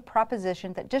 stands for the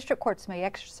proposition that district courts may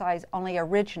exercise only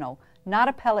original, not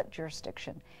appellate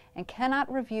jurisdiction, and cannot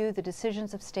review the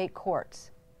decisions of state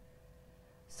courts.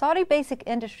 Saudi Basic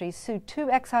Industries sued two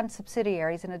Exxon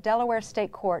subsidiaries in a Delaware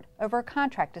state court over a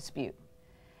contract dispute.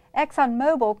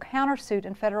 ExxonMobil countersued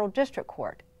in federal district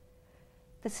court.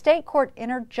 The state court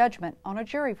entered judgment on a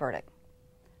jury verdict.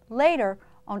 Later,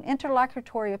 on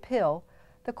interlocutory appeal,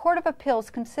 the Court of Appeals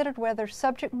considered whether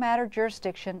subject matter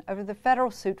jurisdiction over the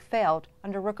federal suit failed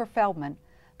under Rooker-Feldman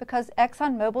because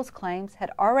ExxonMobil's claims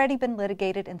had already been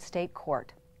litigated in state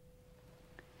court.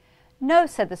 No,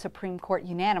 said the Supreme Court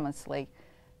unanimously.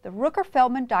 The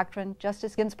Rooker-Feldman doctrine,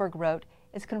 Justice Ginsburg wrote,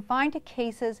 is confined to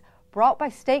cases brought by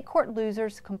state court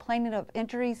losers complaining of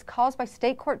injuries caused by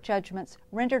state court judgments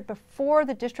rendered before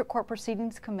the district court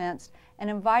proceedings commenced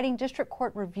and inviting district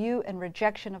court review and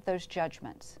rejection of those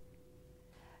judgments.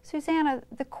 Susanna,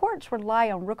 the courts rely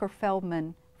on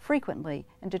Rooker-Feldman frequently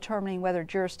in determining whether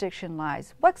jurisdiction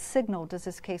lies. What signal does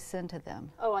this case send to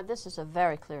them? Oh, this is a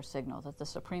very clear signal that the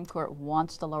Supreme Court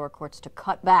wants the lower courts to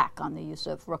cut back on the use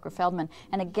of Rooker-Feldman.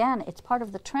 And again, it's part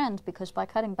of the trend because by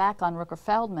cutting back on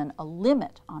Rooker-Feldman, a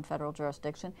limit on federal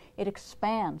jurisdiction, it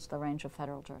expands the range of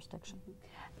federal jurisdiction.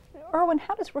 Erwin,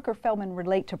 how does Rooker-Feldman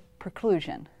relate to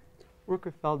preclusion?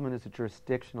 Rooker-Feldman is a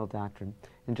jurisdictional doctrine,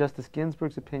 and Justice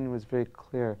Ginsburg's opinion was very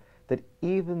clear that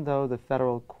even though the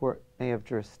federal court may have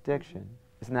jurisdiction,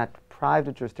 is not deprived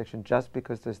of jurisdiction just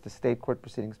because there's the state court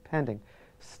proceedings pending,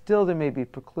 still there may be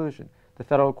preclusion. The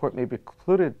federal court may be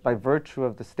precluded by virtue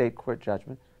of the state court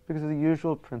judgment because of the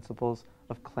usual principles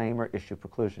of claim or issue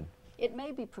preclusion. It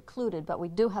may be precluded, but we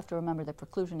do have to remember that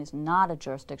preclusion is not a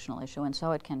jurisdictional issue, and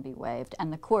so it can be waived.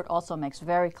 And the court also makes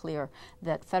very clear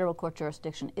that federal court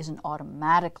jurisdiction isn't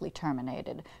automatically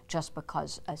terminated just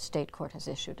because a state court has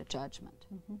issued a judgment.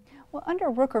 Well,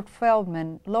 under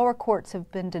Rooker-Feldman, lower courts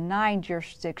have been denying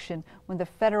jurisdiction when the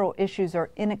federal issues are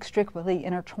inextricably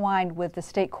intertwined with the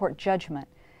state court judgment.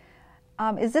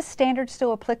 Is this standard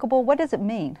still applicable? What does it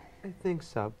mean? I think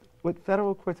so. What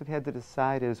federal courts have had to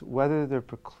decide is whether they're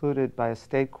precluded by a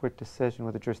state court decision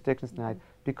where the jurisdiction is denied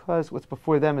because what's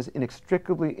before them is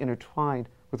inextricably intertwined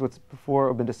with what's before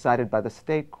or been decided by the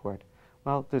state court.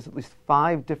 Well, there's at least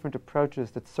 5 different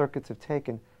approaches that circuits have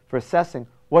taken for assessing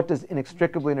what does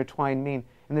inextricably intertwined mean,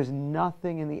 and there's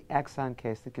nothing in the Exxon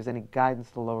case that gives any guidance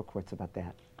to the lower courts about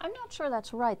that. I'm not sure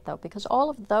that's right, though, because all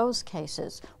of those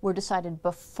cases were decided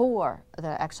before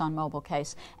the ExxonMobil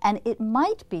case, and it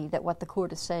might be that what the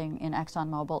court is saying in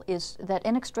ExxonMobil is that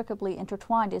inextricably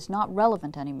intertwined is not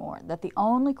relevant anymore, that the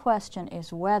only question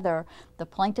is whether the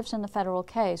plaintiffs in the federal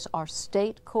case are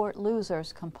state court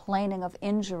losers complaining of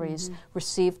injuries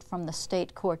received from the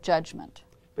state court judgment.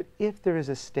 But if there is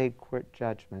a state court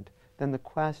judgment, then the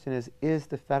question is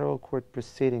the federal court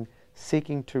proceeding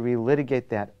seeking to relitigate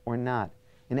that or not?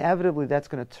 Inevitably, that's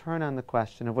going to turn on the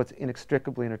question of what's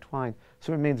inextricably intertwined.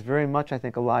 So it remains very much, I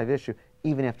think, a live issue,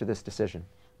 even after this decision.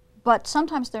 But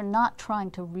sometimes they're not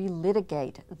trying to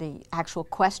relitigate the actual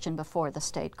question before the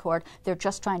state court. They're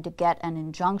just trying to get an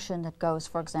injunction that goes,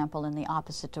 for example, in the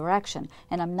opposite direction.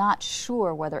 And I'm not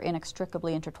sure whether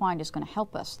inextricably intertwined is going to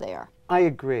help us there. I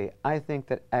agree. I think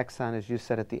that Exxon, as you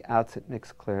said at the outset,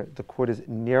 makes clear the court is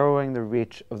narrowing the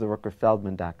reach of the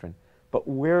Rooker-Feldman doctrine. But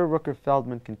where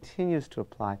Rooker-Feldman continues to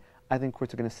apply, I think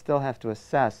courts are going to still have to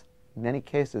assess, in many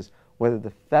cases, whether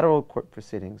the federal court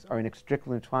proceedings are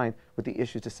inextricably entwined with the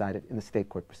issues decided in the state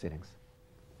court proceedings.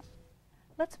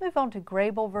 Let's move on to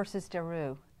Grable versus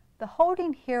Daru. The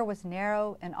holding here was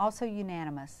narrow and also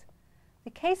unanimous.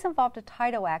 The case involved a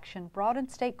title action brought in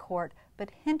state court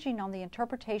but hinging on the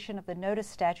interpretation of the notice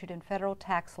statute in federal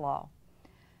tax law.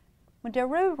 When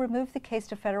Daru removed the case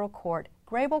to federal court,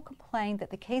 Grable complained that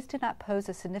the case did not pose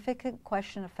a significant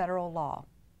question of federal law.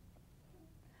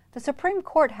 The Supreme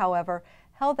Court, however,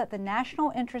 held that the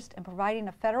national interest in providing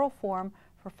a federal forum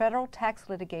for federal tax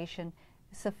litigation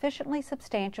is sufficiently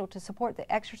substantial to support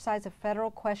the exercise of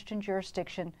federal question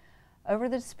jurisdiction over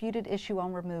the disputed issue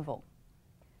on removal.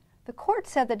 The court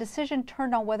said the decision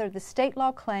turned on whether the state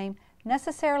law claim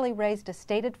necessarily raised a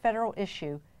stated federal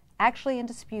issue, actually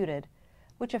indisputed,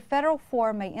 which a federal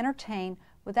forum may entertain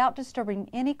without disturbing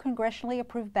any congressionally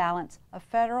approved balance of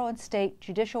federal and state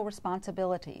judicial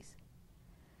responsibilities.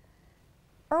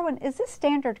 Erwin, is this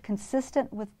standard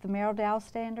consistent with the Merrill-Dow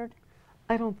standard?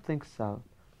 I don't think so.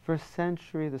 For a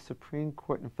century, the Supreme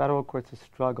Court and federal courts have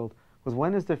struggled with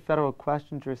when is there federal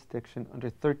question jurisdiction under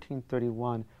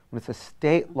 1331 when it's a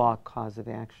state law cause of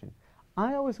action.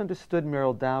 I always understood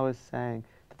Merrill-Dow as saying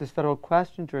that this federal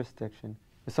question jurisdiction,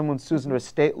 if someone sues under a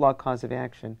state law cause of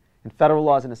action, and federal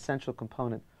law is an essential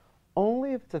component,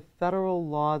 only if it's a federal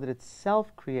law that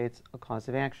itself creates a cause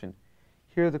of action.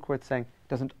 Here the court's saying it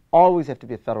doesn't always have to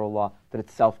be a federal law that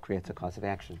itself creates a cause of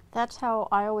action. That's how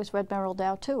I always read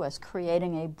Merrill-Dow, too, as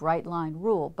creating a bright-line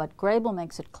rule. But Grable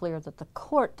makes it clear that the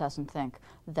court doesn't think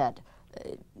that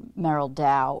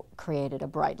Merrill-Dow created a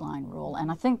bright-line rule.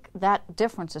 And I think that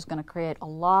difference is going to create a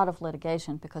lot of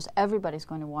litigation because everybody's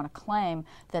going to want to claim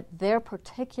that their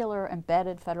particular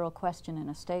embedded federal question in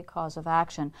a state cause of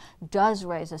action does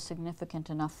raise a significant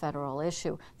enough federal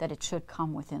issue that it should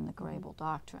come within the Grable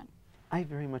doctrine. I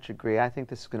very much agree. I think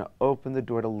this is going to open the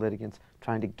door to litigants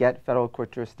trying to get federal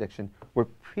court jurisdiction where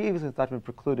previously thought to be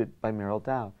precluded by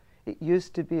Merrill-Dow. It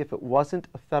used to be if it wasn't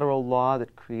a federal law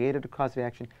that created a cause of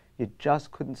action, you just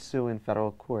couldn't sue in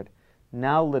federal court.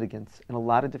 Now litigants in a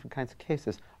lot of different kinds of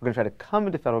cases are going to try to come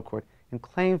into federal court and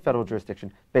claim federal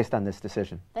jurisdiction based on this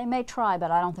decision. They may try,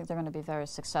 but I don't think they're going to be very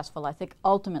successful. I think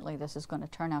ultimately this is going to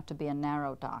turn out to be a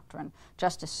narrow doctrine.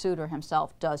 Justice Souter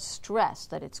himself does stress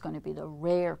that it's going to be the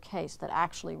rare case that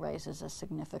actually raises a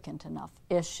significant enough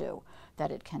issue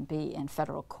that it can be in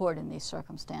federal court in these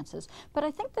circumstances. But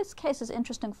I think this case is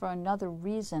interesting for another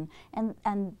reason,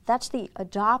 and that's the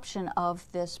adoption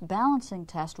of this balancing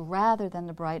test rather than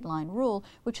the bright line rule,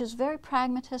 which is very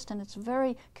pragmatist and it's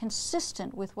very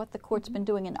consistent with what the court's been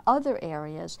doing in other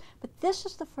areas. But this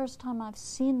is the first time I've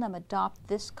seen them adopt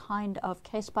this kind of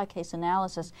case-by-case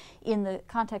analysis in the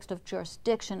context of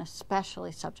jurisdiction,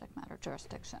 especially subject matter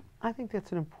jurisdiction. I think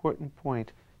that's an important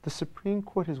point. The Supreme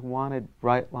Court has wanted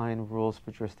bright-line rules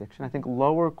for jurisdiction. I think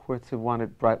lower courts have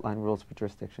wanted bright-line rules for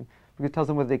jurisdiction because it tells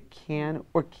them whether they can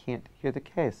or can't hear the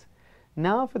case.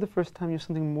 Now, for the first time, you have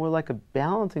something more like a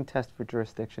balancing test for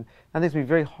jurisdiction. I think it's going to be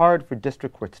very hard for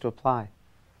district courts to apply.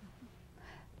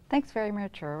 Thanks very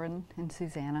much, Erwin and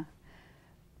Susanna.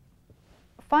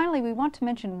 Finally, we want to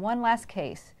mention one last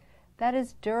case. That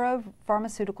is Duro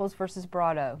Pharmaceuticals versus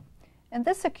Brado. In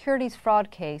this securities fraud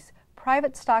case,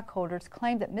 private stockholders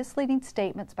claimed that misleading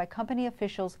statements by company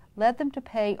officials led them to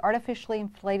pay artificially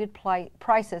inflated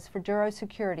prices for Duro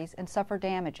securities and suffer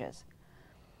damages.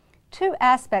 Two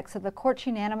aspects of the court's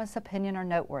unanimous opinion are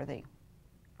noteworthy.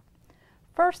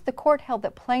 First, the court held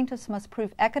that plaintiffs must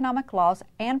prove economic loss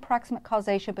and proximate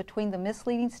causation between the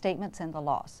misleading statements and the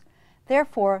loss.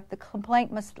 Therefore, the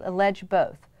complaint must allege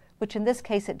both, which in this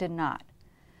case it did not.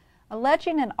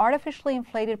 Alleging an artificially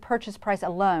inflated purchase price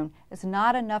alone is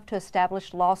not enough to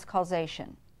establish loss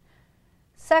causation.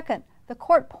 Second, the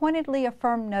court pointedly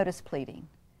affirmed notice pleading.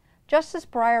 Justice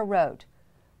Breyer wrote,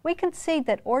 "We concede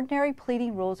that ordinary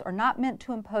pleading rules are not meant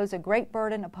to impose a great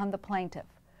burden upon the plaintiff,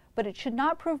 but it should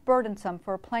not prove burdensome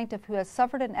for a plaintiff who has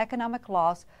suffered an economic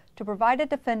loss to provide a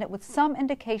defendant with some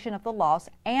indication of the loss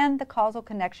and the causal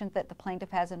connections that the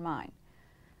plaintiff has in mind."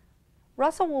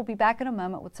 Russell will be back in a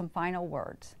moment with some final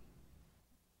words.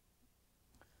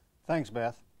 Thanks,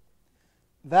 Beth.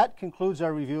 That concludes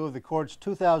our review of the Court's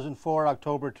 2004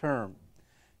 October term.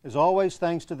 As always,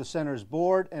 thanks to the Center's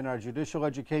board and our Judicial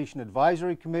Education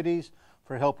Advisory Committees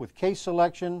for help with case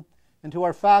selection, and to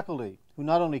our faculty, who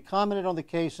not only commented on the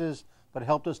cases, but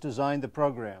helped us design the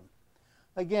program.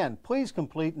 Again, please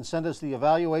complete and send us the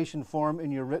evaluation form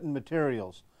in your written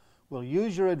materials. We'll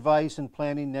use your advice in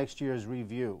planning next year's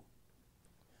review.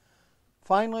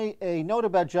 Finally, a note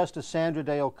about Justice Sandra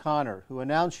Day O'Connor, who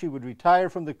announced she would retire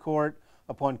from the court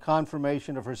upon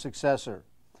confirmation of her successor.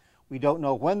 We don't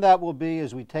know when that will be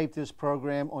as we tape this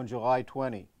program on July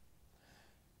 20.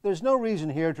 There's no reason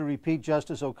here to repeat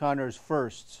Justice O'Connor's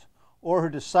firsts or her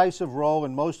decisive role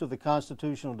in most of the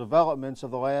constitutional developments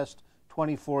of the last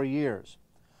 24 years.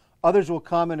 Others will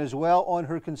comment as well on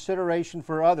her consideration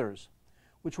for others,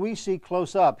 which we see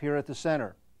close up here at the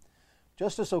Center.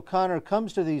 Justice O'Connor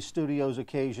comes to these studios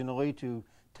occasionally to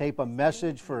tape a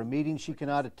message for a meeting she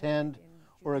cannot attend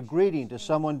or a greeting to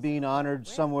someone being honored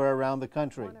somewhere around the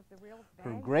country.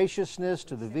 Her graciousness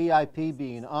to the VIP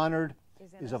being honored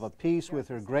is of a piece with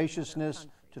her graciousness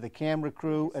to the camera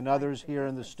crew and others here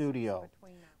in the studio.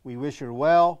 We wish her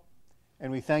well,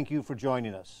 and we thank you for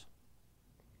joining us.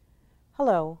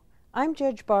 Hello, I'm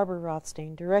Judge Barbara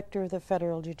Rothstein, Director of the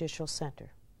Federal Judicial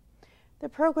Center. The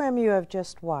program you have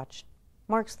just watched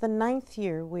marks the 9th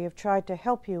year we have tried to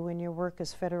help you in your work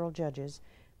as federal judges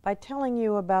by telling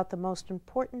you about the most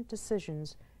important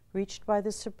decisions reached by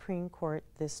the Supreme Court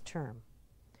this term.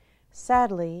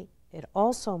 Sadly, it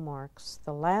also marks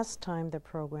the last time the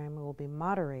program will be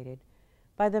moderated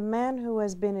by the man who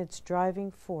has been its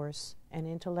driving force and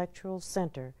intellectual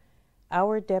center,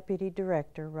 our Deputy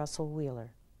Director, Russell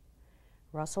Wheeler.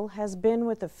 Russell has been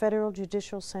with the Federal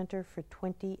Judicial Center for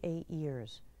 28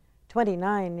 years,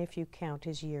 29 if you count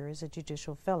his year as a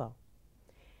Judicial Fellow.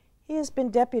 He has been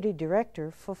Deputy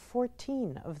Director for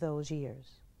 14 of those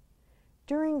years.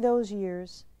 During those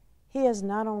years, he has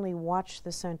not only watched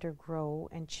the Center grow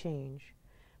and change,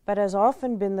 but has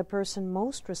often been the person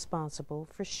most responsible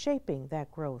for shaping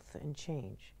that growth and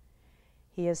change.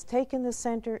 He has taken the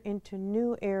Center into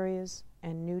new areas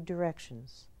and new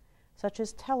directions, such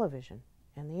as television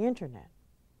and the Internet,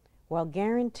 while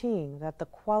guaranteeing that the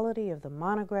quality of the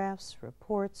monographs,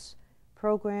 reports,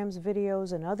 programs,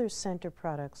 videos, and other Center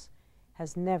products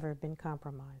has never been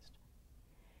compromised.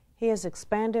 He has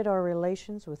expanded our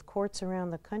relations with courts around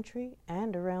the country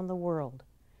and around the world,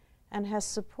 and has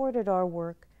supported our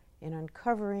work in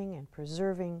uncovering and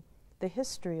preserving the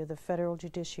history of the federal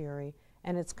judiciary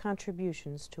and its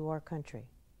contributions to our country.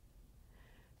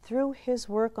 Through his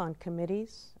work on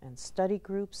committees and study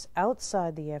groups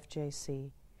outside the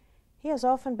FJC, he has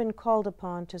often been called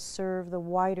upon to serve the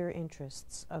wider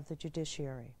interests of the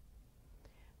judiciary.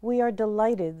 We are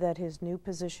delighted that his new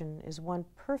position is one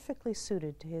perfectly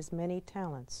suited to his many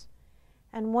talents,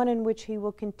 and one in which he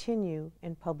will continue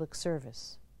in public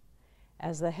service.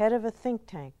 As the head of a think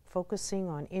tank focusing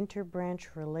on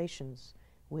inter-branch relations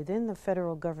within the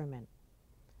federal government,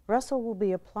 Russell will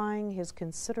be applying his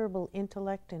considerable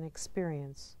intellect and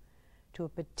experience to a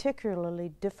particularly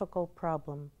difficult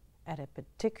problem at a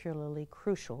particularly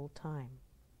crucial time.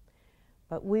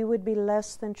 But we would be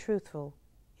less than truthful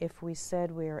if we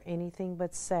said we are anything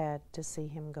but sad to see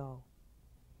him go.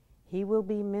 He will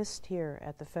be missed here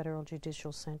at the Federal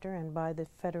Judicial Center and by the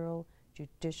federal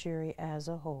judiciary as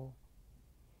a whole.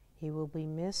 He will be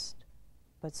missed,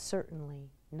 but certainly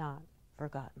not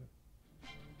forgotten.